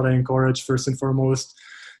 and this is what I encourage first and foremost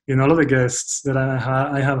in all of the guests that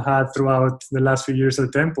I have had throughout the last few years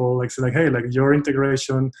at Temple, like say like, hey, like your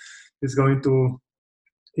integration is going to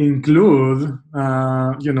include,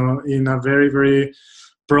 in a very, very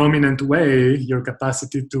prominent way, your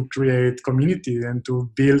capacity to create community and to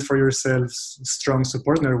build for yourself strong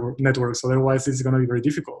support networks. Otherwise, it's going to be very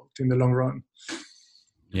difficult in the long run.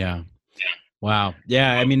 Yeah. Wow.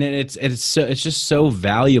 Yeah. I mean, it's just so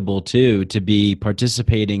valuable too, to be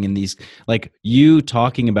participating in these, like you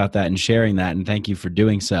talking about that and sharing that. And thank you for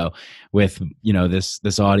doing so with,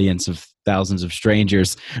 this audience of thousands of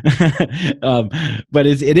strangers. But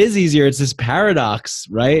it is easier. It's this paradox,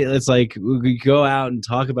 right? It's like we go out and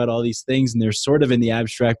talk about all these things and they're sort of in the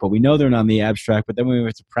abstract, but we know they're not in the abstract, but then when we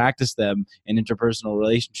have to practice them in interpersonal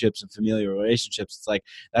relationships and familial relationships, it's like,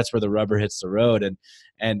 that's where the rubber hits the road.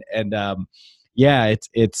 Yeah,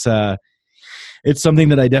 it's something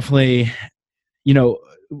that I definitely,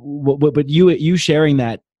 but you sharing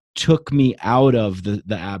that took me out of the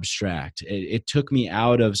abstract. It took me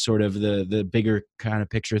out of sort of the bigger kind of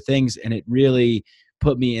picture things, and it really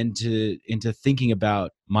put me into thinking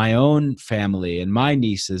about my own family and my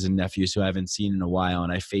nieces and nephews who I haven't seen in a while,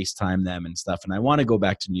 and I FaceTime them and stuff, and I want to go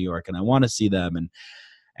back to New York and I want to see them,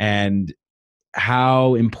 and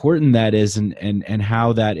how important that is, and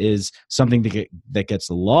how that is something that gets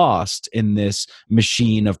lost in this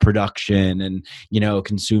machine of production and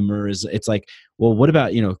consumers. It's like, well, what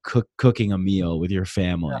about cooking a meal with your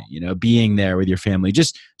family, being there with your family,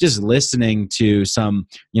 just listening to some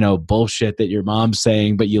bullshit that your mom's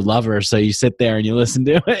saying, but you love her, so you sit there and you listen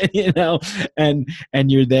to it, and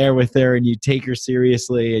you're there with her and you take her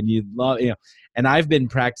seriously and you love, and I've been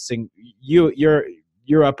practicing your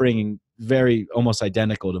upbringing very almost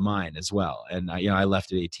identical to mine as well. And I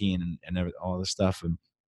left at 18 and all this stuff.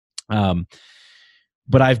 And,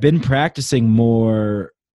 but I've been practicing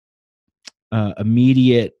more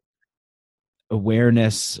immediate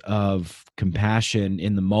awareness of compassion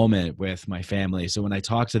in the moment with my family. So when I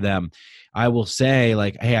talk to them, I will say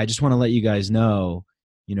like, hey, I just want to let you guys know,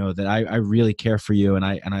 that I really care for you and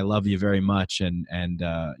I love you very much. And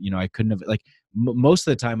I couldn't have most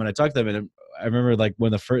of the time when I talk to them, and I remember like one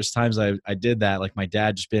of the first times I did that, like my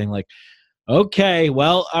dad just being like, okay,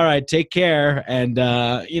 well, all right, take care. And,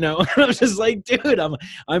 I'm just like, dude, I'm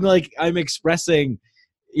expressing,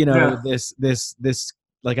 this,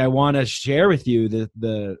 like, I want to share with you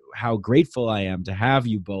the how grateful I am to have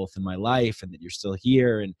you both in my life and that you're still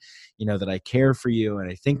here and, that I care for you and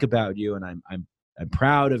I think about you and I'm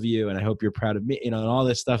proud of you and I hope you're proud of me, and all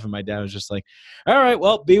this stuff. And my dad was just like, all right,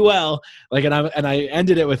 well, be well. Like, and I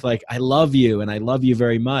ended it with like, I love you and I love you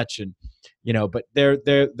very much. And, but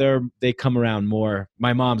they come around more.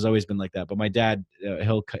 My mom's always been like that, but my dad,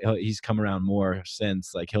 he's come around more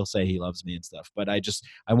since, like, he'll say he loves me and stuff. But I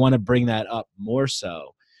want to bring that up more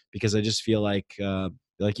so because I just feel like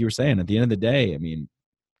you were saying, at the end of the day, I mean,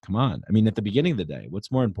 come on. I mean, at the beginning of the day,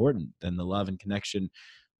 what's more important than the love and connection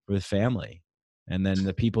with family? And then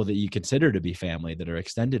the people that you consider to be family, that are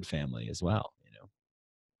extended family as well,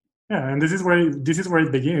 Yeah, and this is where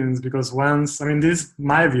it begins, because once, I mean, this is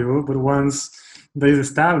my view, but once that is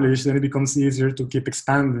established, then it becomes easier to keep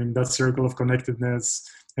expanding that circle of connectedness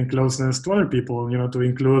and closeness to other people, to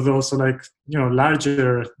include also like,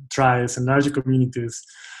 larger tribes and larger communities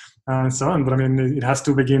and so on. But I mean, it has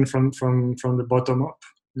to begin from the bottom up,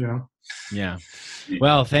 Yeah.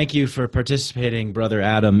 Well, thank you for participating, Brother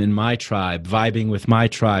Adam, in my tribe, vibing with my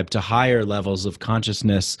tribe to higher levels of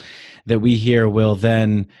consciousness that we here will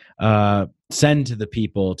then send to the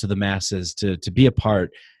people, to the masses, to be a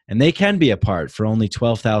part. And they can be a part for only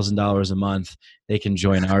 $12,000 a month. They can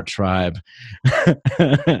join our tribe of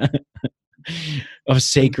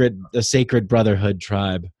the Sacred Brotherhood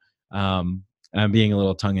tribe. I'm being a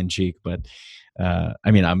little tongue in cheek, but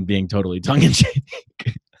I'm being totally tongue in cheek.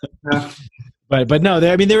 Yeah. But no,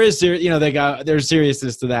 there is, there's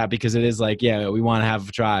seriousness to that, because it is like, yeah, we want to have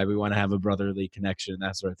a tribe, we want to have a brotherly connection,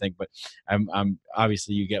 that sort of thing. But I'm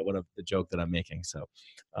obviously, you get the joke that I'm making. So,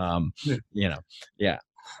 yeah.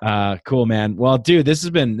 Cool, man. Well, dude, this has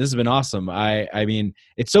been awesome. I mean,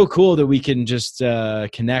 it's so cool that we can just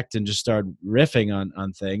connect and just start riffing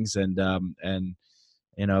on things, and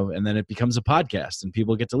then it becomes a podcast and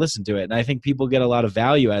people get to listen to it. And I think people get a lot of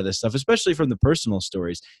value out of this stuff, especially from the personal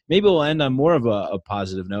stories. Maybe we'll end on more of a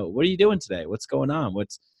positive note. What are you doing today? What's going on?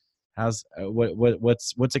 What's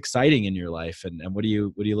exciting in your life, and what are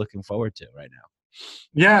you looking forward to right now?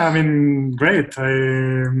 Yeah, I mean, great.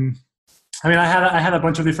 I had a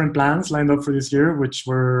bunch of different plans lined up for this year, which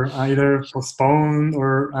were either postponed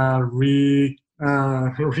or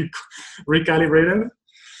recalibrated.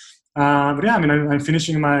 But yeah, I mean, I'm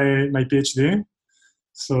finishing my PhD,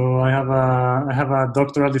 So I have a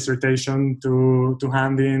doctoral dissertation to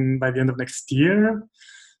hand in by the end of next year.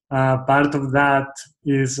 Part of that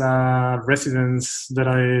is residence that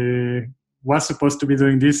I was supposed to be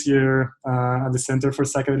doing this year at the Center for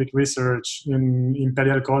Psychedelic Research in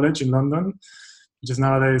Imperial College in London, which is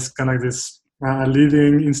nowadays kind of this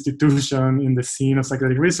leading institution in the scene of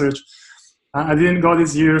psychedelic research. I didn't go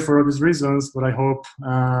this year for obvious reasons, but I hope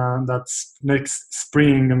that next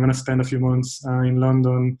spring I'm going to spend a few months in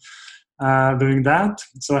London doing that.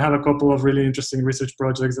 So I have a couple of really interesting research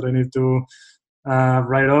projects that I need to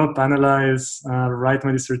write up, analyze, write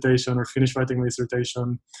my dissertation, or finish writing my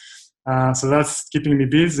dissertation. So that's keeping me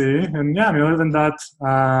busy. And yeah, I mean, other than that,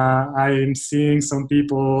 I'm seeing some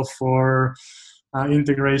people for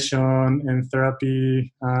integration and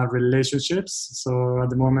therapy relationships. So at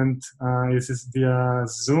the moment, this is via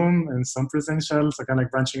Zoom and some presential, so kind of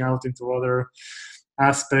like branching out into other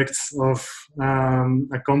aspects of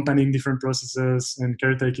accompanying different processes and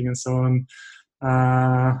caretaking and so on.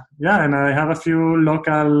 Yeah, and I have a few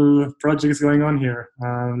local projects going on here,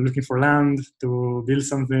 looking for land to build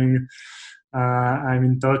something. I'm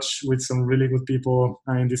in touch with some really good people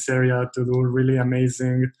in this area to do really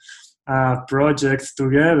amazing projects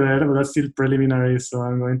together, but that's still preliminary, so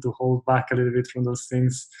I'm going to hold back a little bit from those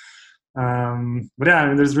things. But yeah, I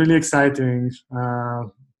mean, there's really exciting,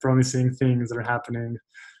 promising things that are happening.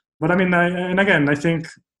 But I mean, I think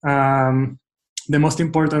the most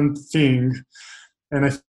important thing, and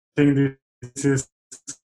I think this is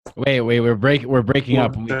Wait, we're breaking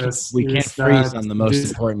up. We can't freeze on the most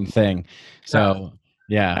important thing. So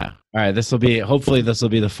yeah. All right, hopefully this will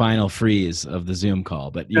be the final freeze of the Zoom call.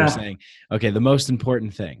 But you're saying, okay, the most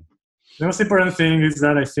important thing. The most important thing is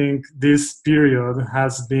that I think this period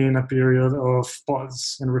has been a period of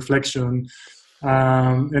pause and reflection,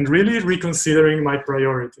 and really reconsidering my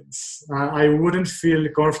priorities. I wouldn't feel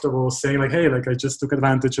comfortable saying like, hey, like I just took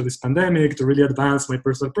advantage of this pandemic to really advance my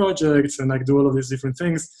personal projects and like do all of these different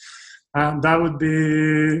things. That would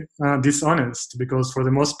be dishonest, because for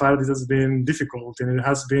the most part it has been difficult, and it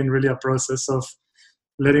has been really a process of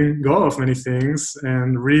letting go of many things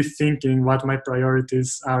and rethinking what my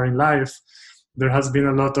priorities are in life. There has been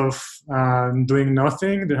a lot of doing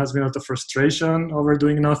nothing. There has been a lot of frustration over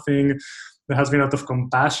doing nothing. There has been a lot of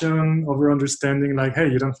compassion over understanding, like, hey,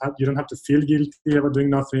 you don't have to feel guilty about doing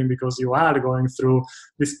nothing, because you are going through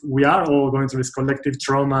this. We are all going through this collective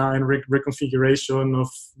trauma and reconfiguration of,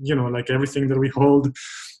 like everything that we hold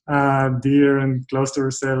dear and close to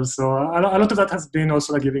ourselves. So a lot of that has been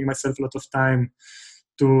also like giving myself a lot of time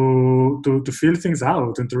to feel things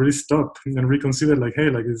out and to really stop and reconsider, like, hey,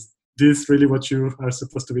 like, is this really what you are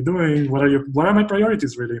supposed to be doing? What are my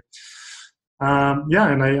priorities really?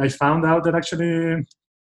 And I found out that actually,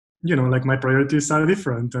 like my priorities are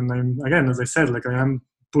different. And I'm, again, as I said, like I am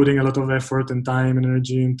putting a lot of effort and time and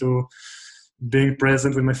energy into being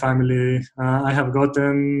present with my family. I have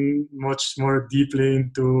gotten much more deeply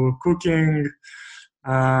into cooking.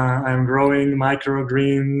 I'm growing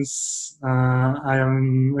microgreens. I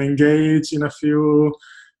am engaged in a few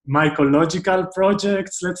mycological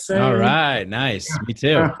projects, let's say. All right, nice. Me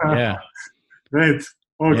too. Yeah. Great.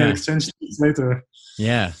 We can exchange tips later.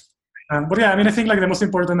 Yeah. But yeah, I mean, I think like the most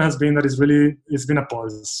important has been that it's been a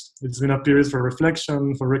pause. It's been a period for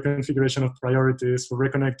reflection, for reconfiguration of priorities, for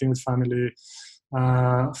reconnecting with family,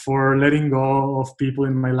 for letting go of people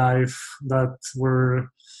in my life that were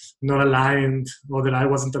not aligned, or that I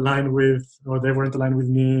wasn't aligned with, or they weren't aligned with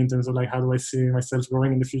me in terms of like, how do I see myself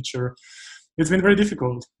growing in the future? It's been very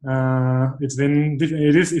difficult. It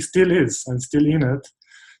still is. I'm still in it.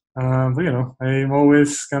 But I'm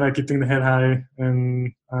always kind of keeping the head high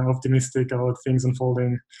and optimistic about things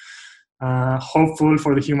unfolding. Hopeful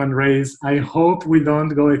for the human race. I hope we don't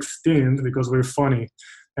go extinct because we're funny,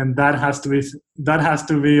 and that has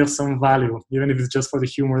to be of some value, even if it's just for the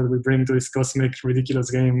humor that we bring to this cosmic,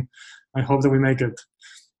 ridiculous game. I hope that we make it.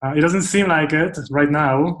 It doesn't seem like it right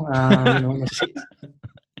now.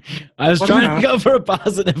 I was trying to go for a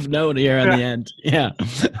positive note here on the end. Yeah.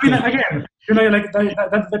 Again, like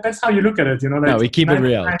that depends how you look at it. Like, no, we keep it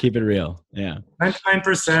real. Keep it real. Yeah.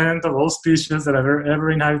 99% of all species that have ever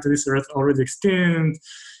inhabited this earth already extinct.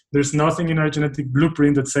 There's nothing in our genetic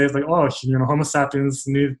blueprint that says like, oh, Homo sapiens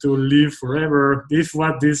need to live forever. If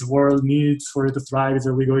what this world needs for it to thrive is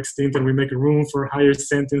that we go extinct and we make room for higher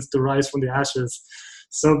sentience to rise from the ashes,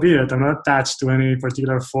 so be it. I'm not attached to any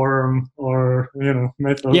particular form or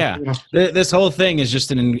method. Yeah, this whole thing is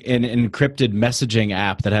just an encrypted messaging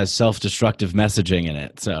app that has self-destructive messaging in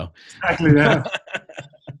it. So exactly, yeah.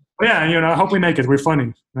 Yeah, I hope we make it. We're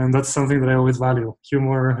funny, and that's something that I always value.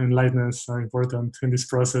 Humor and lightness are important in this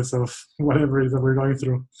process of whatever it is that we're going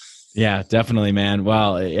through. Yeah, definitely, man.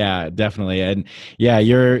 Well, yeah, definitely. And yeah,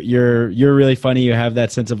 you're really funny. You have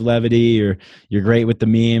that sense of levity. You're great with the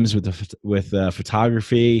memes, with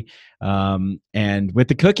photography, and with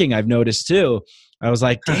the cooking. I've noticed too. I was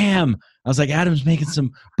like, damn. I was like, Adam's making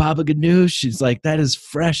some baba ganoush. She's like, that is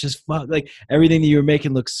fresh as fuck. Like everything that you were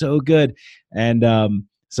making looks so good. And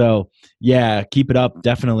so yeah, keep it up,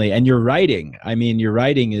 definitely. And your writing. I mean, your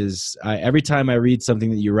writing is every time I read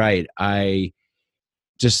something that you write,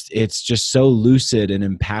 it's just so lucid and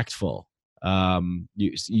impactful. I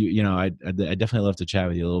definitely love to chat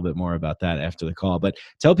with you a little bit more about that after the call, but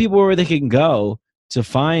tell people where they can go to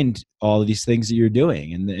find all of these things that you're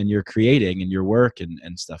doing and you're creating and your work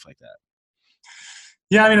and stuff like that.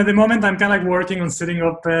 Yeah, at the moment I'm kind of like working on setting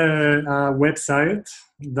up a website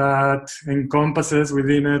that encompasses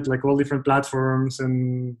within it like all different platforms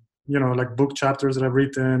and like book chapters that I've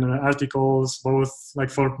written and articles, both like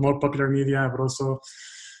for more popular media, but also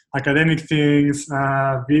academic things,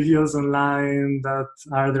 videos online that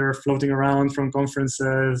are there floating around from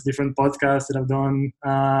conferences, different podcasts that I've done.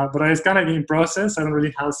 But it's kind of in process. I don't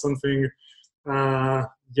really have something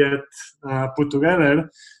yet put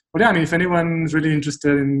together. But yeah, if anyone's really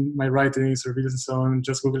interested in my writings or videos and so on,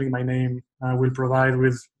 just Googling my name will provide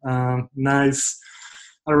with nice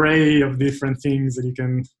array of different things that you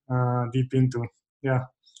can dip into. Yeah.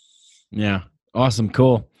 Yeah. Awesome.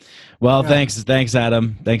 Cool. Well, yeah. Thanks,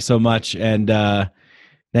 Adam. Thanks so much. And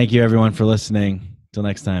thank you everyone for listening. Till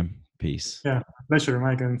next time. Peace. Yeah. Pleasure,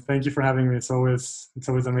 Mike. And thank you for having me. It's always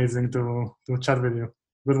amazing to chat with you.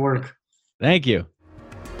 Good work. Thank you.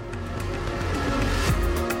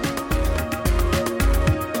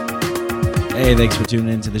 Hey, thanks for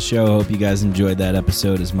tuning into the show. Hope you guys enjoyed that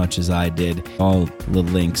episode as much as I did. All the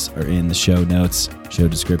links are in the show notes, show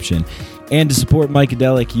description. And to support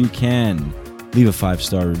Micadelic, you can leave a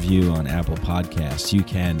 5-star review on Apple Podcasts. You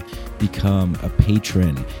can become a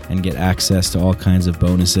patron and get access to all kinds of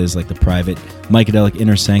bonuses like the private Micadelic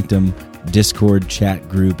Inner Sanctum Discord chat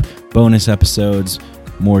group, bonus episodes,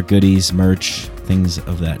 more goodies, merch, things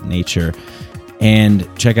of that nature. And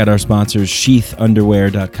check out our sponsors,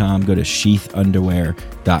 sheathunderwear.com. Go to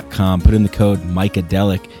sheathunderwear.com. Put in the code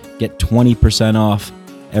Micadelic. Get 20% off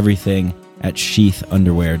everything at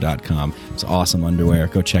sheathunderwear.com. It's awesome underwear.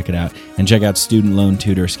 Go check it out. And check out Student Loan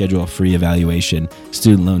Tutor. Schedule a free evaluation.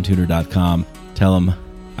 StudentLoanTutor.com. Tell them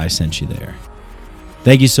I sent you there.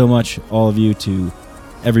 Thank you so much, all of you, to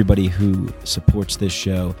everybody who supports this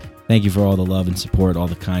show. Thank you for all the love and support, all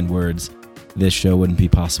the kind words. This show wouldn't be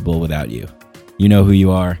possible without you. You know who you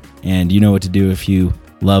are, and you know what to do if you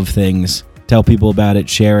love things. Tell people about it,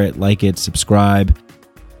 share it, like it, subscribe,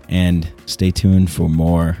 and stay tuned for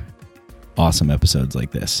more awesome episodes like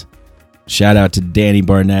this. Shout out to Danny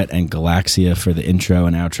Barnett and Galaxia for the intro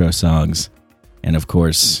and outro songs. And of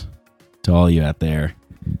course, to all you out there,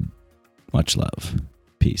 much love.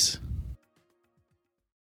 Peace.